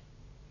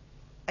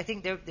I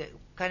think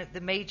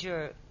the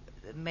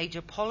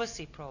major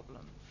policy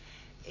problem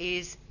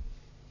is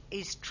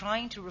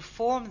trying to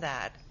reform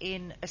that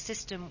in a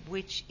system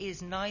which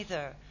is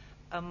neither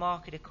a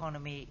market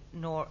economy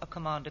nor a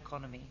command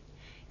economy,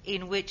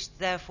 in which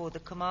therefore the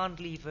command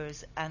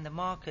levers and the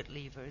market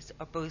levers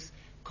are both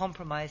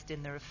compromised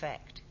in their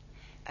effect,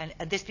 and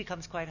this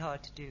becomes quite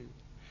hard to do.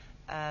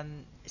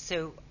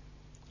 So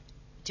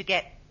to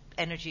get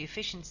energy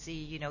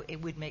efficiency,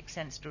 it would make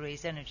sense to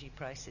raise energy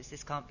prices.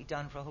 This can't be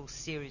done for a whole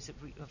series of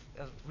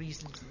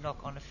reasons,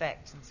 knock-on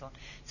effects and so on.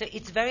 So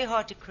it's very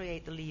hard to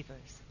create the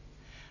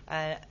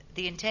levers.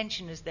 The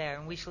intention is there,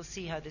 and we shall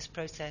see how this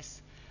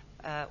process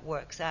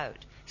works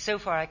out. So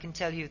far, I can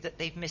tell you that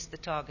they've missed the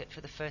target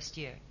for the first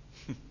year.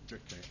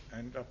 Okay,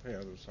 and up here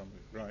there was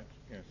somebody. Right,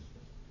 yes.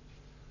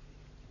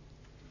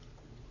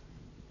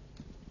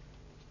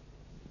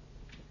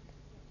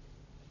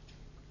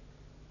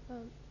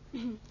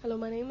 Hello,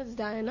 my name is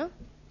Diana.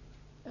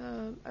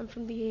 I'm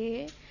from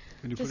the AA.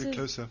 Can you put it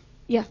closer?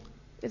 Yeah.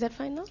 Is that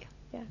fine now?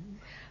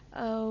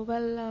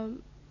 Yeah.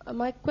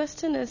 My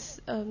question is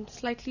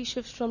slightly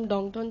shifts from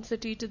Dongtan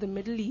City to the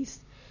Middle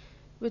East,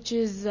 which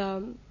is,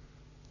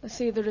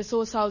 say, the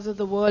resource house of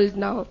the world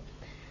now.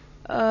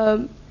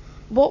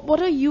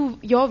 What are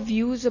your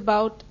views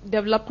about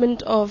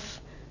development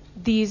of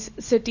these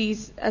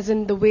cities, as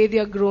in the way they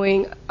are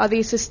growing? Are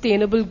they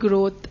sustainable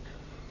growth?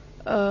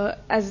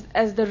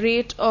 As the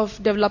rate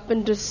of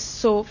development is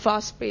so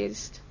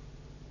fast-paced.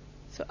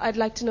 So I'd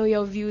like to know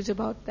your views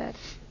about that.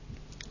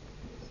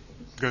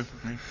 Go.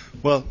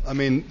 Well, I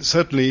mean,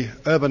 certainly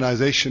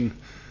urbanization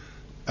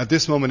at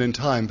this moment in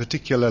time,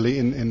 particularly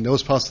in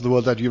those parts of the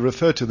world that you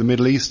refer to, the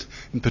Middle East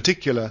in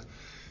particular,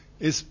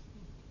 is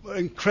an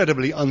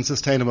incredibly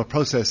unsustainable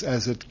process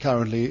as it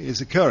currently is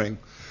occurring.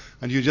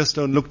 And you just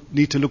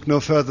need to look no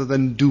further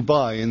than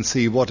Dubai and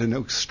see what an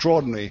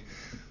extraordinary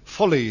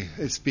folly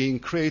is being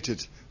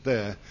created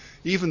there.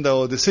 Even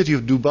though the city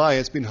of Dubai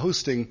has been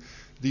hosting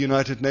the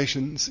United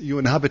Nations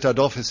UN Habitat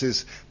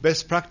Office's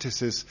best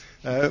practices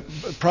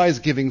prize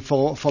giving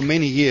for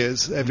many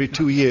years, every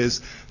 2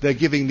 years, they're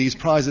giving these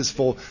prizes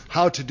for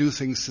how to do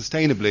things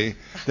sustainably.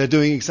 They're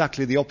doing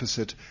exactly the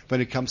opposite when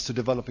it comes to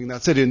developing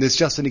that city. And it's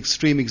just an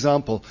extreme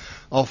example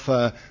of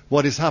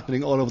what is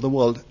happening all over the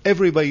world.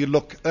 Everywhere you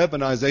look,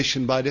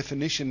 urbanization by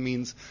definition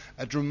means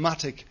a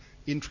dramatic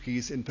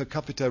increase in per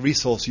capita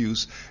resource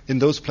use in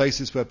those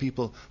places where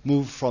people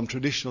move from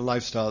traditional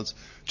lifestyles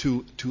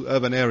to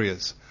urban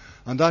areas.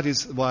 And that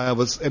is why I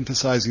was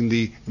emphasizing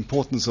the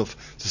importance of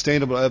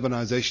sustainable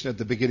urbanization at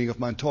the beginning of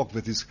my talk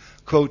with this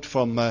quote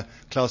from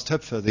Klaus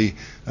Töpfer, the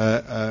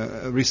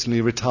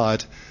recently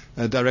retired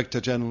Director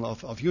General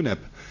of UNEP.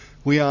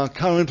 We are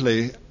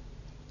currently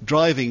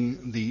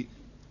driving the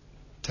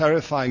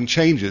terrifying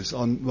changes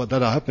that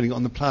are happening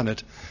on the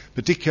planet,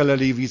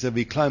 particularly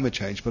vis-à-vis climate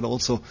change, but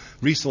also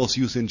resource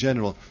use in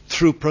general,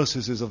 through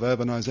processes of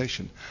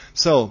urbanization.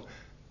 So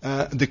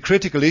the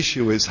critical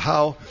issue is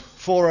how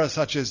fora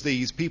such as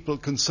these, people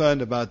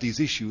concerned about these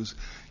issues,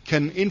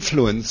 can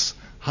influence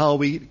how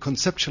we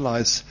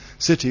conceptualize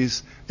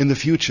cities in the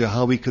future,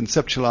 how we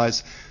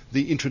conceptualize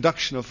the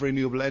introduction of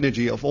renewable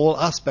energy, of all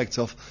aspects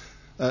of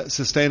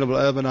sustainable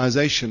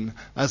urbanization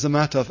as a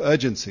matter of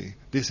urgency.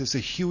 This is a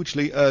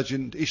hugely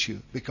urgent issue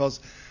because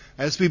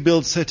as we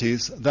build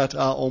cities that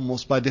are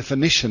almost by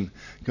definition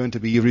going to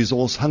be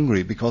resource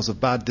hungry because of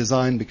bad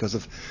design, because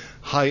of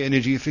high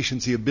energy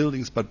efficiency of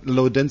buildings but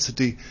low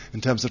density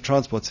in terms of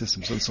transport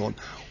systems and so on,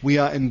 we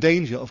are in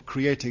danger of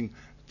creating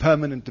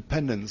permanent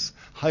dependence,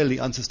 highly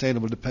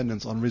unsustainable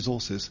dependence on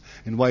resources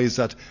in ways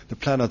that the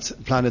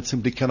planet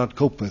simply cannot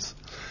cope with.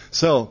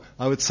 So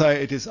I would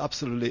say it is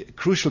absolutely a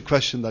crucial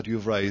question that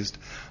you've raised,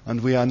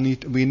 and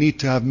we need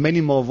to have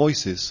many more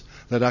voices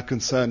that are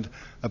concerned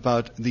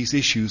about these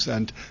issues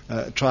and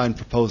try and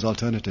propose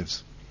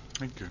alternatives.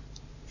 Thank you.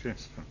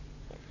 Yes.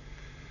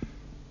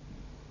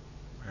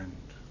 And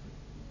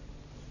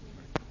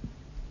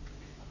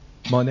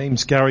my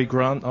name's Gary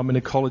Grant. I'm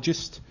an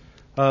ecologist.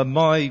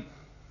 My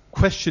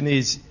question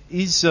is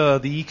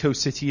the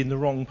Eco-City in the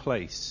wrong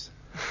place?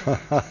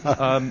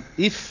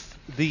 If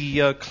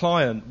the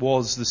client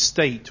was the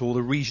state or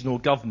the regional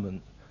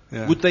government,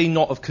 would they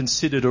not have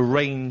considered a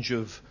range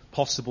of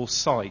possible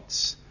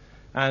sites?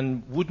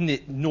 And wouldn't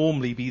it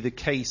normally be the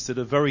case that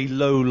a very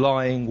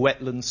low-lying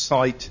wetland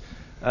site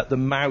at the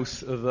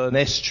mouth of an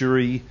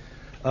estuary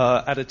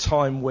at a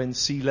time when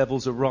sea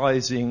levels are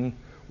rising,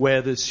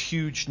 where there's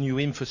huge new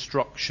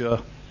infrastructure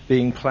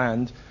being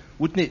planned,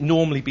 wouldn't it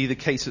normally be the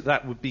case that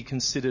that would be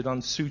considered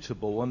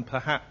unsuitable, and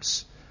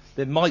perhaps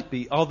there might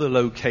be other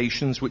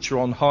locations which are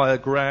on higher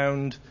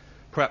ground,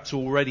 perhaps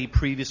already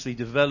previously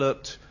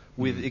developed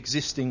with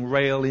existing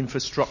rail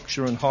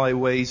infrastructure and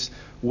highways,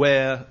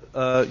 where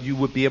you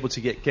would be able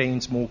to get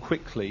gains more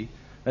quickly?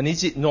 And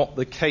is it not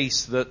the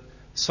case that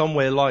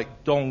somewhere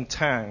like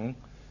Dongtan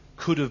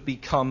could have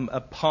become a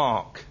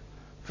park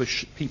for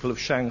people of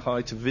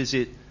Shanghai to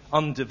visit,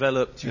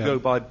 undeveloped, you go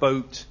by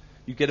boat,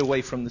 you get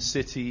away from the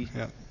city,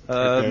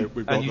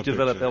 and you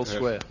develop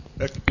elsewhere?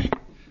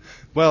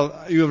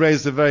 Well, you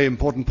raised a very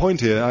important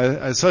point here.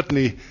 I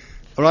certainly,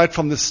 right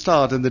from the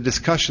start in the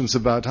discussions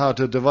about how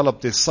to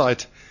develop this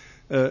site,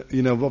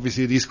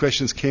 obviously these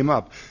questions came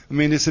up. I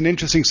mean, it's an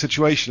interesting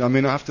situation. I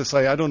mean, I have to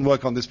say, I don't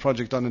work on this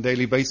project on a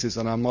daily basis,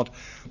 and I'm not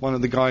one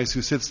of the guys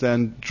who sits there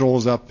and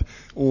draws up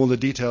all the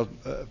detailed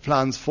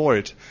plans for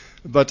it.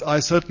 But I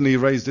certainly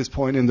raised this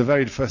point in the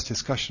very first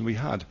discussion we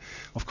had.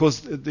 Of course,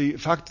 the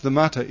fact of the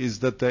matter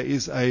is that there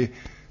is a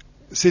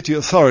city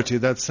authority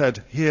that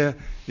said, here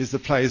is the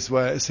place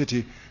where a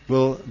city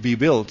will be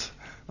built,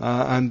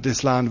 and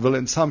this land will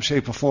in some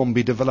shape or form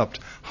be developed.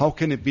 How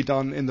can it be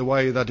done in the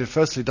way that it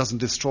firstly doesn't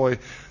destroy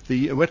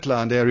the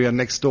wetland area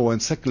next door,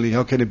 and secondly,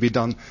 how can it be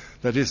done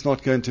that it's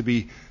not going to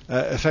be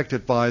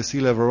affected by sea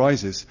level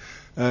rises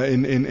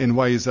in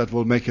ways that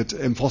will make it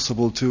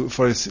impossible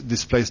for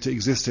this place to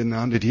exist in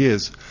 100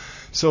 years?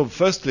 So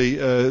firstly,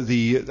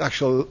 the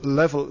actual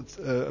level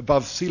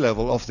above sea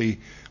level of the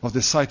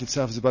site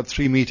itself is about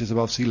 3 meters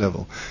above sea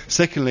level.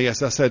 Secondly,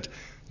 as I said,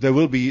 there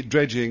will be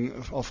dredging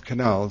of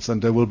canals,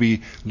 and there will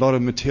be a lot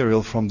of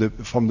material from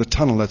the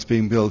tunnel that's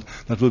being built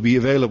that will be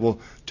available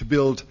to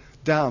build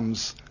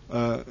dams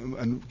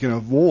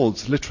and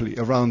walls literally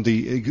around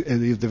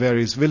the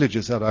various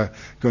villages that are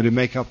going to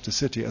make up the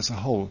city as a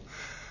whole.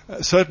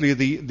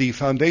 Certainly the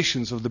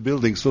foundations of the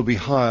buildings will be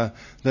higher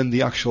than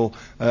the actual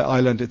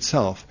island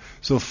itself.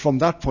 So from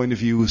that point of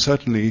view,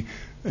 certainly,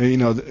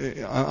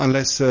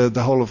 unless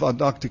the whole of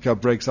Antarctica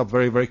breaks up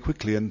very, very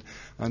quickly, and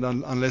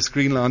unless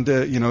Greenland,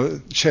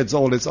 sheds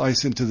all its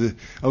ice into the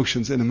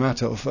oceans in a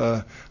matter of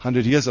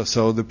 100 years or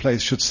so, the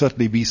place should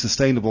certainly be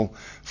sustainable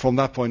from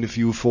that point of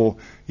view for,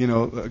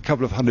 a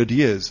couple of 100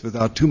 years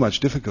without too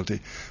much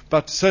difficulty.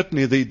 But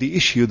certainly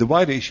the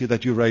wider issue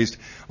that you raised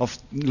of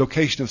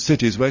location of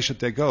cities, where should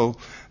they go,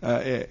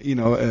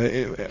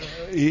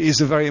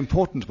 is a very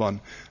important one.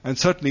 And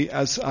certainly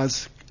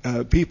as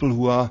people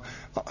who are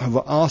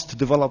asked to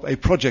develop a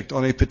project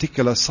on a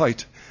particular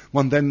site,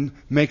 one then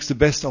makes the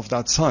best of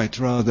that site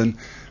rather than.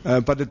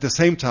 But at the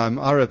same time,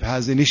 Arab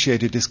has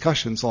initiated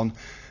discussions in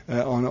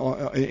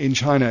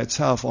China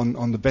itself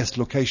on the best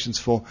locations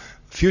for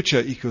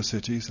future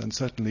eco-cities, and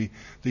certainly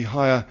the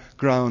higher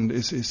ground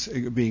is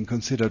being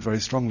considered very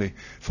strongly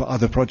for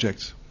other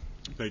projects.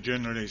 They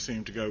generally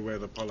seem to go where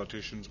the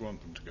politicians want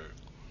them to go,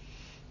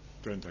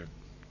 don't they?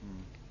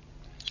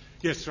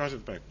 Yes, right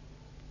at the back.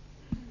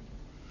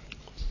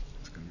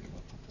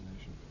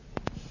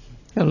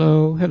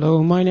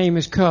 Hello. My name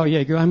is Carl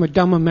Yeager. I'm a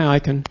dumb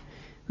American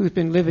who's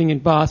been living in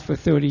Bath for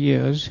 30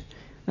 years.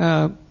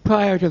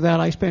 Prior to that,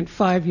 I spent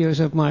 5 years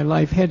of my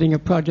life heading a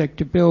project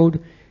to build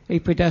a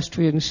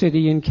pedestrian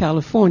city in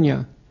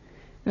California,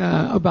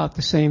 about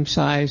the same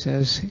size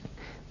as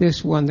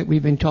this one that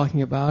we've been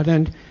talking about.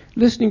 And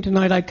listening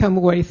tonight, I come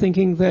away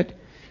thinking that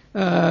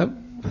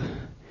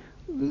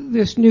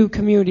this new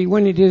community,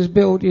 when it is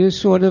built, is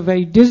sort of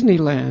a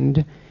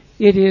Disneyland.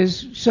 It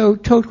is so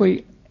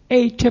totally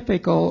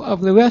atypical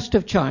of the rest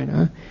of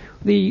China.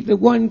 The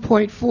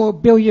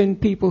 1.4 billion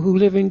people who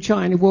live in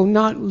China will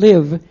not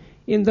live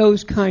in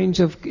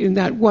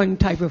that one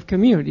type of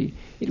community.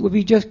 It would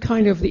be just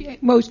kind of the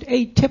most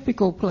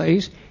atypical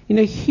place in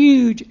a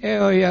huge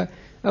area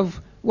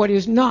of what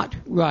is not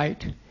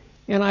right.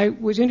 And I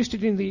was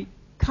interested in the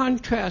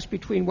contrast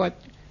between what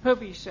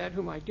Herbie said,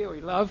 whom I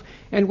dearly love,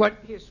 and what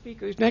his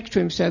speakers next to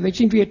him said. They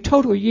seem to be a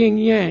total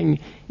yin-yang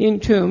in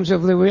terms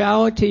of the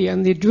reality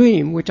and the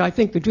dream, which I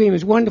think the dream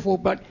is wonderful,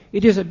 but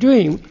it is a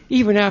dream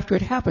even after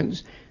it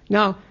happens.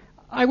 Now,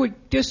 I would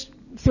just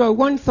throw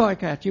one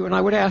thought at you, and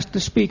I would ask the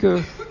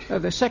speaker,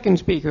 the second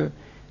speaker,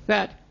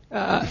 that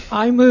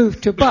I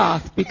moved to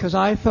Bath because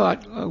I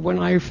thought when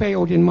I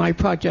failed in my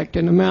project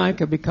in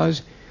America,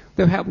 because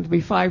there happened to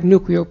be 5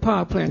 nuclear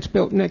power plants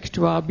built next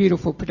to our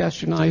beautiful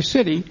pedestrianized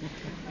city,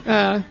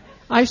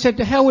 I said,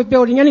 to hell with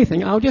building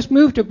anything. I'll just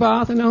move to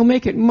Bath and I'll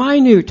make it my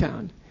new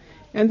town.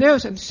 And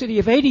there's a city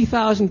of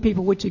 80,000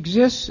 people which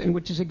exists and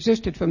which has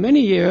existed for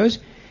many years,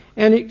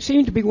 and it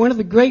seemed to be one of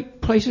the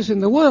great places in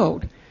the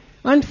world.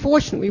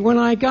 Unfortunately, when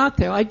I got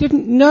there, I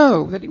didn't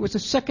know that it was the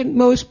second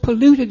most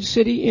polluted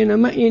city in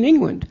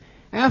England,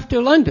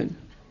 after London.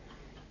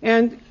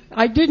 And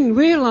I didn't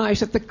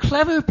realize that the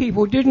clever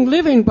people didn't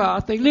live in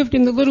Bath. They lived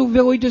in the little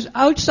villages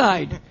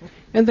outside.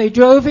 And they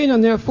drove in on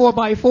their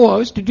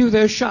 4x4s to do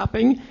their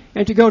shopping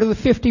and to go to the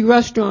 50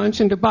 restaurants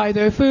and to buy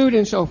their food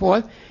and so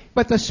forth.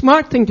 But the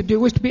smart thing to do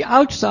was to be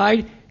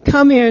outside,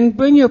 come in,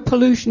 bring your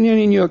pollution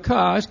in your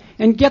cars,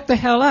 and get the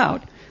hell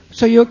out.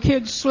 So your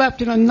kids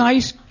slept in a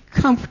nice,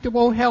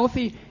 comfortable,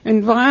 healthy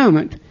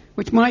environment,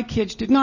 which my kids did not.